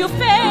meaning, still you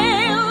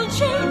fail.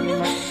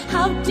 Jane,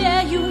 how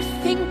dare you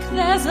think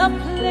there's a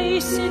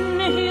place in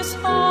his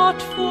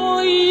heart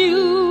for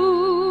you?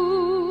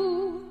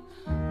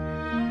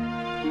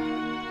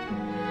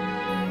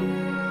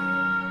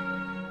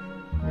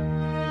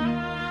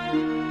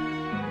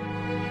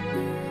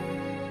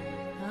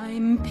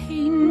 I'm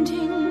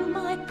painting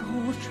my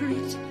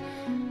portrait,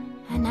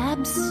 an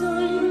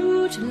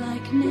absolute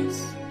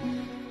likeness,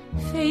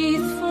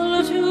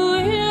 faithful to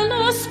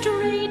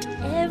illustrate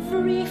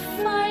every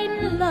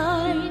fine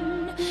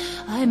line.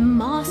 I'm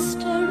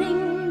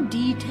mastering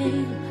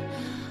detail,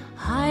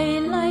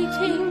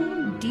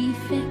 highlighting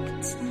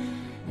defects,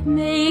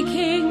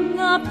 making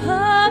a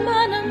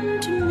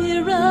permanent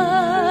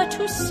mirror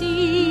to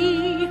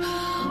see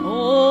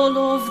all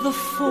of the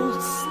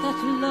faults that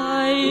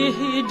lie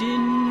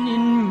hidden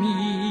in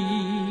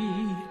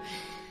me.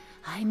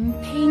 I'm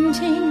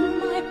painting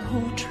my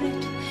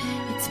portrait,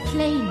 it's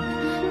plain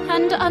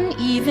and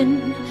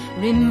uneven,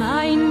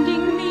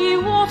 reminding me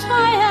what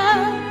I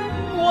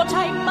am, what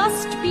I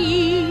must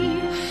be.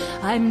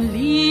 I'm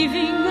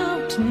leaving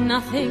out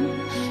nothing,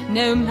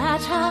 no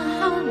matter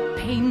how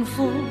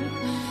painful.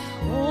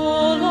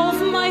 All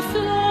of my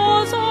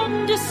flaws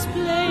on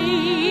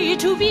display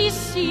to be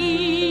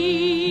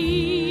seen.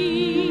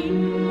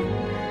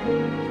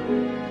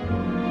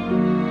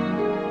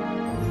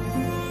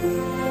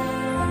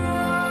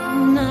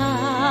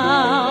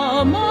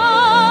 Now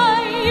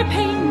my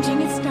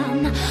painting is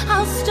done,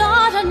 I'll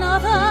start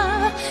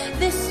another,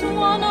 this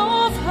one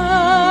of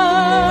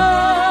her.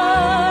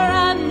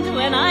 And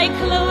when I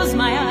close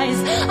my eyes,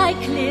 I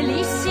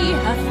clearly see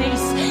her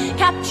face,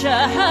 capture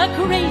her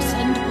grace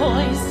and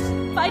poise,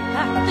 fight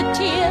back the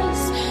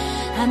tears.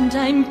 And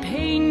I'm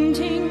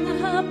painting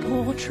her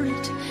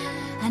portrait,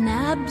 an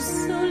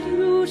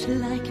absolute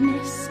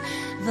likeness,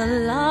 the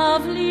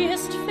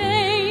loveliest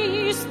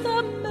face,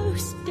 the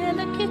most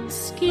delicate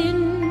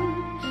skin,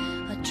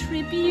 a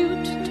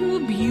tribute to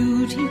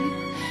beauty,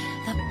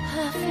 the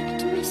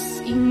perfect Miss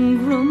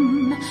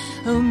Ingram.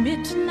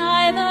 Omit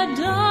neither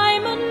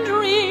diamond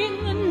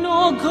ring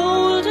nor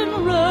golden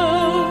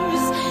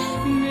rose.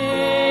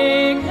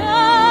 Make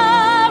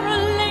her a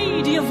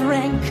lady of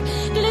rank,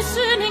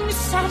 glistening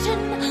satin,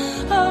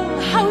 oh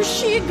how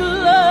she glows.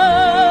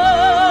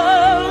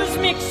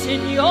 Mix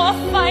in your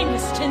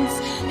finest tints,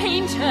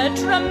 paint her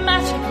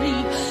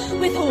dramatically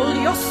with all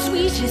your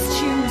sweetest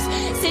hues.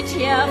 Sit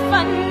here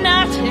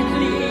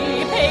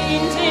fanatically,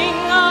 painting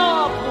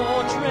our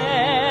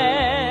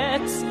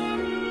portraits.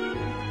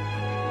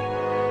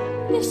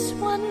 This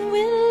one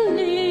will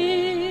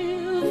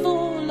live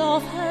all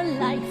of her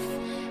life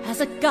as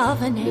a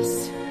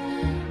governess,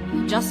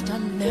 just a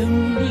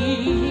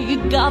lonely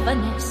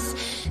governess.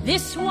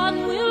 This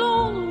one will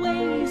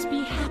always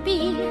be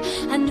happy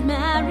and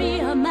marry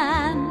a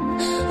man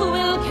who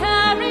will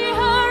carry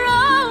her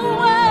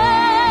away.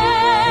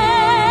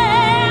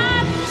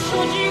 And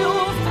should you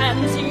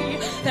fancy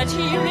that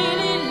he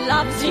really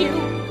loves you,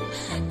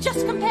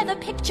 Just compare the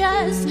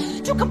pictures.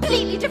 Two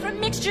completely different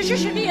mixtures. You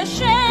should be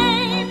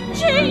ashamed,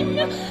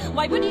 Jane.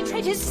 Why would he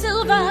trade his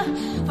silver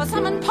for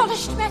some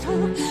unpolished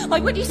metal? Why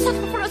would he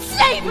settle for a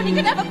slave when he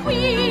could have a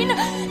queen?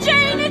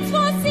 Jane, it's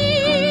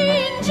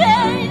foreseen,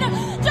 Jane.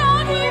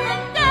 Don't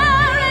even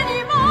dare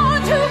anymore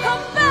to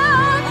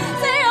compare.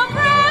 Say a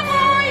prayer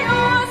for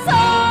your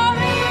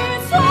sorry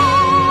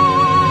soul,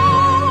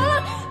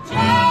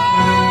 Jane.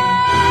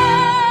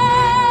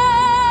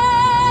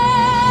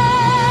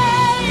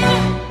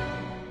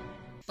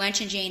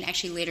 Blanche and Jane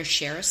actually later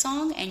share a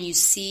song, and you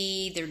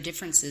see their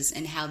differences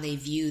in how they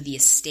view the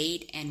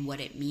estate and what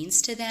it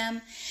means to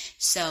them.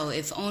 So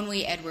if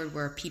only Edward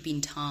were a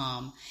peeping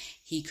Tom,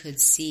 he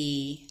could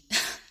see...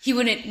 He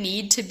wouldn't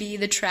need to be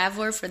the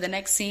traveler for the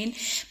next scene,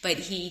 but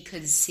he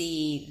could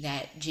see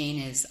that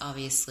Jane is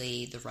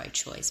obviously the right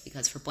choice,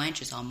 because for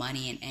Blanche it's all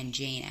money, and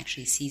Jane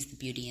actually sees the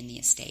beauty in the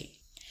estate.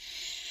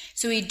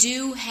 So we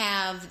do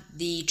have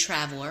the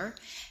traveler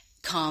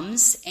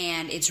comes,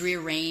 and it's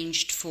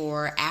rearranged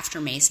for after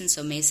Mason,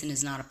 so Mason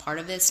is not a part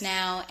of this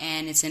now,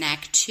 and it's in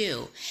Act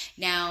 2.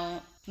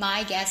 Now,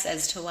 my guess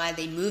as to why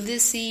they moved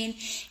this scene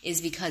is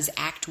because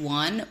Act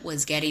 1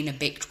 was getting a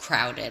bit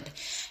crowded,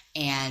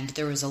 and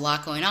there was a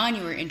lot going on.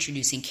 You were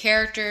introducing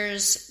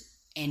characters,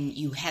 and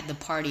you had the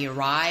party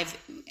arrive,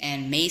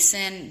 and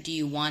Mason, do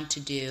you want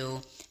to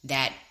do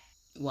that?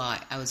 Well,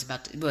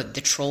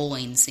 the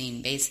trolling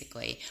scene,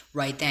 basically,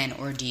 right then,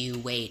 or do you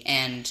wait?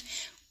 And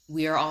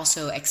we are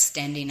also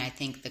extending, I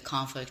think, the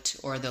conflict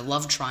or the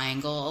love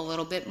triangle a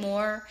little bit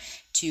more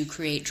to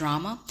create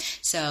drama.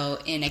 So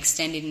in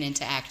extending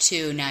into Act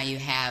 2, now you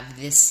have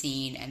this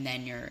scene, and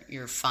then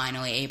you're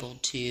finally able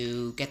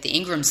to get the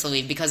Ingrams to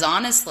leave. Because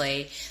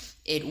honestly,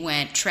 it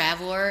went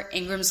Traveler,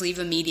 Ingrams leave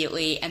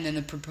immediately, and then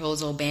the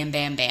proposal, bam,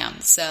 bam,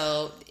 bam.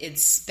 So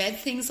it's sped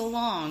things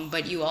along,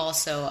 but you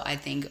also, I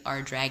think,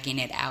 are dragging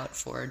it out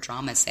for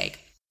drama's sake.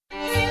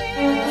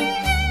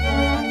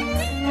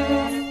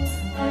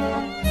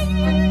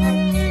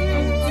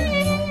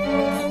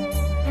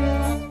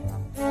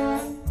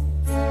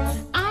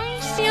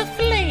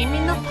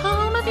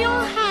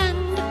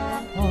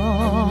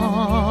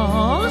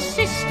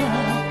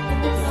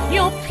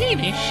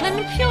 Peevish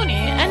and puny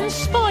and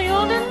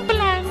spoiled and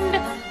bland.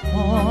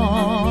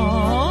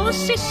 Oh,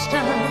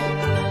 sister,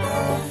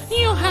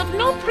 you have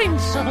no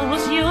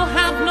principles, you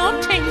have no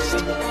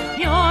taste.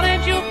 Your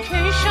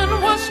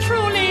education was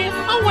truly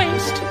a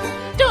waste.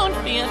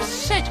 Don't be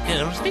upset,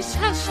 girls, this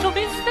has to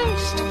be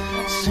faced.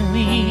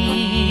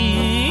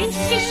 Sweet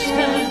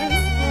sister.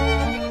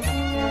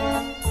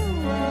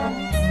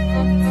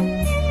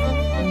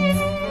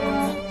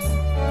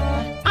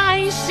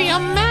 I see a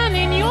man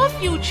in your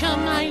future,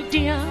 my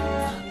dear,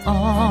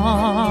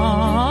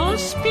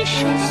 auspicious,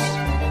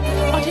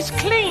 but his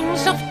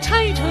claims of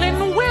title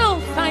and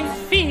wealth, I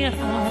fear,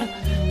 are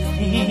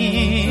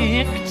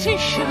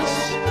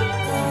fictitious.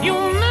 You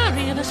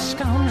marry the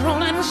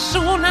scoundrel, and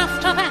soon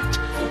after that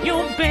you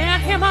bear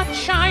him a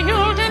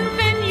child, and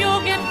then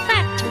you get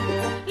fat.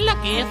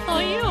 Lucky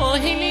for you,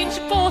 he leaves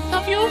both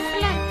of you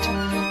flat.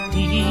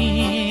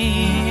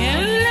 Dear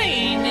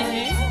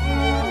lady,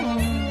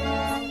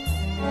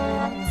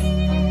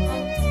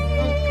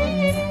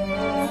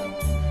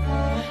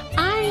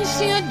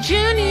 a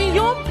journey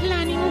you're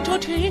planning to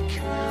take.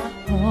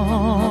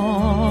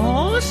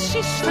 Oh,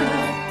 sister,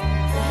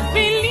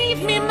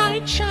 believe me,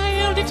 my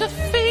child, it's a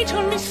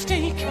fatal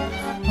mistake.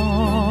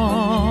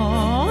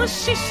 Oh,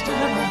 sister,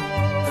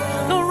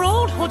 the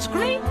road holds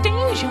great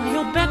danger,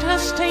 you better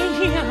stay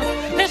here.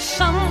 There's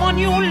someone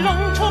you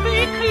long to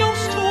be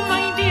close to,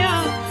 my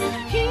dear.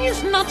 He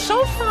is not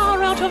so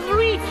far out of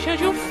reach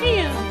as you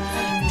fear.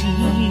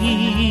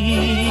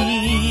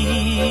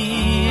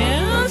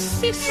 Dear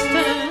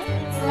sister.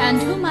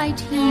 And who might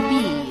he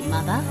be,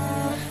 Mother?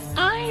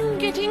 I'm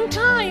getting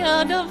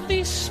tired of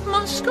this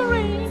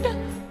masquerade.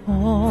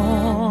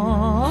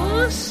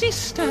 Oh,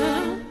 sister,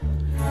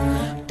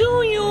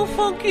 do you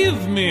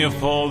forgive me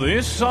for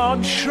this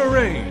odd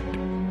charade?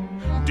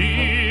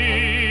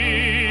 Dear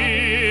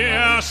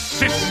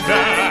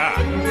sister!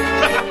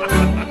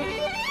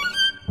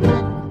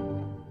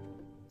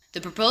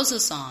 The proposal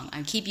song,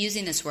 I keep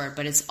using this word,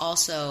 but it's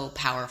also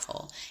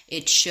powerful.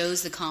 It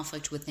shows the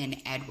conflict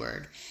within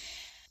Edward.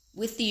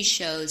 With these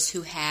shows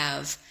who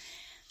have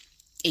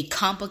a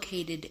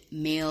complicated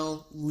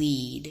male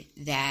lead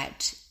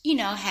that,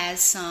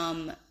 has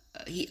some,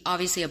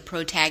 obviously a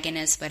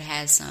protagonist, but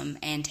has some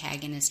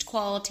antagonist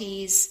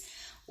qualities,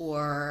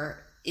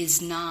 or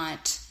is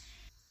not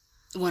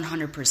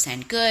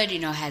 100% good,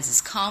 has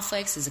his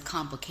conflicts, is a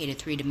complicated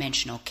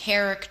three-dimensional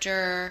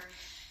character.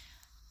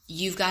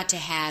 You've got to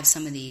have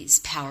some of these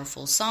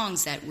powerful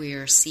songs that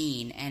we're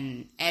seeing,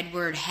 and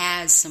Edward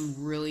has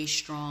some really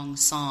strong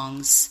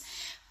songs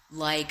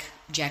like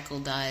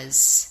Jekyll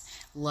does,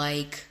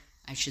 like,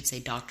 I should say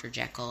Dr.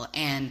 Jekyll,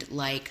 and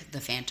like the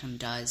Phantom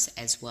does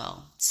as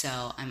well.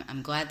 So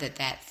I'm glad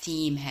that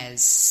theme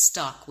has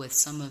stuck with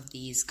some of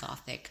these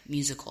Gothic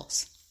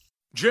musicals.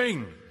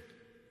 Jane,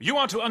 you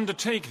are to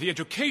undertake the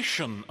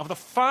education of the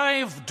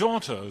 5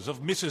 daughters of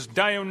Mrs.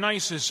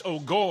 Dionysus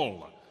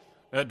O'Gall,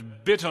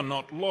 at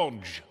Bitternot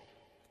Lodge,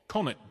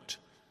 Connaught,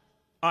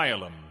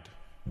 Ireland.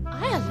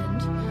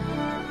 Ireland?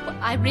 Well,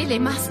 I really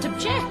must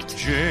object.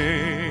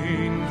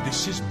 Jane,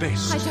 this is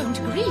best. I don't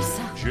agree,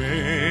 sir.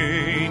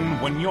 Jane,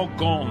 when you're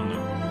gone,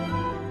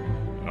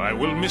 I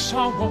will miss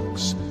our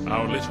walks,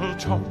 our little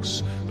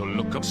talks, the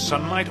look of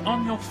sunlight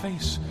on your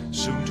face,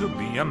 soon to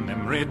be a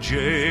memory.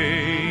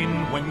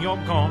 Jane, when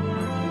you're gone,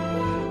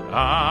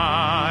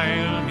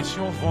 I'll miss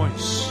your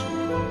voice,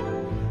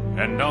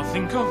 and I'll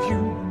think of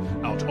you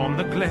out on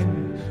the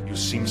glen. You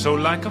seem so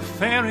like a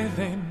fairy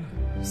then.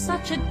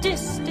 Such a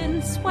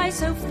distance, why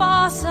so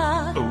far,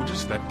 sir? Oh,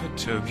 does that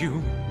perturb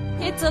you?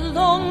 It's a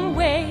long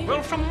way.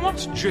 Well, from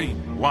what, Jane?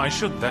 Why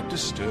should that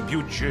disturb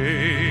you,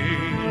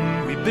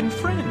 Jane? We've been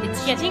friends.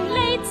 It's getting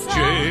late, sir.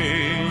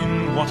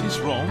 Jane, what is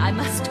wrong? I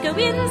must go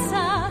in,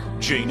 sir.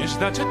 Jane, is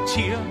that a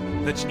tear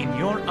that's in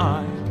your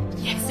eye?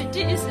 Yes, it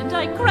is, and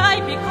I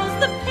cry because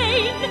the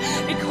pain,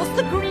 because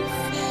the grief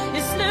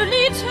is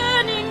slowly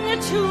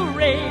turning to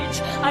rage.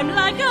 I'm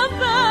like a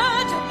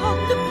bird upon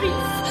the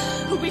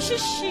reef who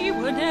wishes she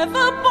were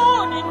never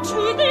born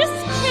into this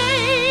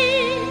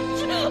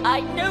cage.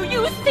 I know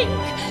you think,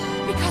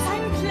 because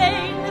I'm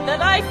plain,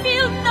 that I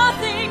feel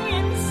nothing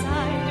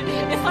inside.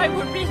 If I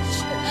were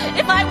rich,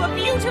 if I were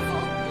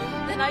beautiful,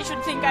 then I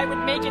should think I would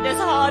make it as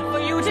hard for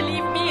you to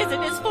leave me as it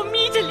is for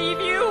me to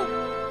leave you.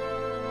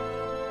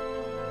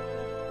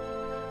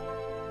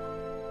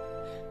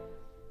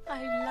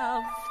 I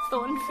love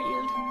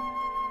Thornfield.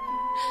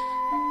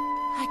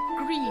 I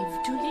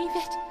grieve to leave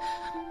it.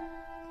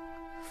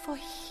 For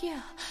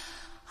here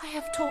I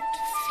have talked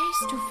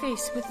face to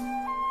face with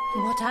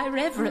what I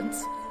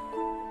reverence,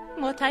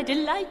 what I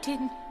delight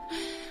in,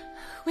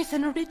 with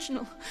an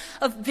original,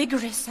 a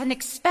vigorous and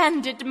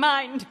expanded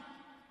mind.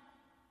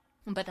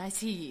 But I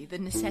see the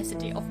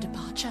necessity of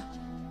departure,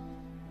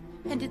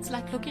 and it's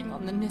like looking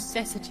on the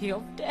necessity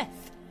of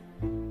death.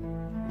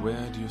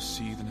 Where do you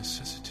see the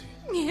necessity?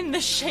 In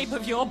the shape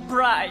of your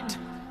bride.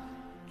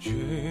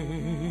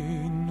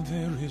 Jane,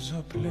 there is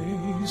a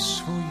place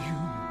for you,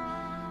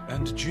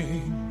 and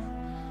Jane,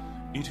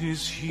 it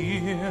is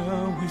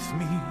here with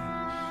me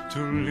to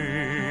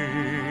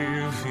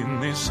live in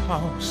this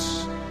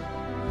house,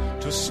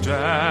 to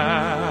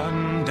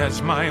stand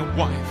as my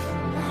wife.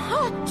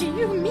 What do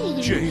you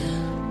mean?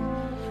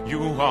 Jane,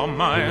 you are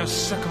my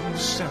second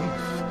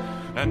self,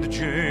 and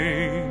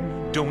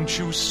Jane, don't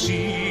you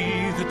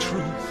see the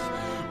truth,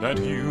 that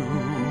you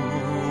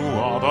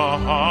are the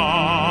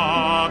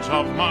heart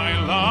of my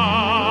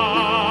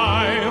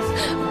life?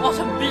 What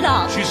a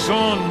blunt! She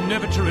saw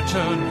never to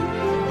return.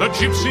 The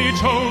gypsy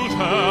told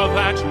her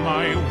that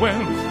my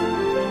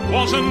wealth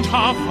wasn't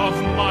half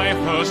of my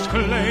first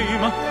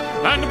claim,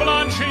 and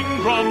Blanche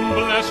Ingram,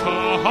 bless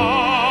her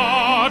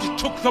heart,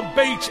 took the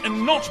bait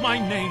and not my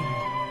name.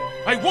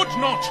 I would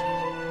not.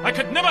 I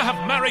could never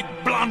have married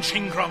Blanche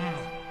Ingram,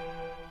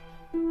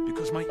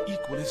 because my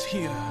equal is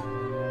here,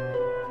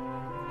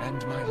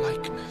 and my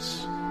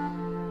likeness.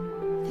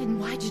 Then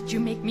why did you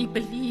make me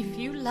believe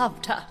you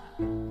loved her?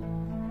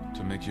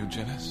 To make you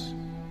jealous?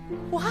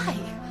 Why?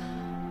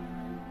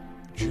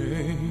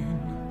 Jane,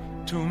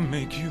 to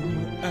make you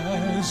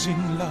as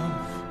in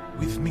love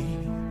with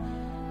me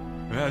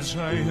as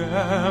I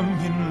am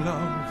in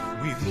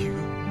love with you.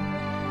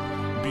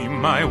 Be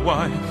my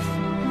wife,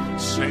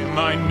 say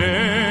my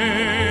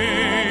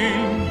name.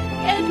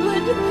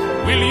 Edward!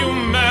 Will you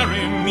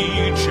marry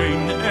me,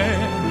 Jane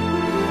Eyre?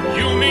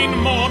 You mean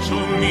more to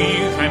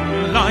me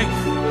than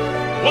life.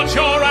 What's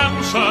your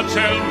answer?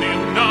 Tell me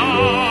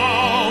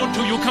now.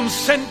 Do you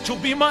consent to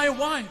be my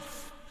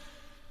wife?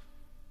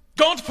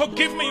 God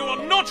forgive me, you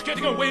are not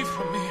getting away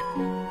from me.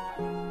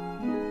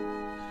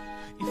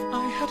 If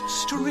I had a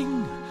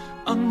string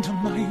under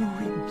my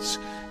ribs,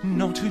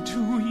 knotted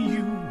to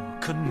you,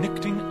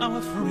 connecting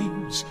our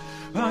frames,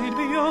 I'd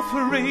be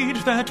afraid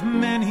that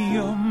many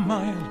a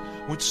mile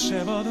would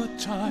sever the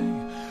tie,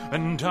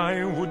 and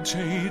I would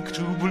take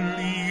to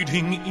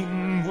bleeding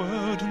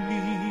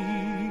inwardly.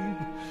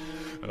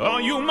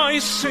 Are you my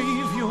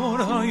savior?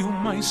 Are you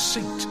my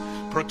saint?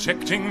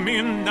 Protecting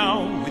me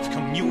now with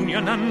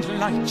communion and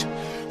light.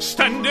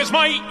 Stand as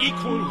my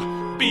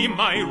equal, be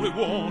my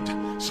reward.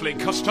 Slay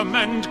custom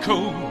and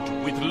code,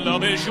 with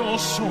love as your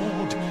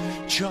sword.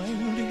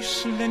 Childish,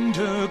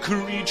 slender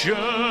creature,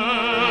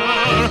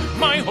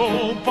 my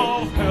hope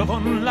of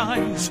heaven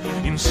lies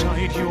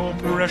inside your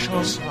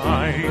precious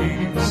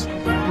eyes.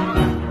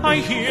 I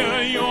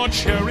hear your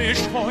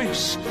cherished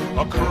voice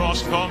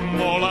across the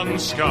moorland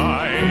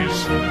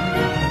skies.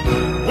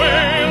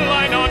 Will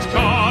I not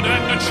guard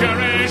and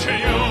cherish you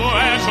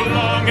as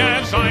long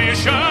as I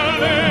shall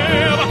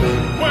live?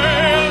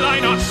 Will I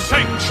not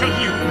sanction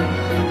you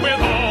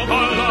with all the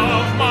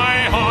love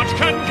my heart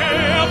can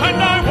give?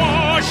 And I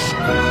wash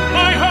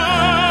my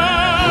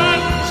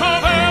hands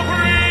of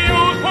every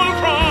youthful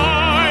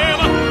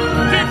crime,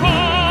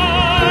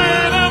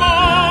 defy them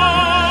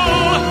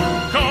all.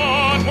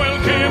 God will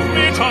give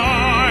me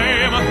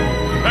time,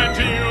 and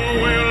you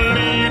will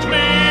lead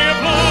me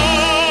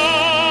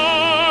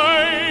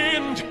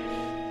blind.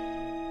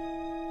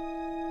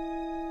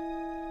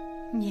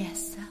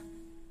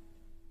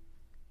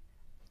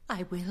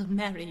 will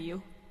marry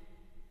you.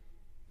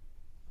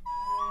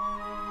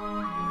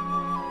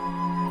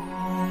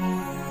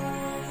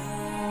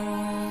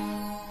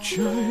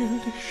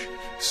 Childish,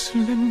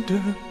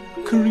 slender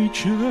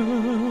creature,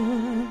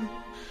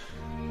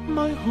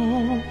 my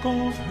hope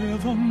of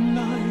heaven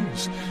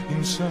lies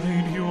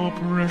inside your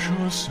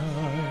precious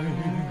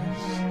eyes.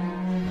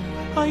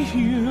 I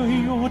hear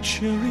your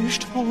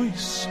cherished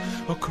voice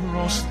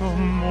across the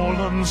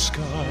moorland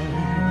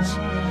skies.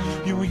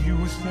 Your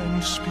youth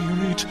and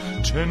spirit,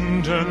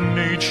 tender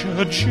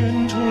nature,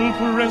 gentle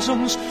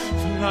presence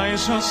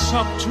flies us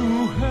up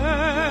to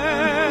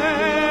heaven.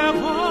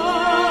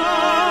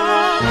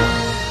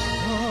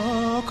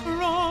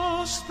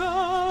 Across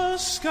the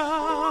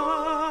sky.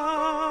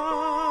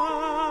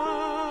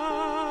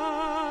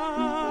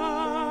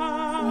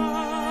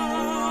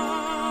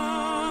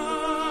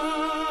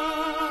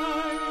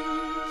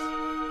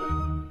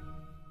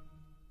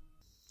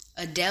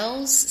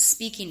 Adele's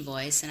speaking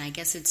voice, and I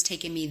guess it's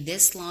taken me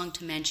this long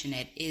to mention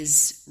it,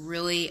 is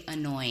really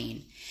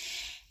annoying.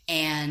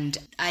 And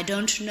I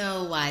don't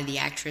know why the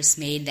actress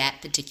made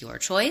that particular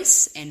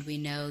choice, and we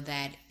know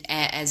that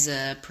as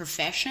a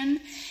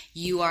profession,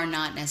 you are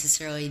not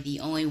necessarily the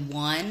only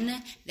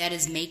one that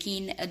is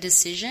making a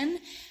decision.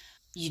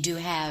 You do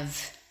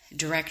have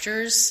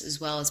directors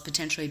as well as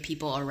potentially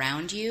people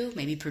around you,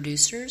 maybe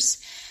producers,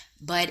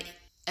 but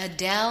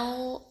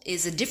Adele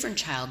is a different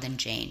child than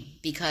Jane,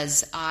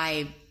 because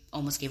I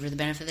almost gave her the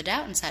benefit of the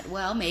doubt and said,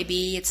 well,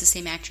 maybe it's the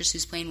same actress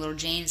who's playing little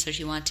Jane, so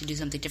she wanted to do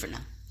something different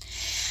now.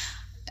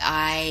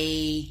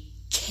 I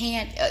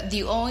can't,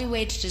 the only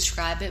way to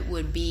describe it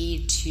would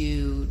be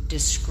to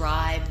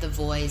describe the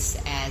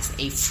voice as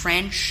a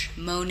French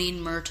Moaning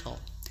Myrtle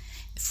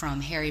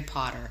from Harry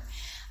Potter.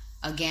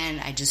 Again,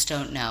 I just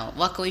don't know.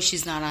 Luckily,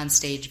 she's not on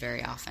stage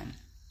very often.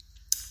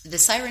 The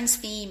Sirens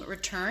theme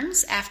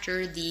returns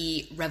after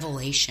the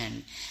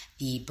revelation,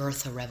 the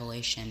Bertha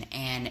revelation,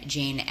 and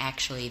Jane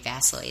actually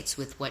vacillates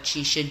with what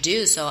she should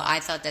do. So I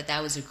thought that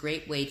that was a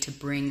great way to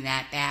bring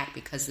that back,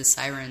 because the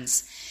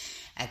Sirens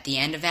at the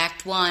end of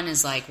Act 1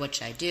 is like, what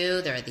should I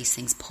do? There are these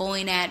things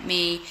pulling at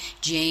me.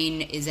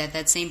 Jane is at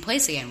that same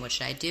place again. What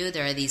should I do?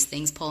 There are these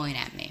things pulling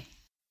at me.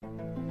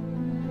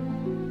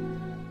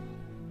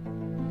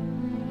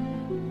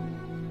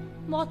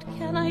 What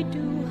can I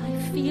do? I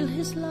feel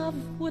his love.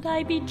 Would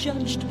I be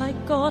judged by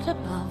God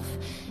above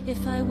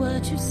if I were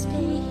to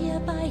stay here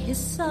by his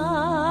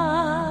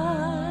side?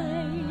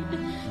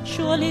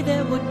 Surely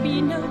there would be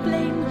no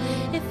blame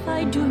if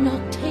I do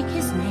not take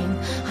his name.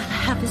 I'll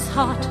have his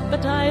heart,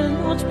 but I'll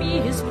not be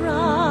his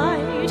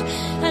bride.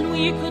 And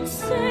we could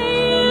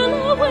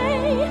sail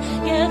away,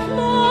 get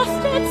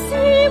lost at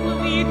sea, where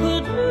we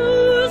could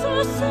lose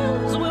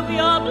ourselves, where we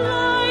are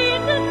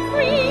blind and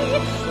free,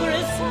 where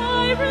a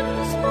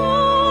siren's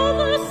for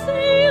the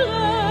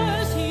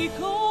sailors he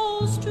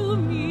calls to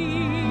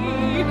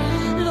me.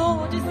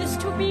 Lord, is this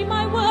to be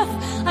my worth?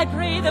 I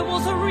pray there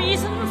was a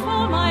reason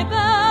for my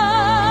birth.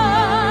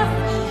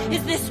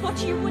 Is this what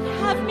you would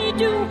have me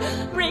do?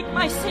 Break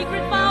my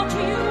sacred vow to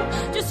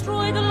you,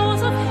 destroy the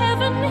laws of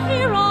heaven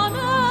here on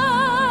earth.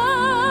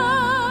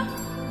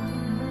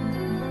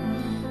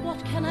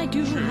 What can I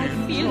do? I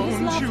feel his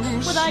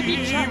love. Would I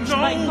be judged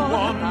by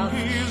God above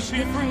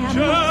if I am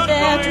not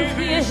there to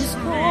hear his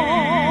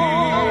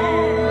call?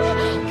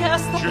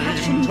 Curse the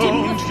passion,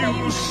 dim the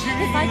flame.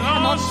 If I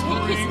cannot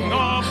take his name, I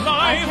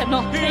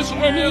cannot take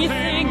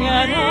anything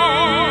at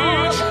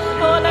all.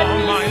 Oh, let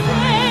me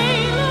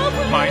sail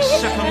away, my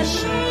second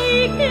son,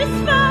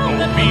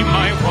 oh, be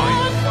my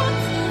wife,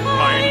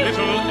 my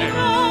little egg.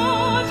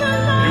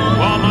 You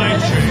are my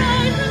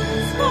Jane.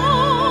 Oh,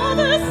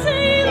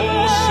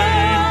 say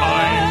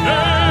my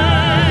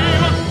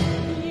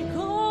name. He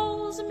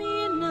calls me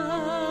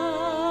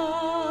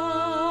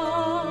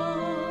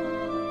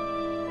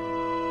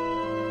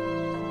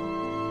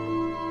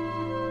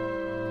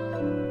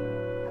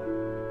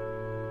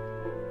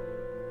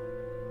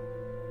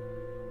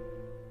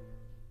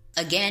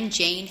Again,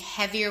 Jane,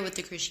 heavier with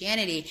the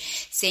Christianity,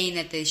 saying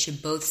that they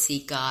should both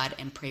seek God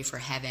and pray for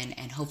heaven,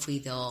 and hopefully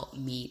they'll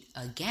meet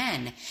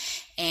again.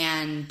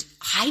 And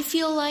I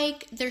feel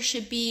like there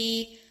should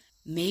be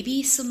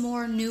maybe some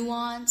more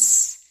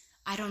nuance.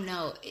 I don't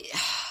know.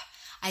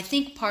 I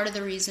think part of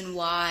the reason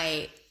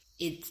why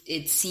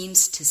it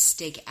seems to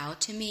stick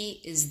out to me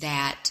is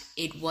that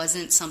it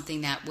wasn't something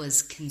that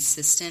was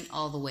consistent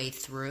all the way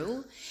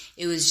through.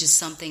 It was just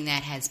something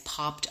that has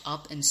popped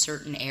up in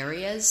certain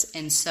areas.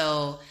 And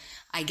so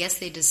I guess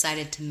they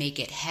decided to make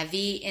it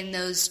heavy in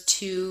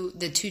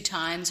the two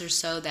times or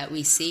so that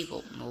we see.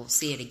 We'll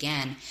see it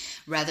again,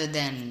 rather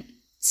than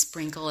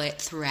sprinkle it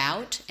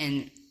throughout.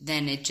 And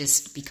then it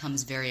just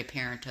becomes very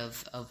apparent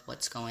of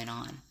what's going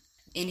on.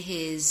 In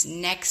his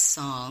next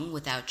song,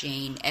 Without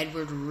Jane,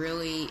 Edward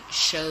really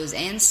shows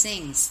and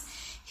sings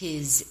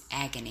his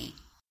agony.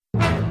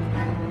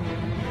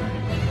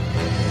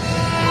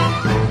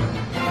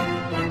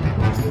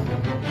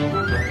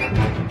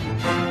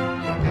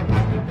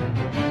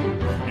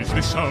 Is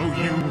this how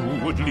you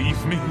would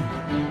leave me,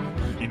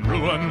 in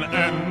ruin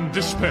and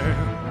despair?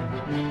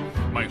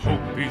 My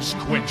hope is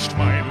quenched,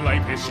 my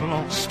life is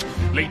lost,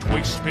 laid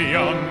waste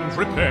beyond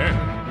repair.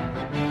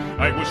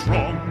 I was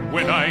wrong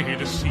when I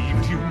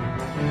deceived you,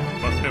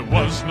 but there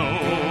was no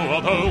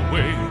other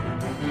way.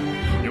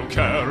 Your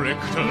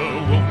character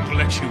won't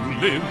let you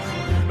live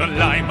the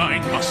lie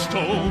mine must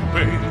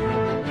obey.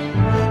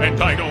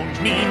 And I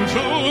don't mean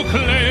to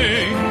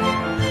claim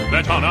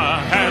that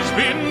honor has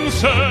been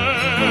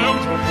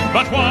served,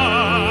 but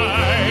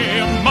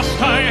why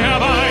must I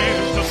have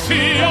eyes to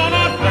see you're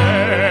not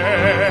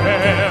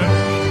there?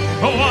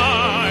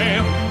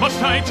 Why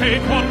must I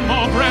take one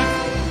more breath,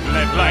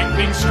 let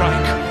lightning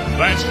strike?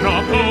 That's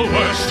not the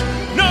worst.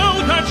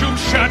 Know that you've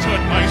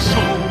shattered my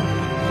soul,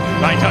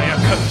 I die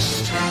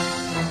accursed.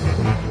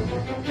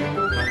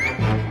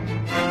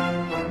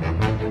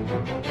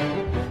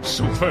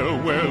 So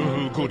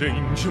farewell, good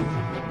angel,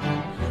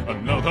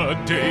 another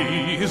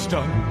day is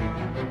done.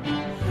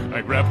 I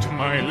wrapped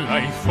my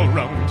life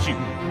around you,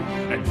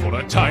 and for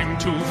a time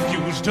two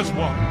fused as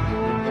one.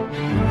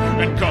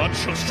 And God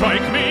shall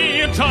strike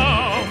me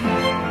down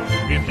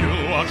if you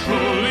are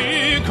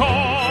truly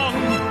gone.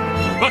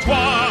 But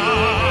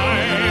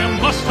why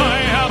must I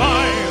have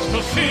eyes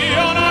to see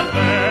you're not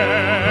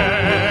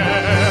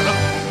there?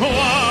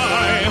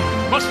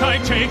 Why must I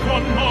take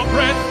one more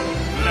breath?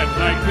 Let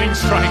lightning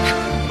strike,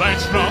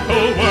 that's not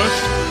the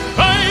worst.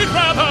 I'd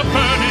rather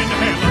burn in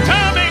hell,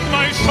 damning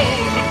my soul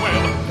to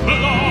dwell,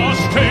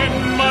 lost in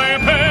my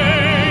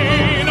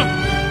pain,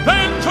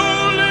 than to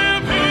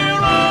live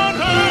here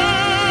on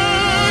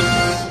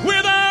earth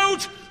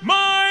without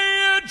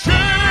my Jane.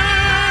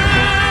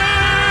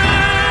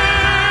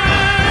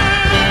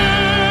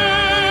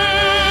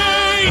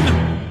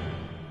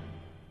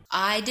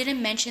 I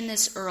didn't mention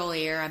this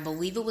earlier. I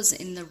believe it was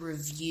in the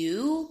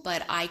review,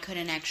 but I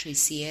couldn't actually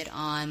see it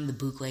on the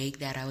bootleg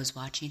that I was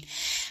watching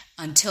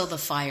until the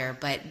fire.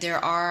 But there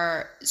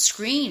are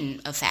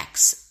screen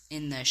effects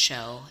in the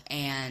show,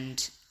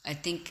 and I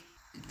think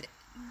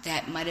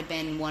that might have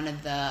been one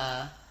of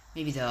the,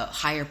 maybe the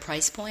higher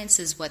price points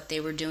is what they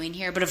were doing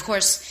here. But of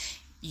course,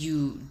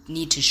 you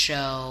need to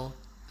show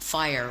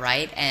fire,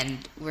 right?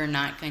 And we're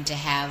not going to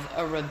have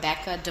a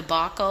Rebecca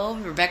debacle.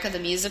 Rebecca the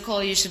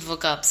musical, you should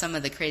look up some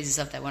of the crazy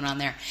stuff that went on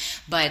there.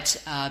 But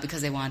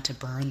because they want to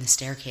burn the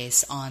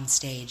staircase on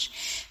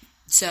stage.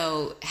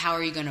 So how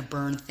are you going to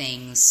burn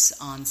things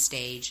on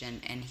stage?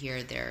 And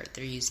here they're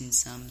using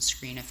some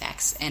screen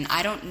effects. And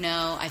I don't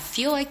know, I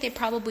feel like they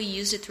probably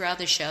used it throughout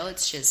the show.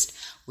 It's just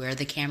where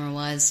the camera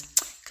was,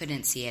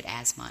 couldn't see it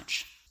as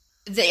much.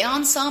 The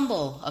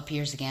ensemble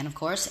appears again, of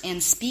course,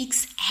 and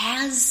speaks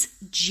as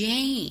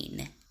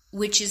Jane,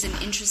 which is an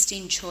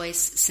interesting choice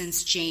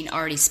since Jane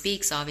already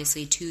speaks,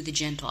 obviously, to the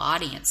gentle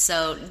audience.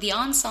 So the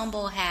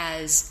ensemble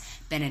has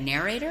been a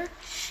narrator,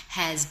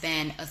 has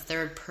been a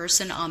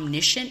third-person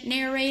omniscient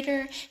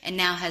narrator, and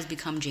now has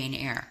become Jane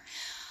Eyre.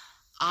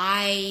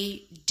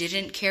 I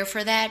didn't care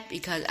for that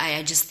because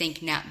I just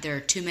think now there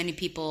are too many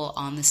people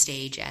on the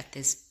stage at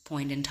this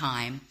point in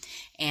time.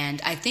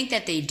 And I think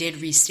that they did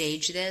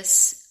restage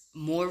this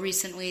more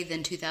recently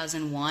than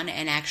 2001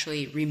 and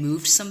actually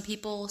removed some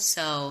people.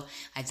 So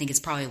I think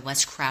it's probably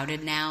less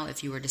crowded now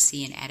if you were to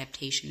see an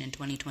adaptation in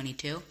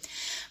 2022.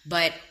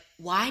 But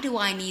why do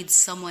I need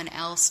someone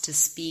else to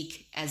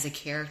speak as a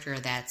character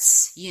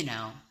that's,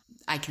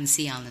 I can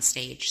see on the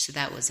stage? So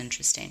that was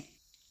interesting.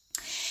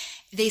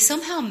 They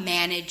somehow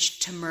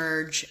managed to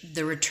merge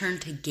the return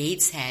to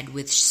Gateshead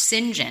with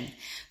St. John,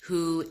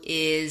 who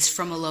is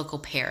from a local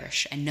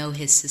parish, and no,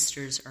 his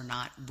sisters are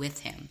not with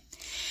him.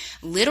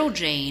 Little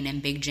Jane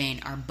and Big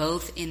Jane are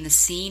both in the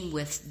scene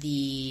with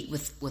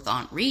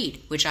Aunt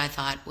Reed, which I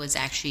thought was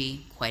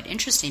actually quite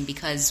interesting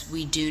because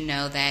we do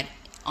know that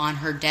on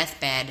her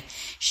deathbed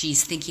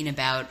she's thinking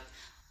about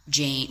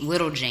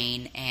Little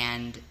Jane,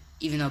 and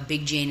even though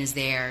Big Jane is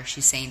there,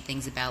 she's saying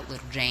things about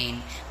Little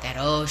Jane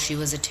that, she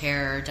was a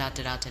terror,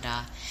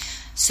 da-da-da-da-da.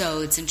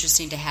 So it's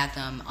interesting to have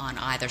them on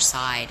either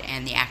side,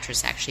 and the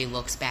actress actually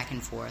looks back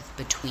and forth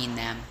between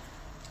them.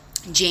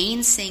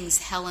 Jane sings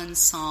Helen's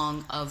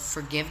song of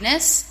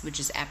forgiveness,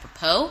 which is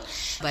apropos.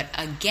 But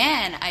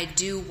again, I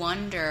do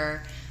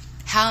wonder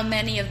how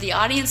many of the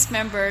audience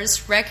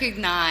members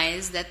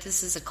recognize that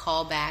this is a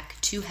callback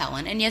to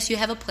Helen. And yes, you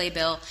have a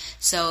playbill,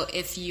 so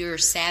if you're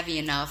savvy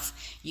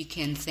enough, you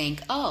can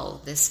think,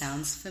 this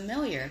sounds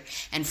familiar,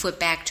 and flip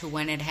back to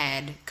when it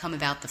had come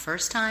about the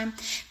first time.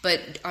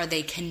 But are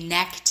they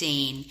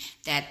connecting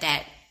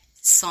that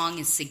song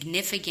is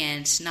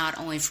significant not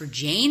only for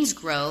Jane's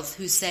growth,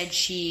 who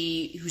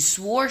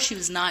swore she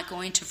was not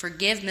going to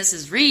forgive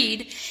Mrs.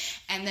 Reed,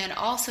 and then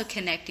also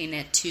connecting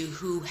it to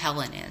who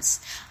Helen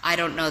is. I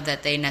don't know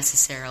that they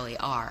necessarily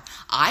are.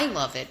 I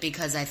love it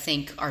because I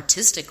think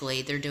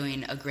artistically they're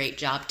doing a great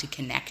job to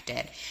connect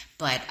it,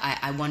 but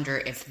I wonder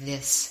if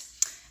this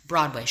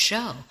Broadway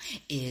show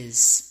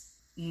is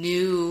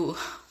new,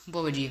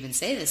 what would you even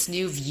say this,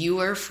 new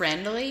viewer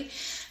friendly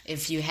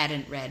if you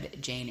hadn't read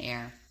Jane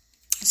Eyre.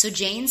 So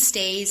Jane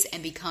stays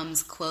and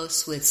becomes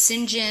close with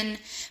St. John,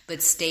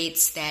 but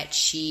states that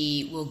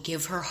she will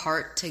give her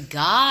heart to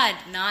God,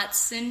 not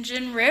St.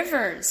 John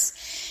Rivers.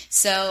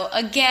 So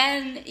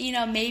again,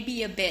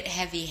 maybe a bit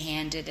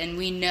heavy-handed, and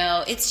we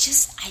know it's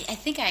just, I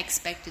think I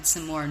expected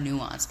some more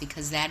nuance,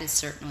 because that is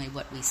certainly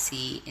what we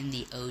see in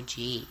the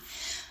OG.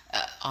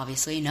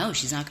 Obviously, no,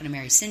 she's not going to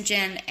marry St.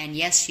 John, and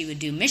yes, she would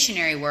do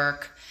missionary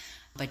work,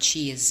 but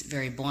she is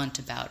very blunt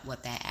about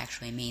what that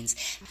actually means.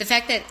 The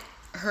fact that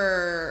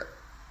her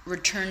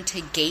return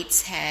to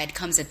Gateshead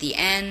comes at the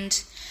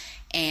end,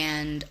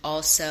 and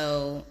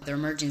also the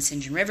emerging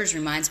St. John Rivers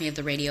reminds me of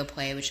the radio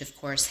play, which of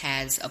course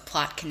has a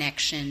plot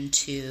connection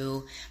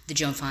to the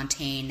Joan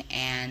Fontaine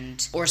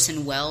and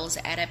Orson Welles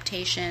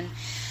adaptation.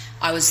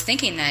 I was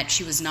thinking that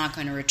she was not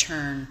going to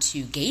return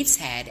to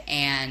Gateshead,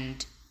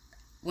 and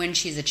when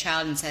she's a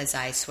child and says,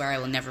 "I swear I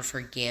will never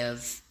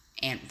forgive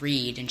Aunt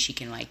Reed, and she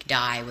can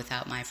die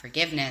without my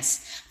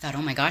forgiveness," I thought,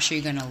 oh my gosh, are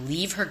you going to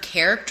leave her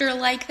character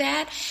like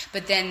that?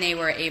 But then they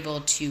were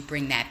able to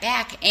bring that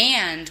back,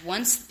 and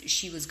once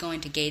she was going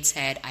to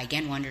Gateshead, I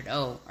again wondered,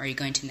 are you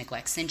going to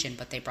neglect St. John?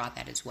 But they brought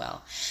that as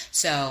well.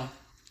 So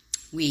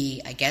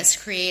we, I guess,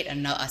 create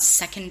a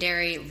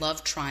secondary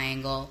love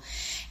triangle,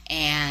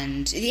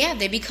 and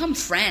they become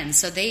friends.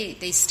 So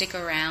they stick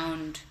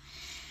around,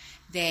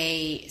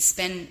 they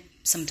spend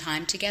some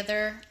time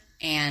together,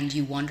 and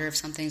you wonder if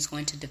something's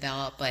going to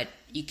develop, but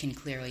you can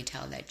clearly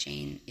tell that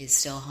Jane is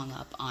still hung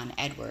up on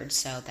Edward,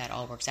 so that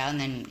all works out. And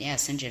then,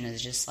 St. John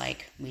is just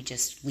we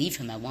just leave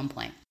him at one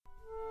point.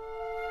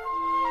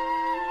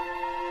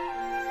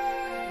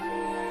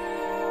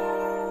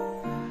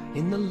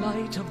 In the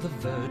light of the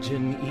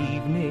virgin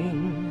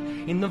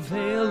evening, in the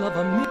veil of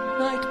a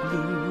midnight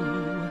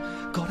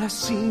blue, God has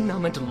seen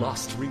I'm at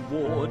last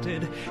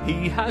rewarded,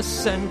 He has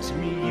sent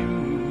me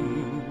you.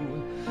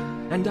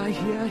 And I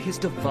hear His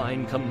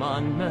divine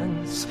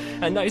commandments,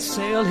 and I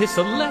sail His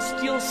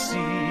celestial sea.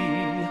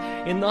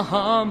 In the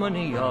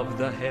harmony of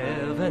the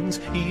heavens,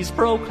 He's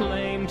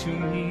proclaimed to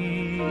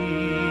me.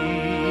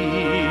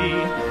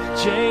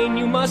 Jane,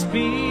 you must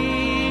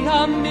be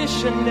a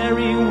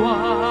missionary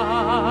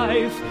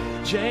wife.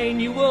 Jane,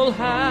 you will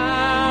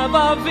have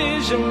a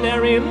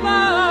visionary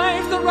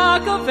life. The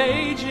rock of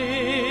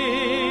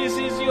ages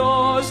is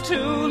yours to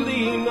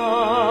lean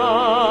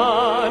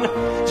on.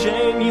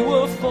 Jane, you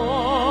were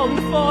formed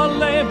for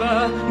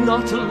labor,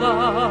 not to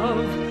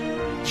love.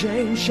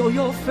 Jane, show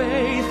your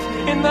faith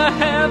in the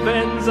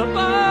heavens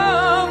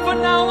above. For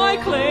now I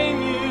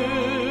claim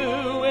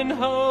you in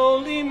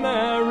holy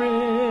marriage.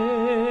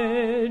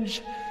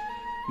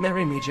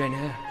 Marry me, Jane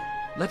Eyre.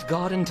 Let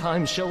God in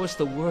time show us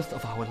the worth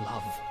of our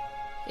love.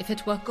 If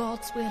it were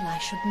God's will, I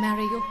should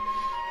marry you.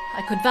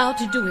 I could vow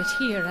to do it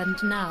here and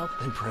now.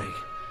 Then pray.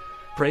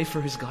 Pray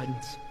for His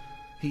guidance.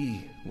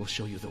 He will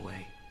show you the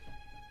way.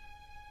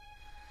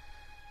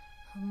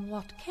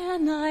 What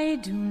can I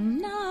do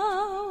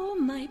now,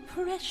 my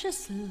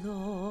precious Lord?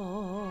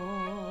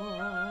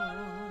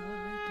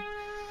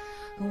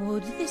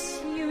 Would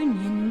this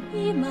union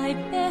be my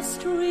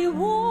best reward?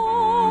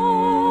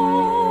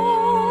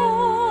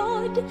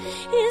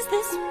 Is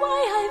this why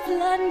I've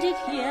landed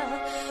here,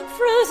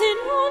 frozen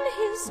on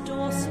His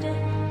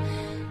doorstep?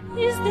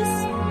 Is this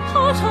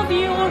part of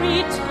your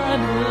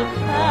eternal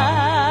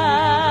plan?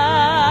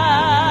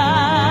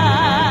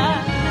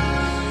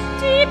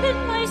 Deep in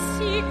my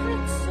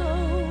secret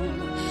soul,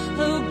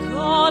 oh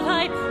God,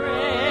 I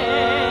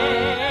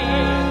pray,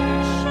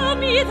 show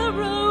me the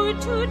road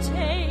to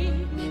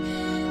take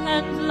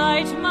and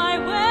light my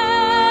way.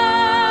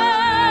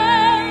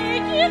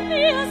 Give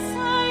me a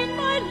sign,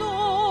 my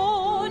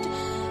Lord,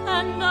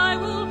 and I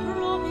will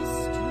promise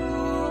to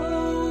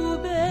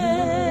obey.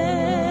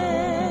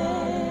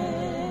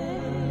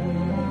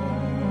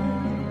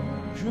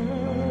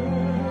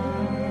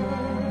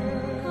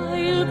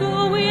 I'll go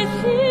with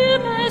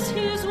Him as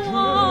His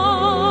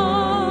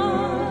wife.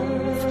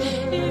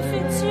 If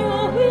it's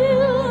your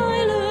will,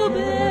 I'll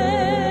obey.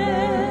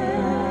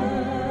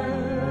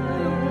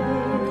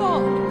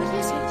 God, what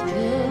is it?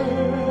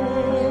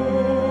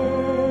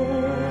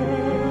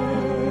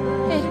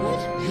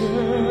 Edward?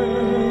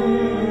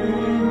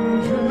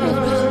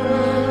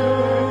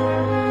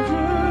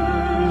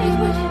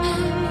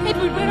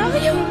 Edward, where are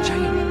you?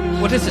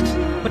 Jane, what is it?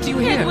 What do you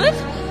hear? Edward?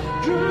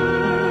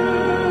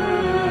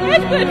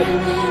 Edward,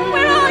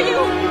 where are you?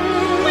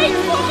 Wait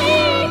for me!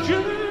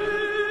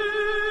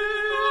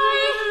 I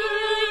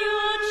hear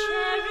your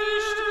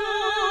cherished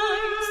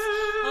voice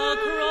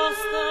across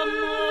the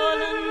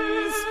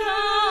moorland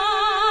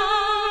skies.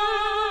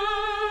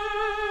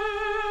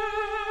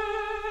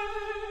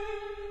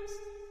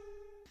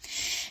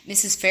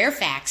 Mrs.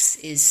 Fairfax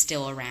is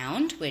still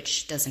around,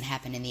 which doesn't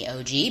happen in the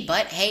OG,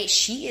 but hey,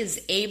 she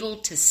is able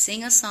to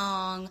sing a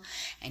song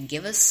and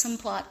give us some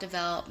plot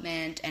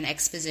development and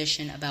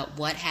exposition about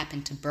what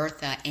happened to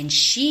Bertha. And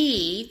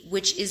she,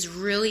 which is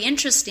really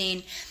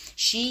interesting,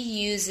 she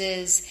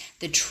uses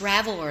the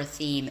traveler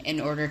theme in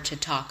order to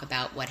talk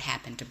about what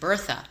happened to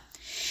Bertha.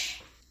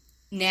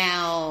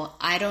 Now,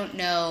 I don't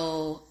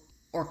know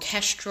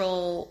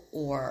orchestral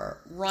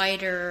or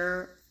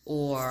writer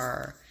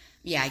or,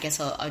 I guess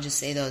I'll just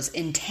say those,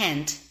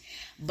 intent.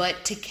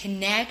 But to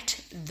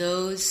connect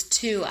those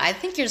two, I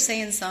think you're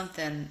saying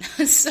something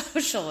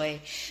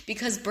socially,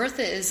 because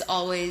Bertha is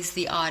always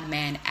the odd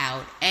man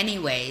out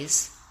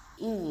anyways.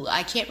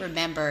 I can't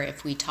remember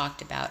if we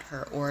talked about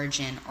her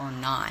origin or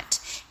not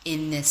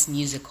in this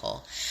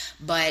musical,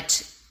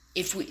 but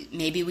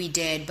maybe we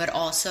did. But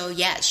also,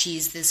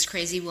 she's this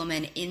crazy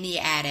woman in the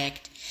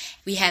attic.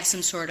 We have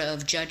some sort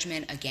of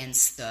judgment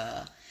against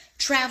the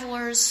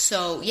travelers.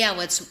 So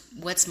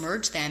let's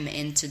merge them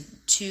into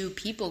two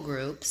people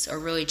groups, or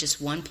really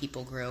just one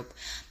people group.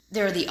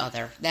 They're the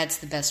other. That's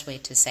the best way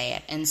to say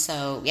it. And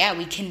so,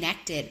 we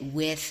connected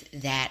with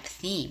that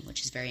theme,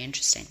 which is very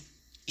interesting.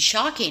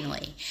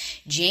 Shockingly,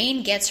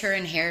 Jane gets her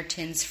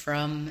inheritance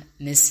from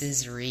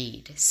Mrs.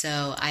 Reed.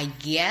 So I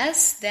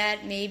guess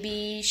that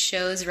maybe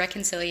shows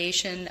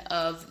reconciliation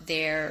of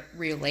their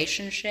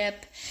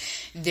relationship.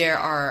 There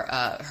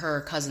are,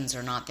 her cousins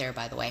are not there,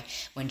 by the way,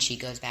 when she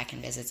goes back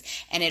and visits.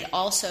 And it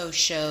also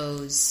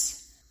shows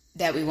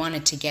that we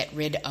wanted to get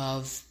rid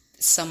of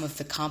some of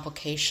the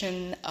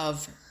complication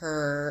of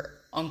her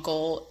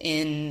uncle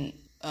in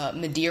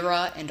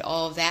Madeira and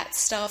all of that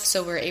stuff,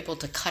 so we're able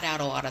to cut out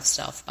a lot of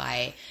stuff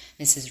by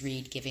Mrs.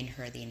 Reed giving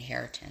her the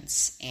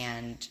inheritance.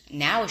 And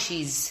now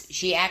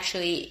she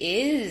actually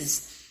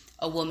is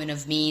a woman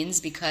of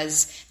means,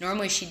 because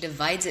normally she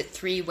divides it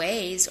 3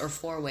 ways, or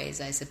 4 ways,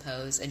 I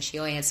suppose, and she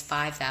only has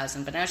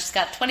 5,000, but now she's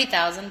got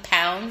 20,000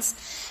 pounds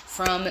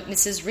from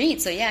Mrs.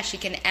 Reed. So she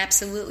can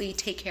absolutely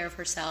take care of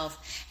herself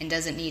and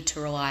doesn't need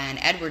to rely on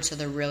Edward, so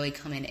they're really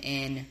coming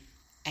in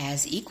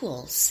as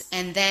equals.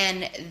 And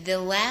then the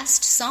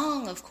last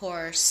song, of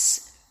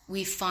course,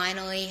 we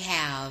finally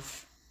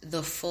have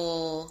the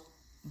full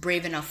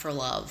Brave Enough for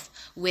Love,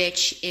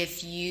 which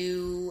if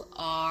you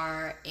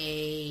are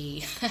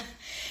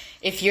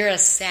if you're a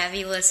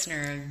savvy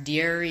listener of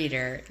Dear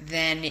Reader,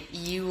 then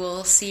you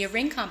will see a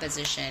ring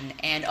composition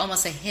and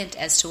almost a hint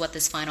as to what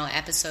this final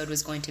episode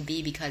was going to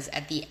be, because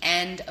at the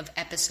end of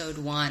episode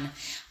 1,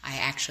 I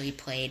actually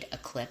played a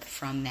clip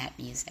from that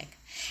music.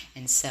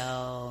 And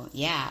so,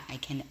 I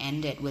can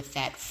end it with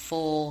that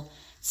full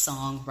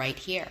song right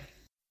here.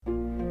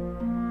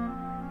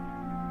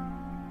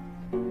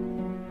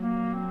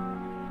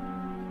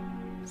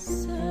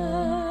 Sir,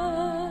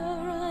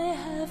 I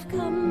have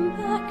come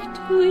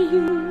back to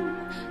you,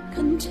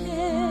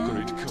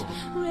 content,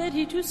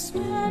 ready to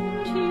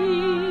stand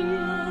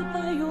here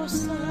by your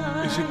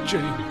side. Is it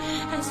Jane?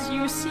 As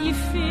you see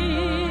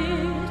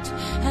fit,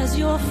 as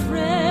your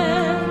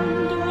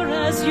friend or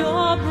as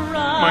your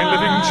bride. My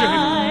living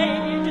Jane.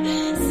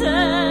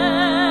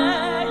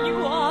 Sir, you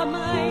are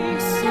my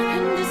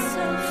second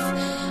self,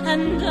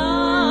 and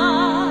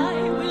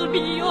I will be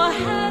your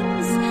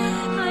hands,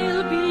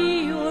 I'll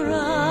be your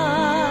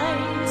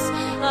eyes.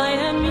 I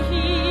am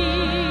here.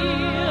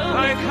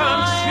 I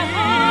can't see,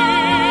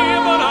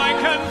 but I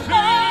can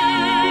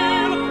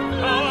feel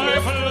how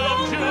I've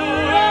loved you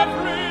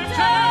every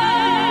day.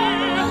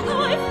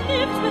 Though I've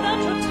lived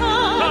without your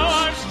touch, how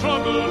I've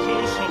struggled to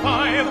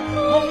survive.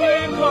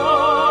 Only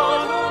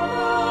God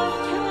above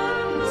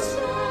can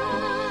say.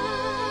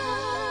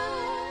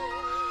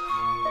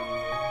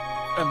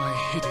 Am I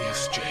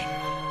hideous, Jane?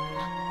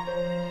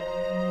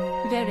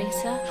 Very,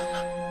 sir.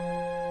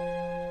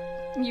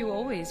 You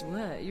always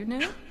were, you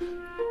know.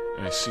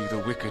 I see the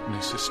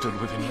wickedness is still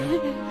within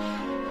you.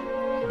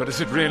 But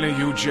is it really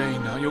you,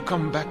 Jane? Now you'll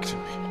come back to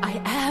me.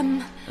 I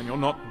am. And you're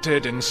not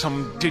dead in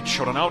some ditch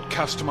or an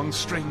outcast among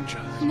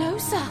strangers. No,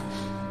 sir.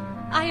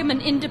 I am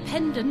an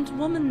independent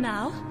woman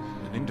now.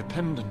 An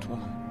independent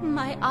woman?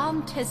 My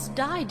aunt has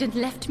died and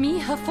left me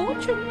her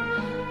fortune.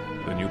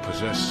 Then you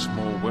possess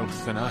more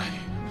wealth than I.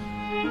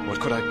 What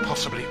could I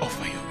possibly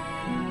offer you?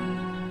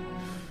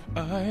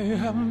 I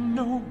am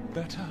no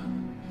better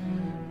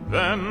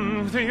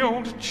than the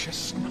old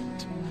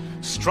chestnut,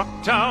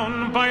 struck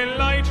down by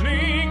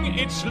lightning,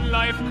 its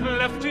life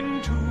cleft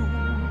in two.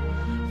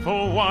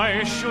 For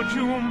why should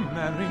you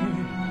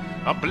marry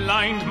a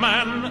blind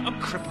man, a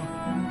cripple?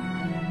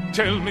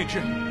 Tell me,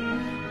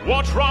 Jane,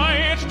 what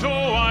right do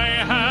I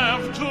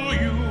have to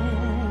you?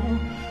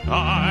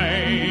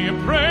 I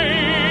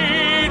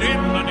prayed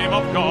in the name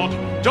of God,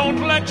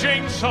 don't let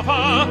Jane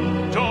suffer,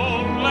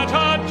 don't let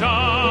her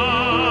die.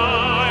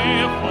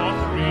 For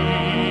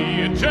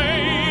 3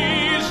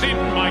 days in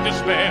my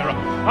despair,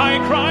 I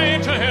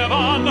cried to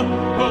heaven,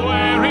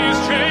 where is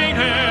Jane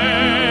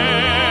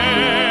Eyre?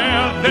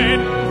 Then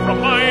from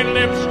my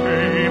lips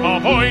came a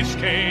voice,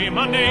 came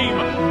a name.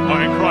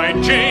 I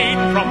cried Jane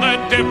from the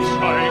depths,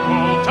 I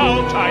called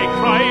out, I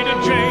cried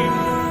Jane.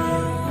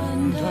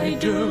 And I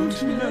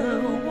don't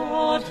know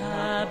what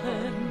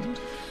happened,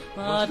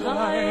 but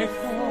I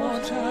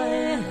thought I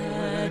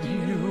had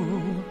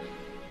you.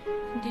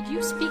 Did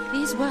you speak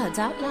these words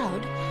out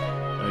loud?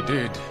 I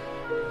did.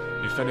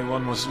 If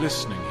anyone was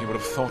listening, he would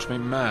have thought me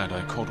mad.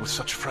 I called with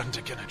such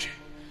frantic energy.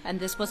 And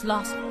this was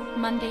last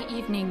Monday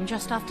evening,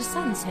 just after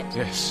sunset?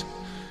 Yes.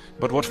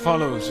 But what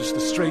follows is the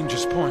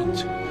strangest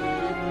point.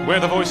 Where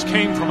the voice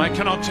came from, I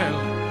cannot tell,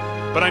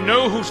 but I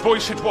know whose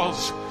voice it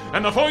was,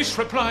 and the voice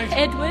replied,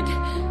 Edward,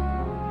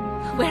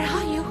 where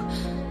are you?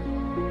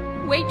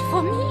 Wait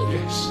for me.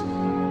 Yes.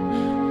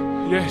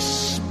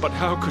 Yes, but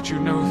how could you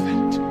know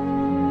that?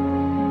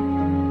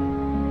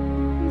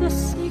 The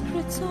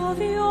secrets of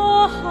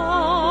your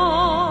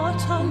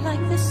heart are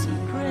like the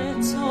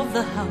secrets of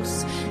the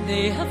house.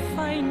 They have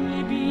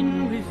finally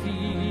been revealed.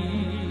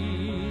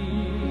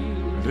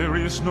 There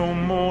is no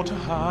more to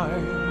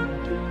hide.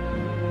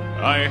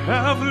 I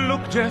have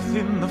looked death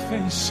in the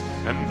face,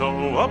 and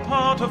though a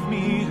part of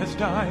me has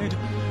died,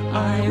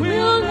 I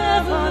will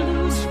never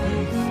lose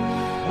faith.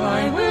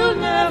 I will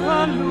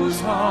never lose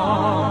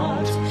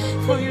heart,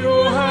 for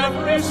you have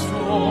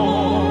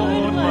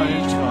restored my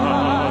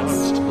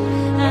trust.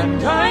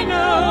 And I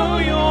know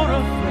you're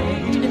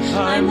afraid,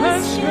 I'm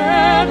as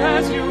scared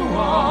as you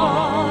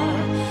are,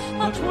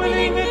 but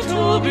willing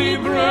to be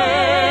brave,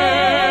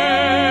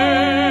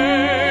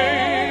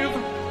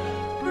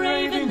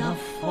 brave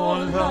enough for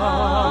love.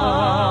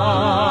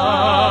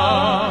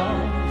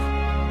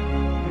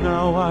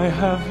 now I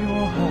have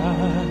your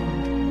hand.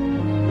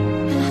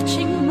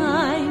 Clutching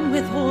mine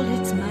with all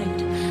its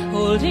might,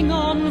 holding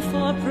on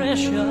for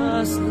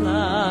precious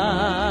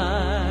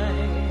life.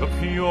 The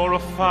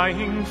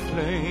purifying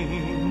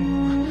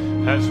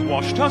flame has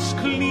washed us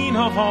clean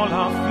of all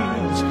our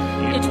fears.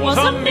 It was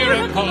a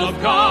miracle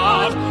of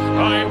God.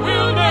 I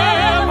will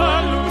never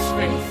lose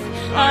faith.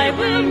 I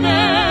will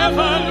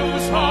never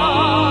lose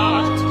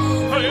heart.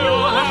 For you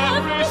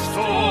have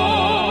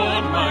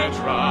restored my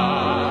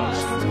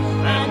trust.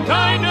 And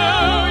I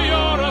know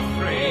you're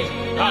afraid.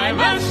 I'm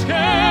as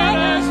scared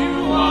as you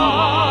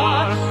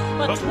are,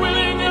 but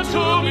willing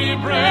to be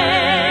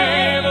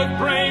brave,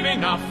 brave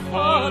enough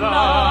for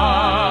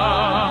love.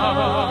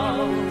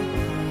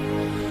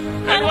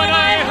 And when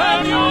I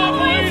heard your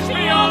voice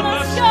beyond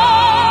the sky,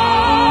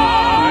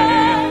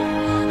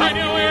 I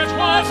knew it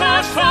was a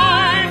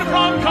sign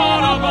from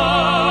God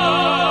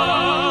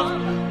above,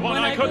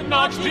 one I could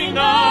not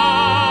deny.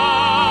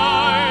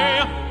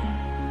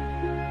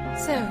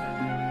 So,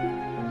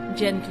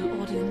 gentle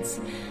audience,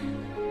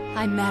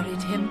 I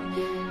married him.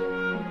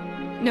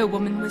 No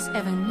woman was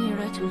ever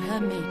nearer to her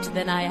mate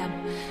than I am,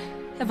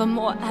 ever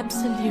more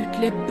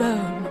absolutely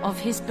bone of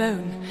his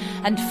bone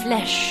and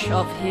flesh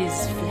of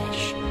his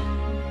flesh.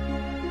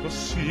 The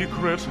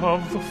secret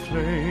of the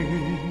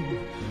flame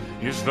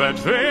is that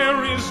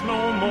there is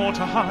no more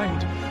to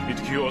hide.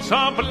 It cures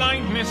our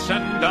blindness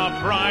and our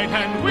pride,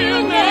 and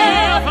we'll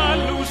never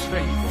lose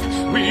faith.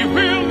 We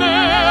will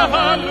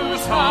never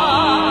lose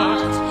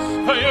heart,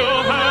 for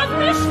you have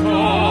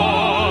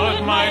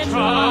restored my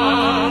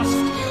trust.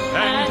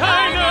 And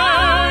I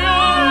know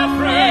you're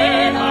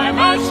afraid, I'm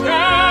as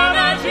scared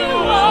as you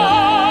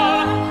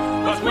are,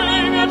 but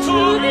willing to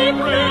be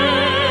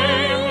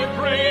brave,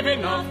 brave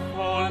enough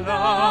for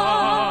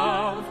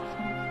love.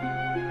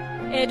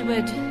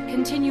 Edward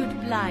continued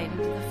blind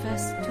the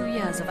first 2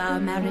 years of our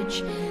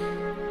marriage.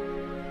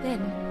 Then,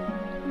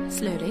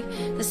 slowly,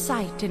 the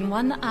sight in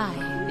one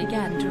eye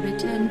began to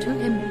return to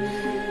him.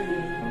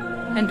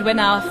 And when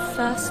our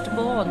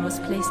firstborn was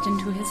placed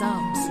into his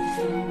arms,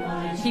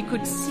 he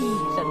could see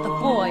that the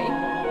boy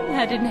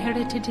had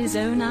inherited his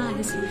own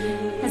eyes,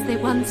 as they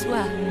once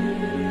were,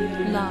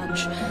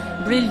 large,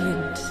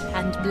 brilliant,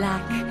 and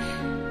black.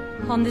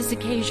 On this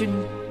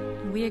occasion,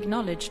 we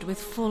acknowledged with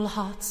full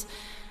hearts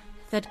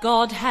that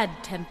God had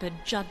tempered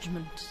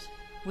judgment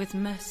with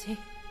mercy.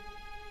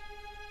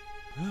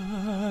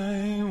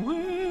 I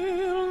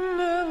will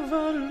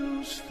never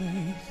lose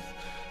faith.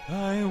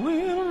 I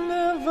will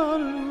never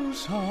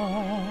lose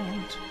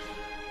heart,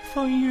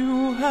 for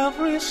you have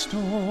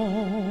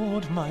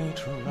restored my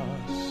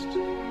trust.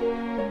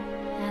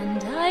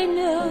 And I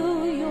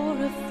know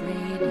you're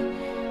afraid.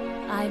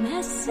 I'm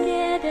as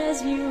scared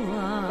as you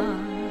are,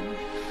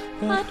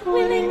 but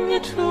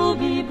willing to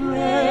be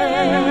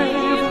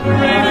brave,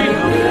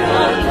 brave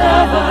enough to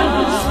never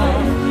lose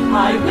faith.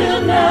 I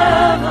will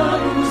never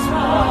lose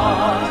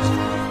heart,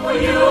 for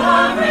you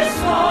have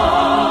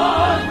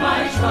restored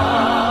my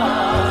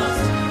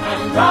trust.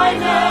 And I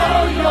know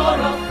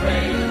you're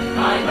afraid.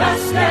 I'm as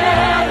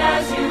scared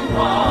as you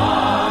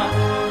are,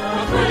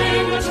 but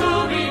willing to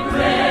be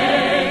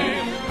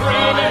brave,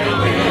 brave. I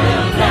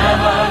will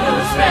never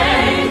lose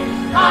faith.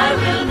 I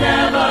will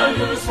never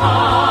lose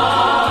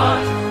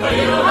heart, for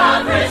you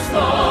have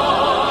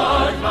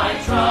restored my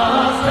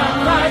trust.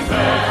 And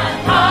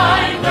I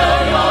know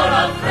you're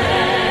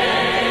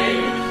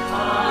afraid.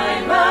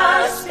 I'm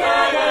as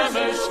scared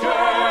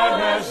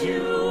as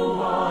you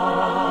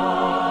are,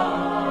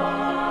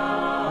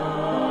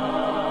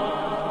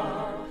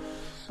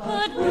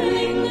 but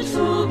willing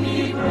to be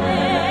brave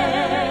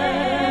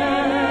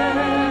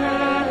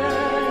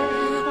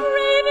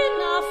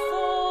enough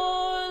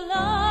for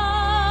love,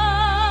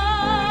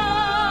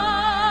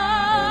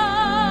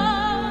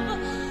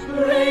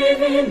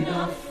 brave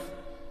enough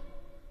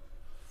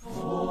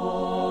for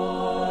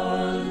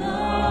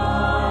love.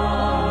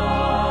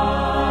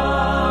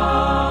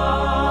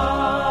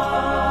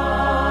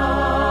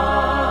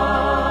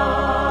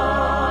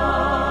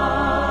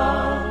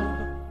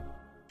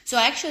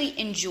 actually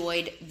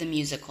enjoyed the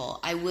musical.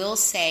 I will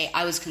say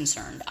I was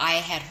concerned. I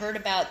had heard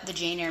about the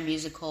Jane Eyre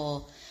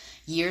musical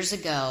years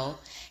ago,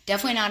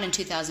 definitely not in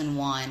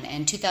 2001,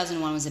 and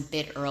 2001 was a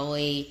bit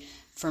early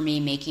for me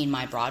making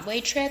my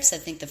Broadway trips. I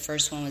think the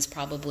first one was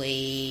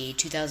probably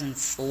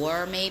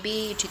 2004,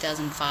 maybe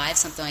 2005,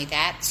 something like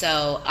that.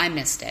 So I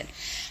missed it.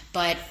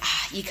 But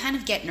you kind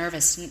of get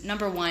nervous.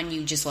 Number one,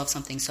 you just love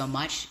something so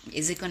much.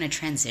 Is it going to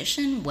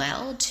transition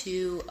well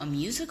to a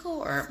musical?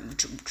 Or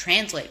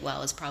translate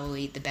well is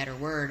probably the better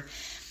word.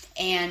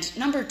 And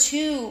number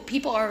two,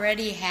 people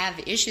already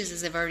have issues,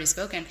 as I've already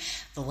spoken.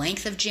 The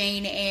length of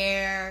Jane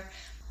Eyre,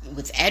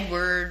 with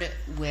Edward,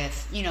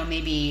 with,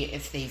 maybe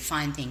if they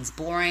find things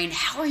boring.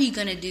 How are you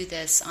going to do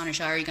this on a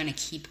show? How are you going to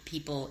keep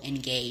people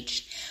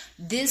engaged?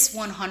 This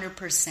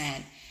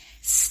 100%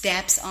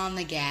 steps on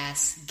the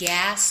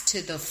gas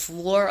to the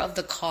floor of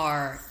the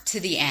car to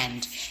the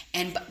end.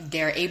 And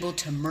they're able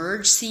to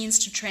merge scenes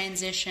to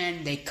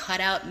transition. They cut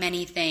out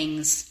many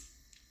things.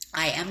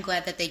 I am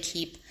glad that they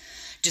keep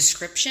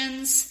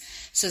descriptions.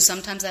 So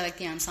sometimes I like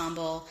the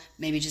ensemble,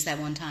 maybe just that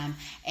one time,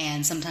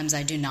 and sometimes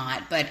I do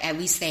not. But at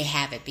least they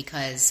have it,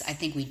 because I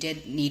think we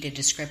did need a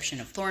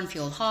description of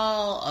Thornfield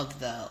Hall,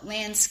 of the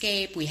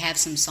landscape. We have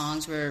some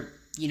songs where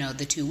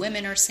the two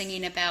women are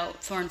singing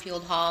about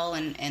Thornfield Hall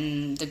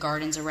and the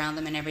gardens around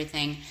them and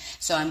everything.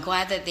 So I'm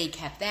glad that they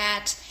kept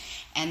that.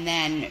 And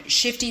then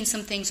shifting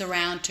some things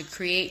around to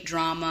create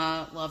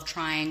drama, love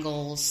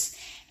triangles,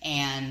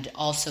 and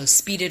also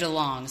speed it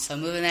along. So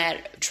moving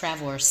that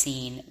traveler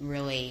scene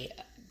really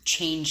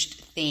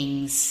changed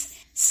things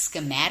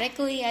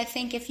schematically, I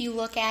think, if you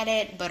look at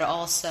it, but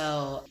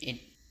also it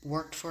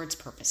worked for its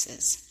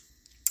purposes.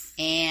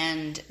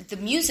 And the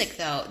music,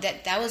 though,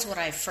 that was what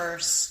I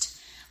first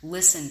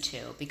listen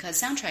to,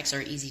 because soundtracks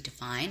are easy to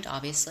find,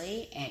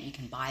 obviously, and you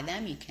can buy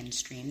them, you can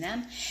stream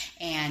them,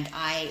 and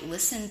I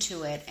listened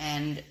to it,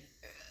 and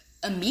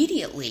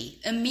immediately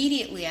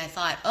I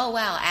thought, oh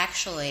wow,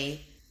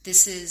 actually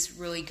this is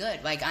really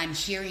good. Like, I'm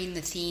hearing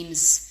the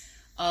themes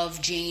of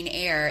Jane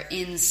Eyre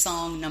in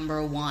song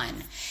number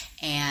 1,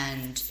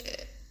 and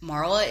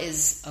Marla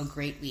is a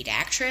great lead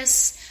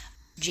actress.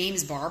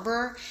 James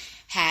Barber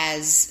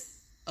has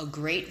a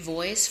great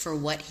voice for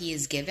what he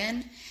is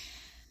given.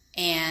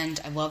 And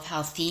I love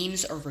how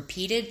themes are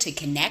repeated to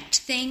connect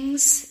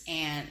things,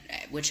 and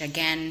which,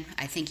 again,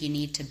 I think you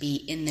need to be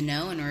in the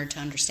know in order to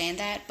understand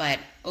that. But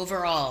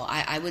overall,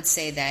 I would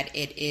say that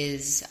it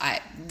is,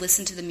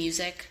 listen to the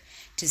music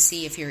to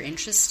see if you're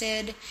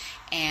interested,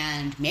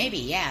 and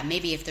maybe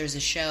if there's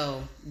a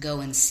show, go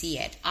and see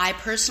it. I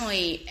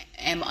personally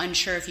am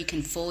unsure if you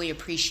can fully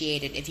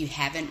appreciate it if you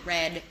haven't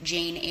read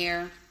Jane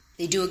Eyre.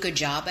 They do a good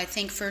job, I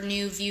think, for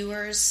new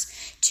viewers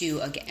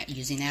to, again,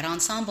 using that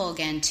ensemble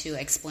again to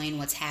explain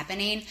what's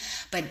happening.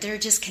 But they're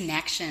just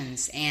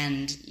connections.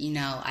 And,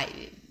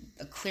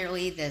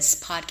 clearly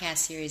this podcast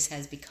series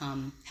has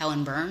become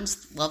Helen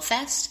Burns Love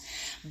Fest.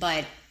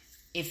 But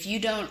if you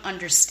don't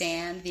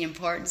understand the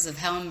importance of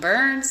Helen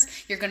Burns,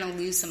 you're going to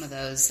lose some of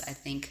those, I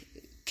think,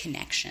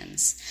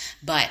 connections.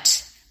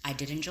 But I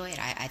did enjoy it.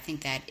 I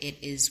think that it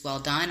is well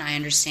done. I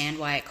understand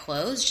why it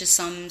closed. Just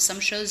some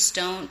shows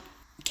don't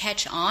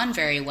catch on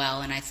very well,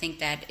 and I think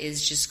that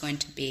is just going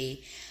to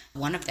be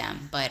one of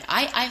them. But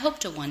I hope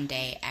to one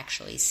day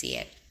actually see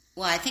it.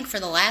 Well, I think for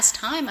the last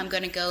time I'm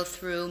going to go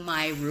through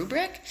my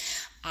rubric.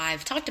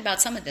 I've talked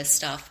about some of this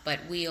stuff, but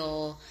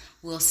we'll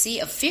see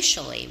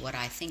officially what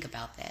I think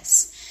about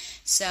this.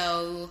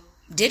 So,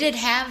 did it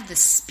have the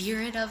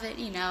spirit of it?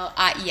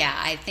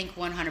 I think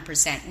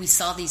 100%. We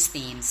saw these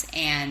themes,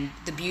 and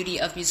the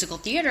beauty of musical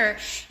theater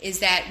is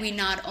that we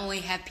not only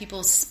have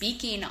people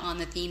speaking on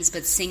the themes,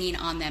 but singing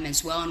on them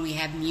as well, and we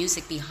have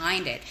music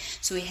behind it.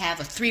 So we have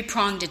a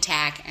three-pronged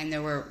attack, and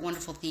there were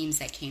wonderful themes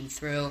that came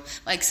through,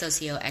 like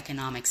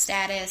socioeconomic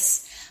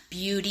status,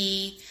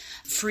 beauty,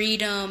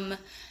 freedom,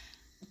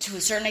 to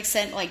a certain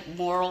extent, like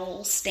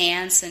moral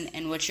stance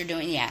and what you're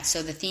doing. Yeah,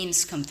 so the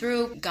themes come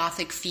through.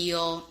 Gothic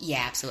feel.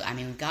 Yeah, absolutely. I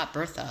mean, we've got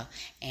Bertha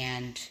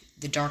and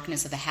the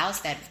darkness of the house.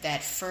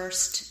 That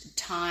first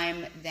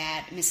time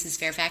that Mrs.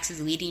 Fairfax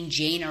is leading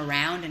Jane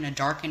around in a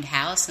darkened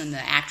house, and the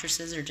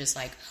actresses are just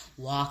like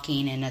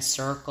walking in a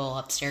circle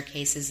up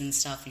staircases and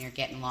stuff, and you're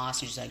getting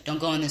lost. And you're just like, don't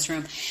go in this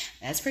room.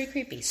 That's pretty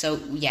creepy. So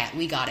yeah,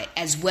 we got it.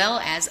 As well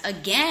as,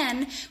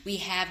 again, we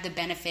have the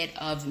benefit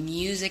of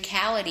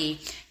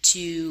musicality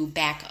to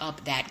back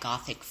up that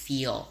Gothic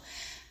feel.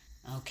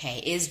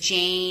 Okay, is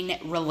Jane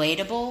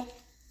relatable?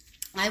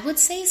 I would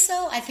say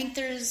so. I think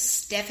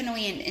there's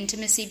definitely an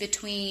intimacy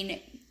between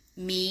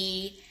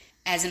me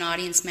as an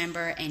audience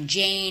member and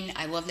Jane.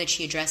 I love that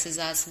she addresses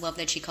us, love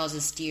that she calls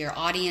us dear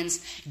audience.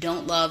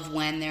 Don't love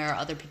when there are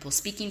other people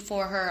speaking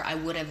for her. I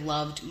would have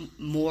loved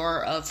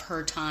more of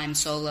her time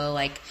solo,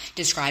 like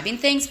describing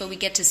things, but we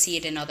get to see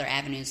it in other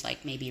avenues,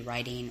 like maybe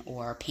writing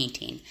or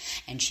painting,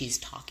 and she's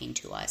talking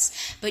to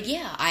us. But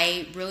yeah,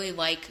 I really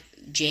like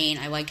Jane.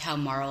 I like how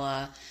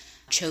Marla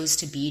chose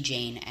to be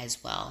Jane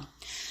as well.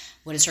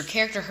 What is her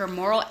character? Her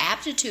moral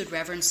aptitude,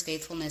 reverence,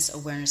 faithfulness,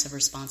 awareness of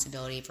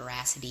responsibility,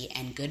 veracity,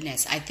 and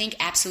goodness. I think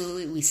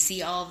absolutely we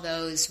see all of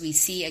those. We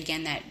see,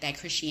 again, that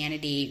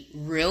Christianity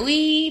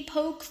really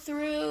poke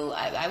through.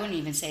 I wouldn't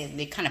even say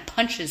it kind of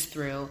punches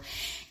through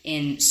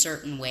in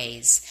certain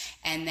ways.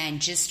 And then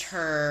just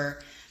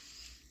her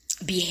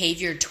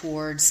behavior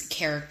towards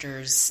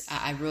characters.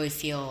 I really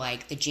feel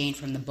like the Jane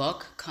from the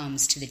book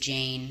comes to the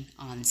Jane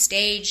on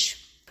stage.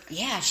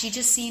 Yeah, she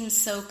just seems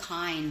so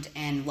kind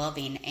and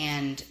loving.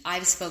 And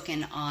I've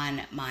spoken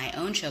on my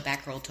own show,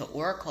 Backroll to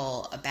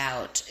Oracle,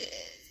 about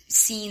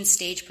seeing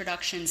stage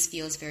productions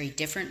feels very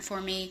different for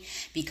me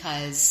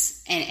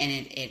because,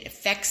 and it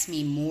affects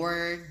me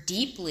more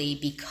deeply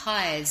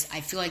because I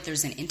feel like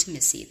there's an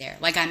intimacy there.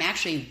 Like I'm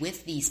actually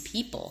with these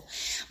people.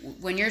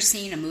 When you're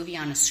seeing a movie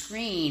on a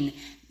screen,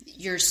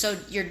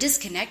 you're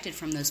disconnected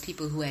from those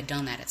people who had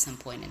done that at some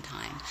point in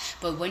time.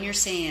 But when you're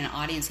sitting in an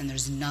audience and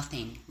there's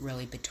nothing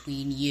really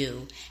between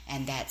you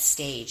and that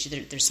stage,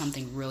 there's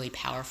something really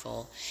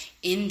powerful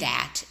in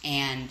that.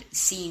 And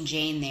seeing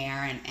Jane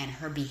there and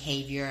her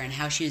behavior and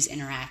how she was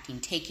interacting,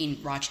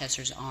 taking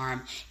Rochester's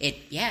arm, it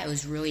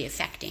was really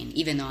affecting,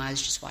 even though I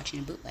was just watching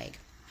a bootleg.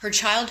 Her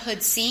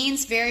childhood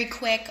scenes, very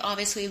quick.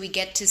 Obviously, we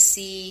get to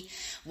see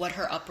what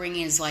her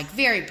upbringing is like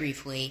very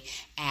briefly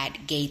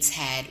at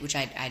Gateshead, which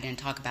I didn't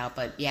talk about,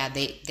 but yeah,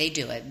 they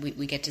do it.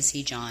 We get to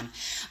see John.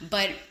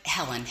 But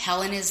Helen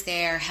is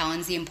there.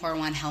 Helen's the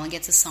important one. Helen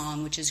gets a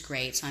song, which is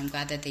great, so I'm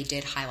glad that they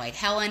did highlight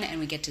Helen, and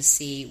we get to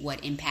see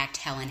what impact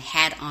Helen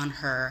had on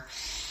her.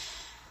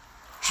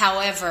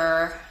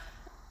 However,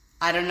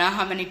 I don't know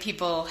how many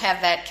people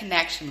have that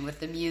connection with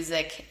the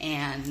music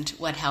and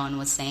what Helen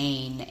was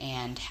saying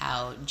and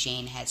how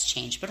Jane has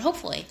changed. But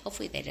hopefully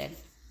they did.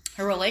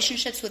 Her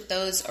relationships with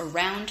those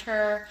around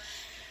her,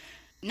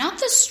 not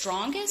the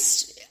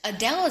strongest.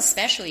 Adele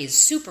especially is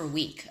super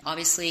weak.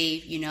 Obviously,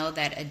 you know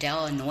that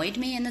Adele annoyed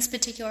me in this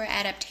particular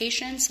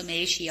adaptation, so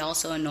maybe she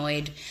also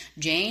annoyed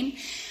Jane.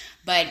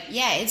 But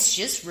yeah, it's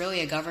just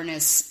really a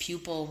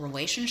governess-pupil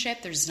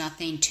relationship. There's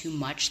nothing too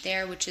much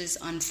there, which is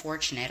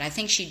unfortunate. I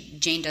think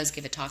Jane does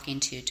give a talking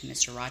to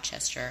Mr.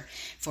 Rochester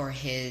for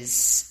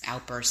his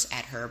outbursts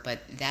at her, but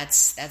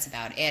that's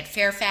about it.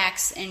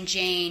 Fairfax and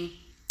Jane,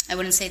 I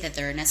wouldn't say that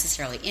they're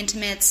necessarily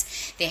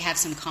intimates. They have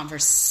some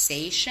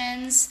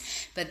conversations,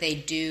 but they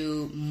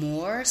do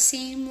more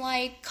seem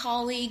like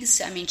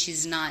colleagues. I mean,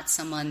 she's not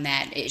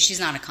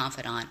a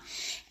confidant.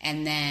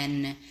 And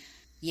then,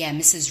 yeah,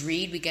 Mrs.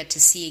 Reed we get to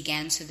see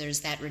again, so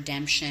there's that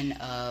redemption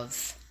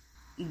of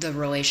the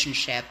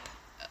relationship.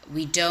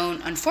 We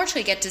don't,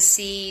 unfortunately, get to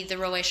see the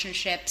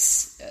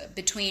relationships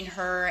between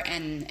her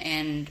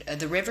and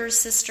the Rivers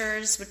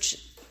sisters,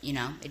 which, you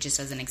know, it just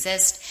doesn't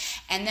exist.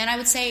 And then I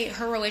would say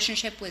her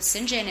relationship with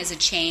St. John is a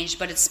change,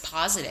 but it's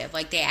positive.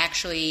 Like, they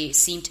actually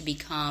seem to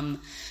become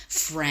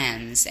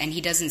friends, and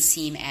he doesn't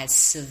seem as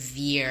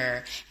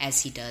severe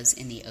as he does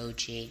in the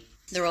OG.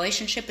 The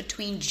relationship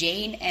between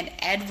Jane and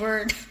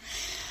Edward,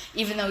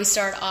 even though we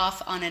start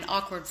off on an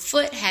awkward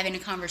foot, having a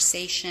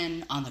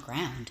conversation on the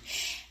ground.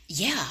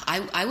 Yeah,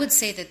 I would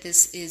say that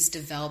this is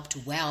developed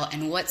well.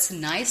 And what's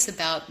nice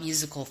about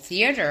musical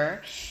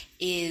theater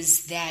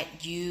is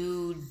that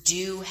you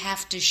do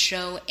have to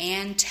show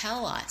and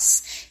tell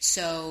us.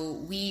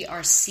 So we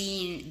are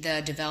seeing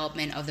the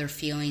development of their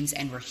feelings,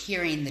 and we're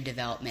hearing the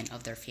development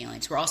of their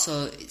feelings. We're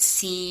also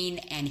seeing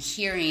and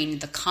hearing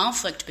the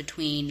conflict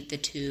between the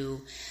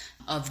two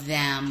of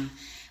them.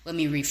 Let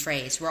me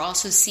rephrase. We're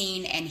also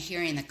seeing and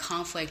hearing the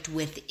conflict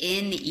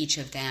within each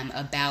of them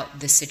about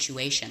the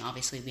situation.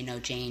 Obviously, we know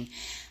Jane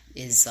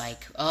is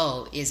like,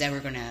 oh, is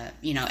Edward going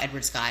to,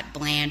 Edward's got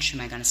Blanche,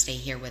 am I going to stay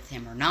here with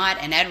him or not?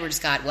 And Edward's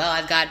got, well,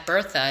 I've got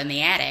Bertha in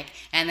the attic,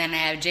 and then I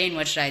have Jane,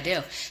 what should I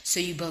do? So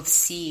you both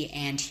see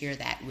and hear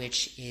that,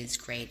 which is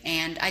great.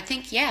 And I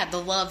think, yeah,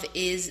 the love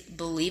is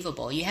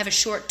believable. You have a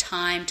short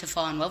time to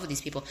fall in love with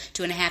these people,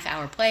 2.5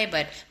 hour play,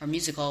 or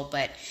musical,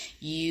 but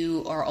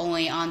you are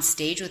only on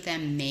stage with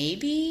them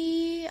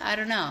maybe, I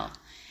don't know,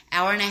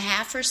 hour and a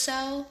half or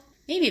so,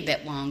 maybe a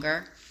bit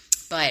longer.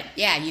 But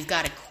yeah, you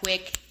got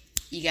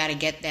to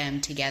get them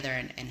together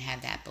and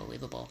have that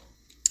believable.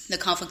 The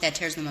conflict that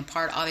tears them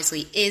apart,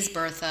 obviously, is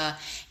Bertha.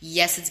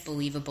 Yes, it's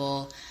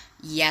believable.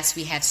 Yes,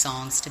 we have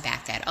songs to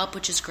back that up,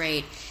 which is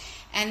great.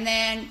 And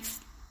then,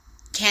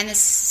 can this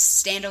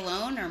stand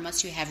alone, or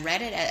must you have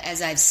read it?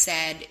 As I've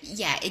said,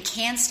 yeah, it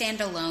can stand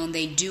alone.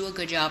 They do a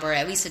good job, or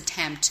at least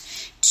attempt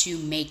to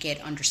make it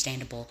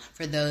understandable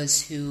for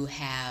those who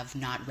have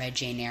not read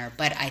Jane Eyre.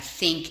 But I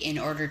think in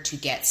order to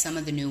get some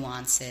of the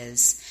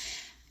nuances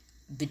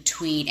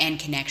between and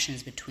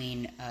connections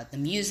between the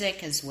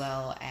music as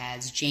well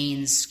as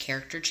Jane's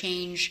character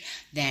change,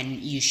 then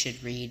you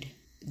should read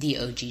the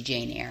OG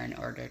Jane Eyre in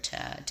order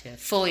to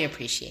fully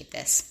appreciate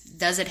this.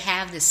 Does it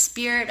have the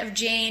spirit of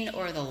Jane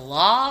or the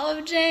law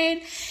of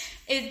Jane?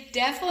 It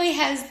definitely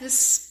has the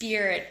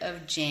spirit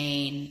of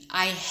Jane.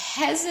 I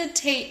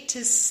hesitate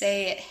to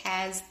say it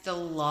has the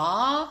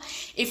law,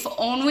 if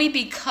only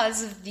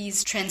because of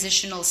these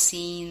transitional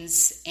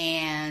scenes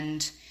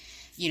and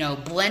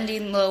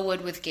blending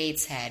Lowood with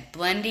Gateshead,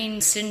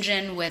 blending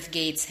St. with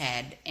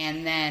Gateshead,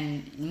 and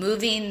then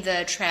moving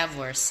the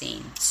Traveler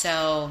scene.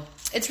 So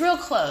it's real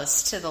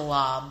close to the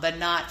law, but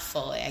not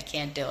fully. I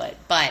can't do it.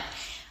 But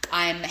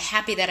I'm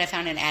happy that I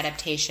found an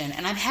adaptation,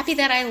 and I'm happy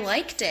that I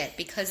liked it,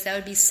 because that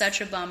would be such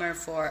a bummer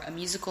for a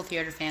musical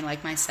theater fan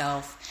like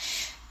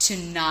myself to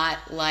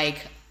not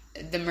like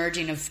the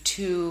merging of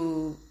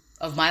two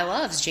of my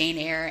loves, Jane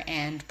Eyre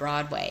and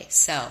Broadway.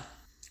 So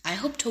I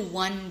hope to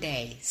one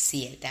day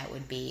see it. That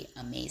would be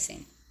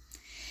amazing.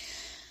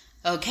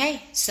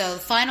 Okay, so the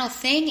final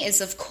thing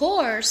is, of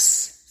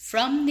course,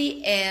 from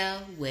the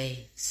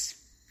airwaves.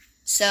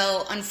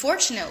 So,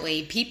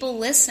 unfortunately, people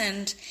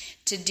listened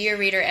to Dear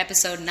Reader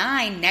episode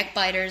 9,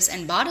 Neckbiters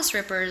and Bodice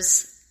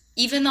Rippers,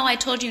 even though I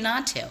told you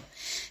not to.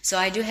 So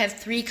I do have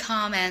 3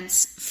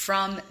 comments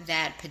from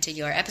that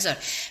particular episode.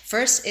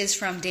 First is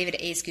from David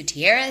Ace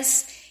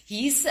Gutierrez.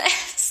 He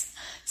says,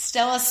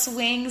 Stella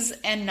swings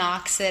and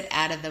knocks it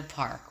out of the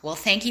park. Well,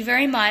 thank you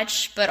very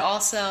much, but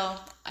also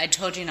I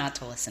told you not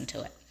to listen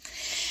to it.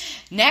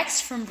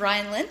 Next, from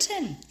Brian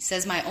Linton, he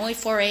says, my only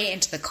foray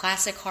into the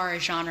classic horror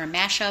genre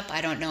mashup, I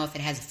don't know if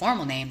it has a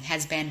formal name,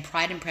 has been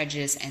Pride and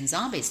Prejudice and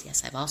Zombies.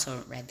 Yes, I've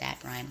also read that,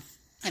 Brian.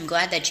 I'm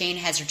glad that Jane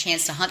has her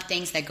chance to hunt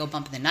things that go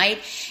bump in the night,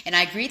 and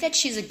I agree that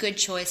she's a good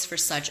choice for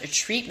such a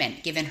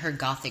treatment, given her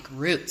gothic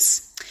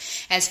roots.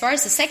 As far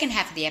as the second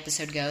half of the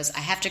episode goes,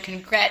 I have to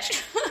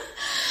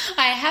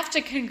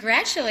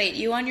congratulate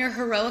you on your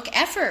heroic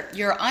effort.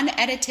 Your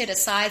unedited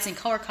asides and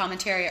color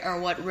commentary are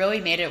what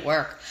really made it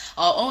work.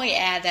 I'll only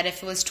add that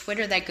if it was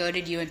Twitter that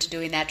goaded you into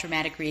doing that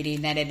dramatic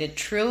reading, that it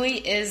truly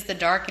is the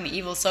dark and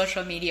evil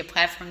social media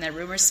platform that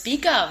rumors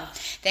speak of.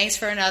 Thanks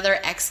for another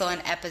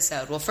excellent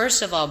episode. Well,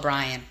 first of all,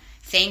 Brian,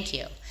 thank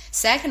you.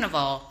 Second of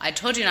all, I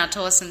told you not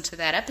to listen to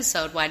that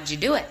episode. Why did you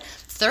do it?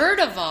 Third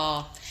of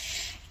all,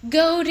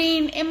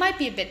 goading, it might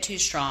be a bit too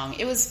strong.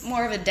 It was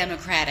more of a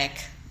democratic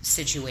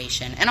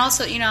situation. And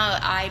also,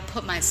 I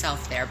put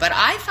myself there. But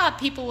I thought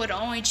people would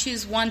only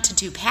choose 1 to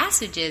 2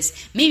 passages,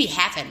 maybe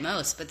half at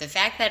most. But the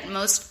fact that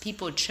most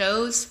people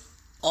chose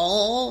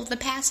all the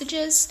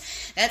passages,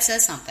 that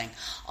says something.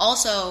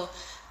 Also,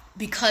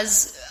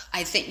 because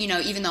I think,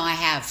 even though I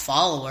have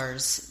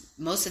followers,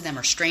 most of them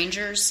are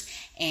strangers.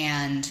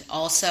 And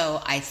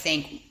also, I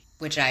think,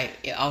 which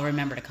I'll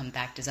remember to come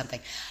back to something,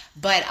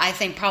 but I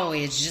think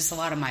probably it's just a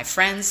lot of my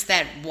friends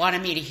that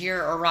wanted me to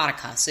hear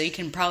erotica, so you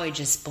can probably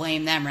just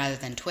blame them rather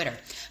than Twitter.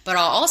 But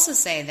I'll also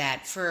say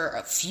that for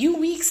a few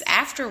weeks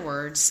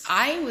afterwards,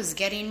 I was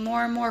getting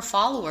more and more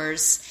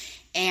followers,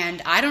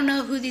 and I don't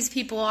know who these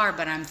people are,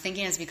 but I'm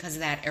thinking it's because of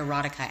that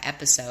erotica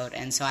episode,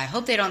 and so I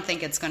hope they don't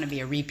think it's going to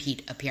be a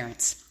repeat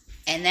appearance.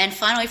 And then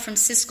finally from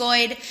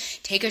Siskoid,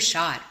 take a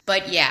shot.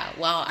 But yeah,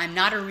 while I'm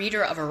not a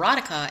reader of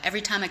erotica,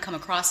 every time I come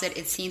across it,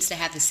 it seems to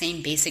have the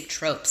same basic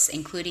tropes,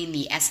 including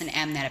the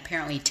S&M that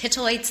apparently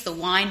titillates the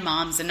wine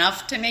moms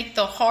enough to make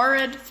the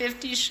horrid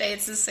 50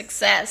 Shades a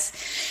success.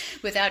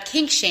 Without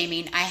kink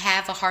shaming, I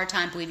have a hard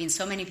time believing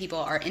so many people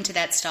are into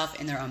that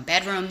stuff in their own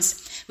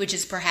bedrooms, which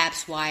is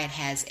perhaps why it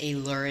has a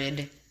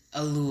lurid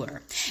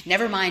allure.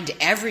 Never mind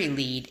every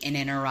lead in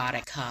an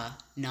erotica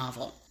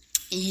novel.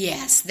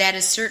 Yes, that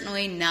is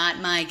certainly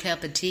not my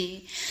cup of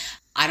tea.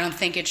 I don't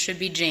think it should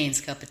be Jane's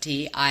cup of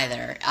tea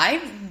either.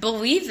 I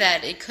believe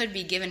that it could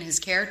be, given his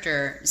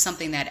character,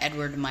 something that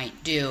Edward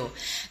might do.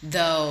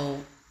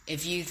 Though,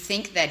 if you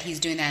think that he's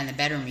doing that in the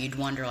bedroom, you'd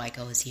wonder,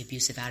 is he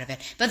abusive out of it?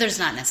 But there's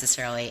not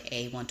necessarily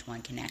a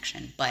one-to-one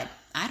connection. But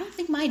I don't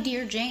think my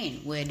dear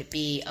Jane would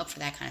be up for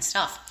that kind of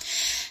stuff.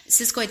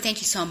 Siskoid, thank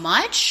you so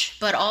much.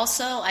 But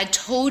also, I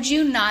told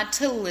you not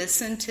to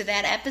listen to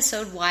that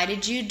episode. Why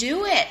did you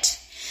do it?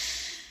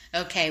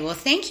 Okay, well,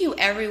 thank you,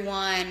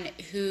 everyone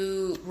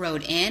who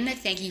wrote in.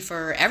 Thank you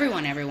for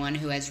everyone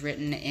who has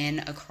written in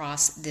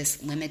across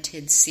this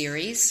limited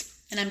series.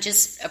 And I'm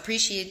just so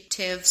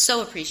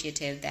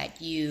appreciative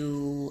that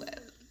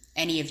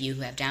any of you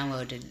who have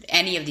downloaded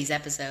any of these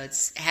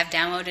episodes, have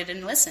downloaded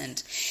and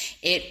listened.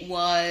 It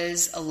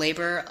was a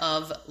labor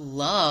of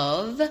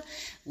love,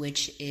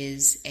 which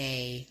is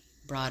a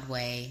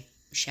Broadway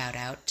shout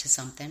out to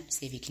something.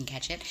 See if you can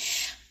catch it.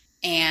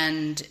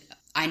 And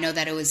I know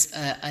that it was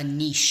a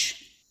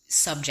niche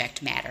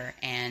subject matter,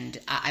 and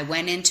I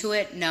went into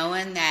it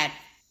knowing that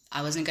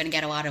I wasn't going to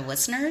get a lot of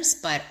listeners,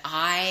 but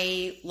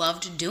I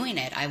loved doing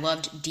it. I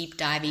loved deep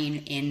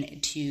diving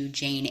into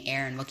Jane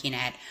Eyre and looking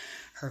at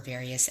her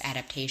various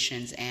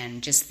adaptations,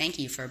 and just thank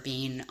you for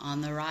being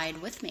on the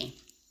ride with me.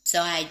 So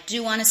I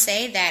do want to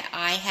say that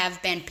I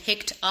have been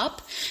picked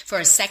up for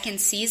a second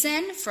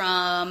season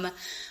on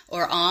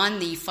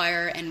the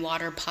Fire and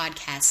Water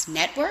Podcast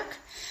Network.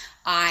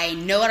 I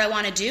know what I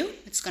want to do.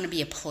 It's going to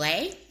be a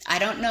play. I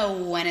don't know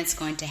when it's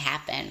going to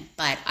happen,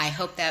 but I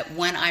hope that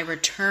when I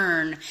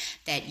return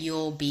that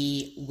you'll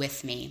be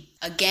with me.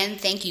 Again,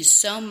 thank you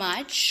so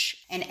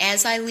much. And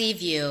as I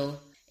leave you,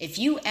 if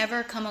you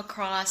ever come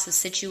across a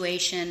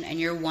situation and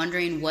you're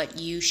wondering what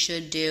you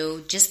should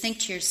do, just think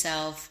to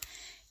yourself,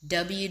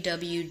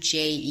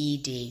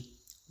 WWJED,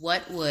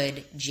 what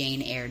would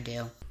Jane Eyre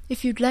do?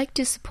 If you'd like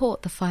to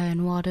support the Fire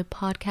and Water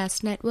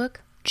Podcast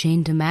Network,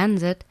 Jane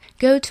demands it,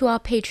 go to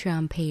our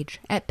Patreon page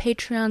at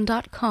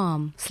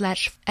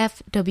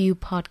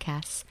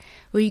patreon.com/FWPodcasts,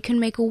 where you can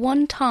make a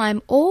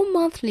one-time or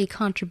monthly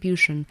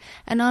contribution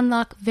and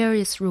unlock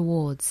various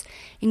rewards,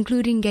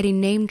 including getting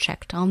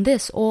name-checked on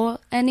this or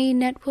any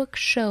network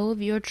show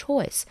of your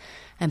choice.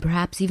 And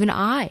perhaps even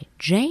I,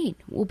 Jane,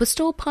 will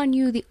bestow upon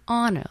you the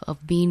honor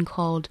of being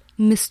called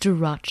Mr.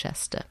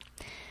 Rochester.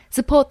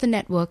 Support the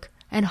network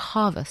and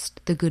harvest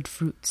the good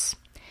fruits.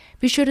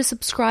 Be sure to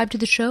subscribe to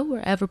the show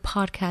wherever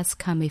podcasts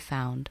can be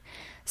found.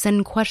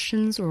 Send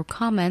questions or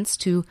comments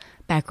to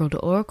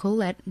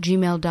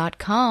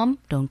batgirltooracle@gmail.com,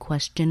 don't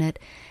question it,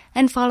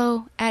 and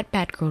follow at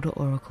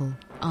batgirltooracle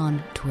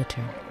on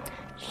Twitter.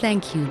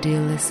 Thank you, dear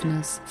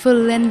listeners, for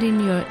lending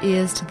your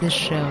ears to this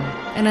show.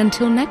 And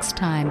until next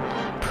time,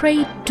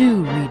 pray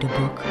do read a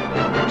book.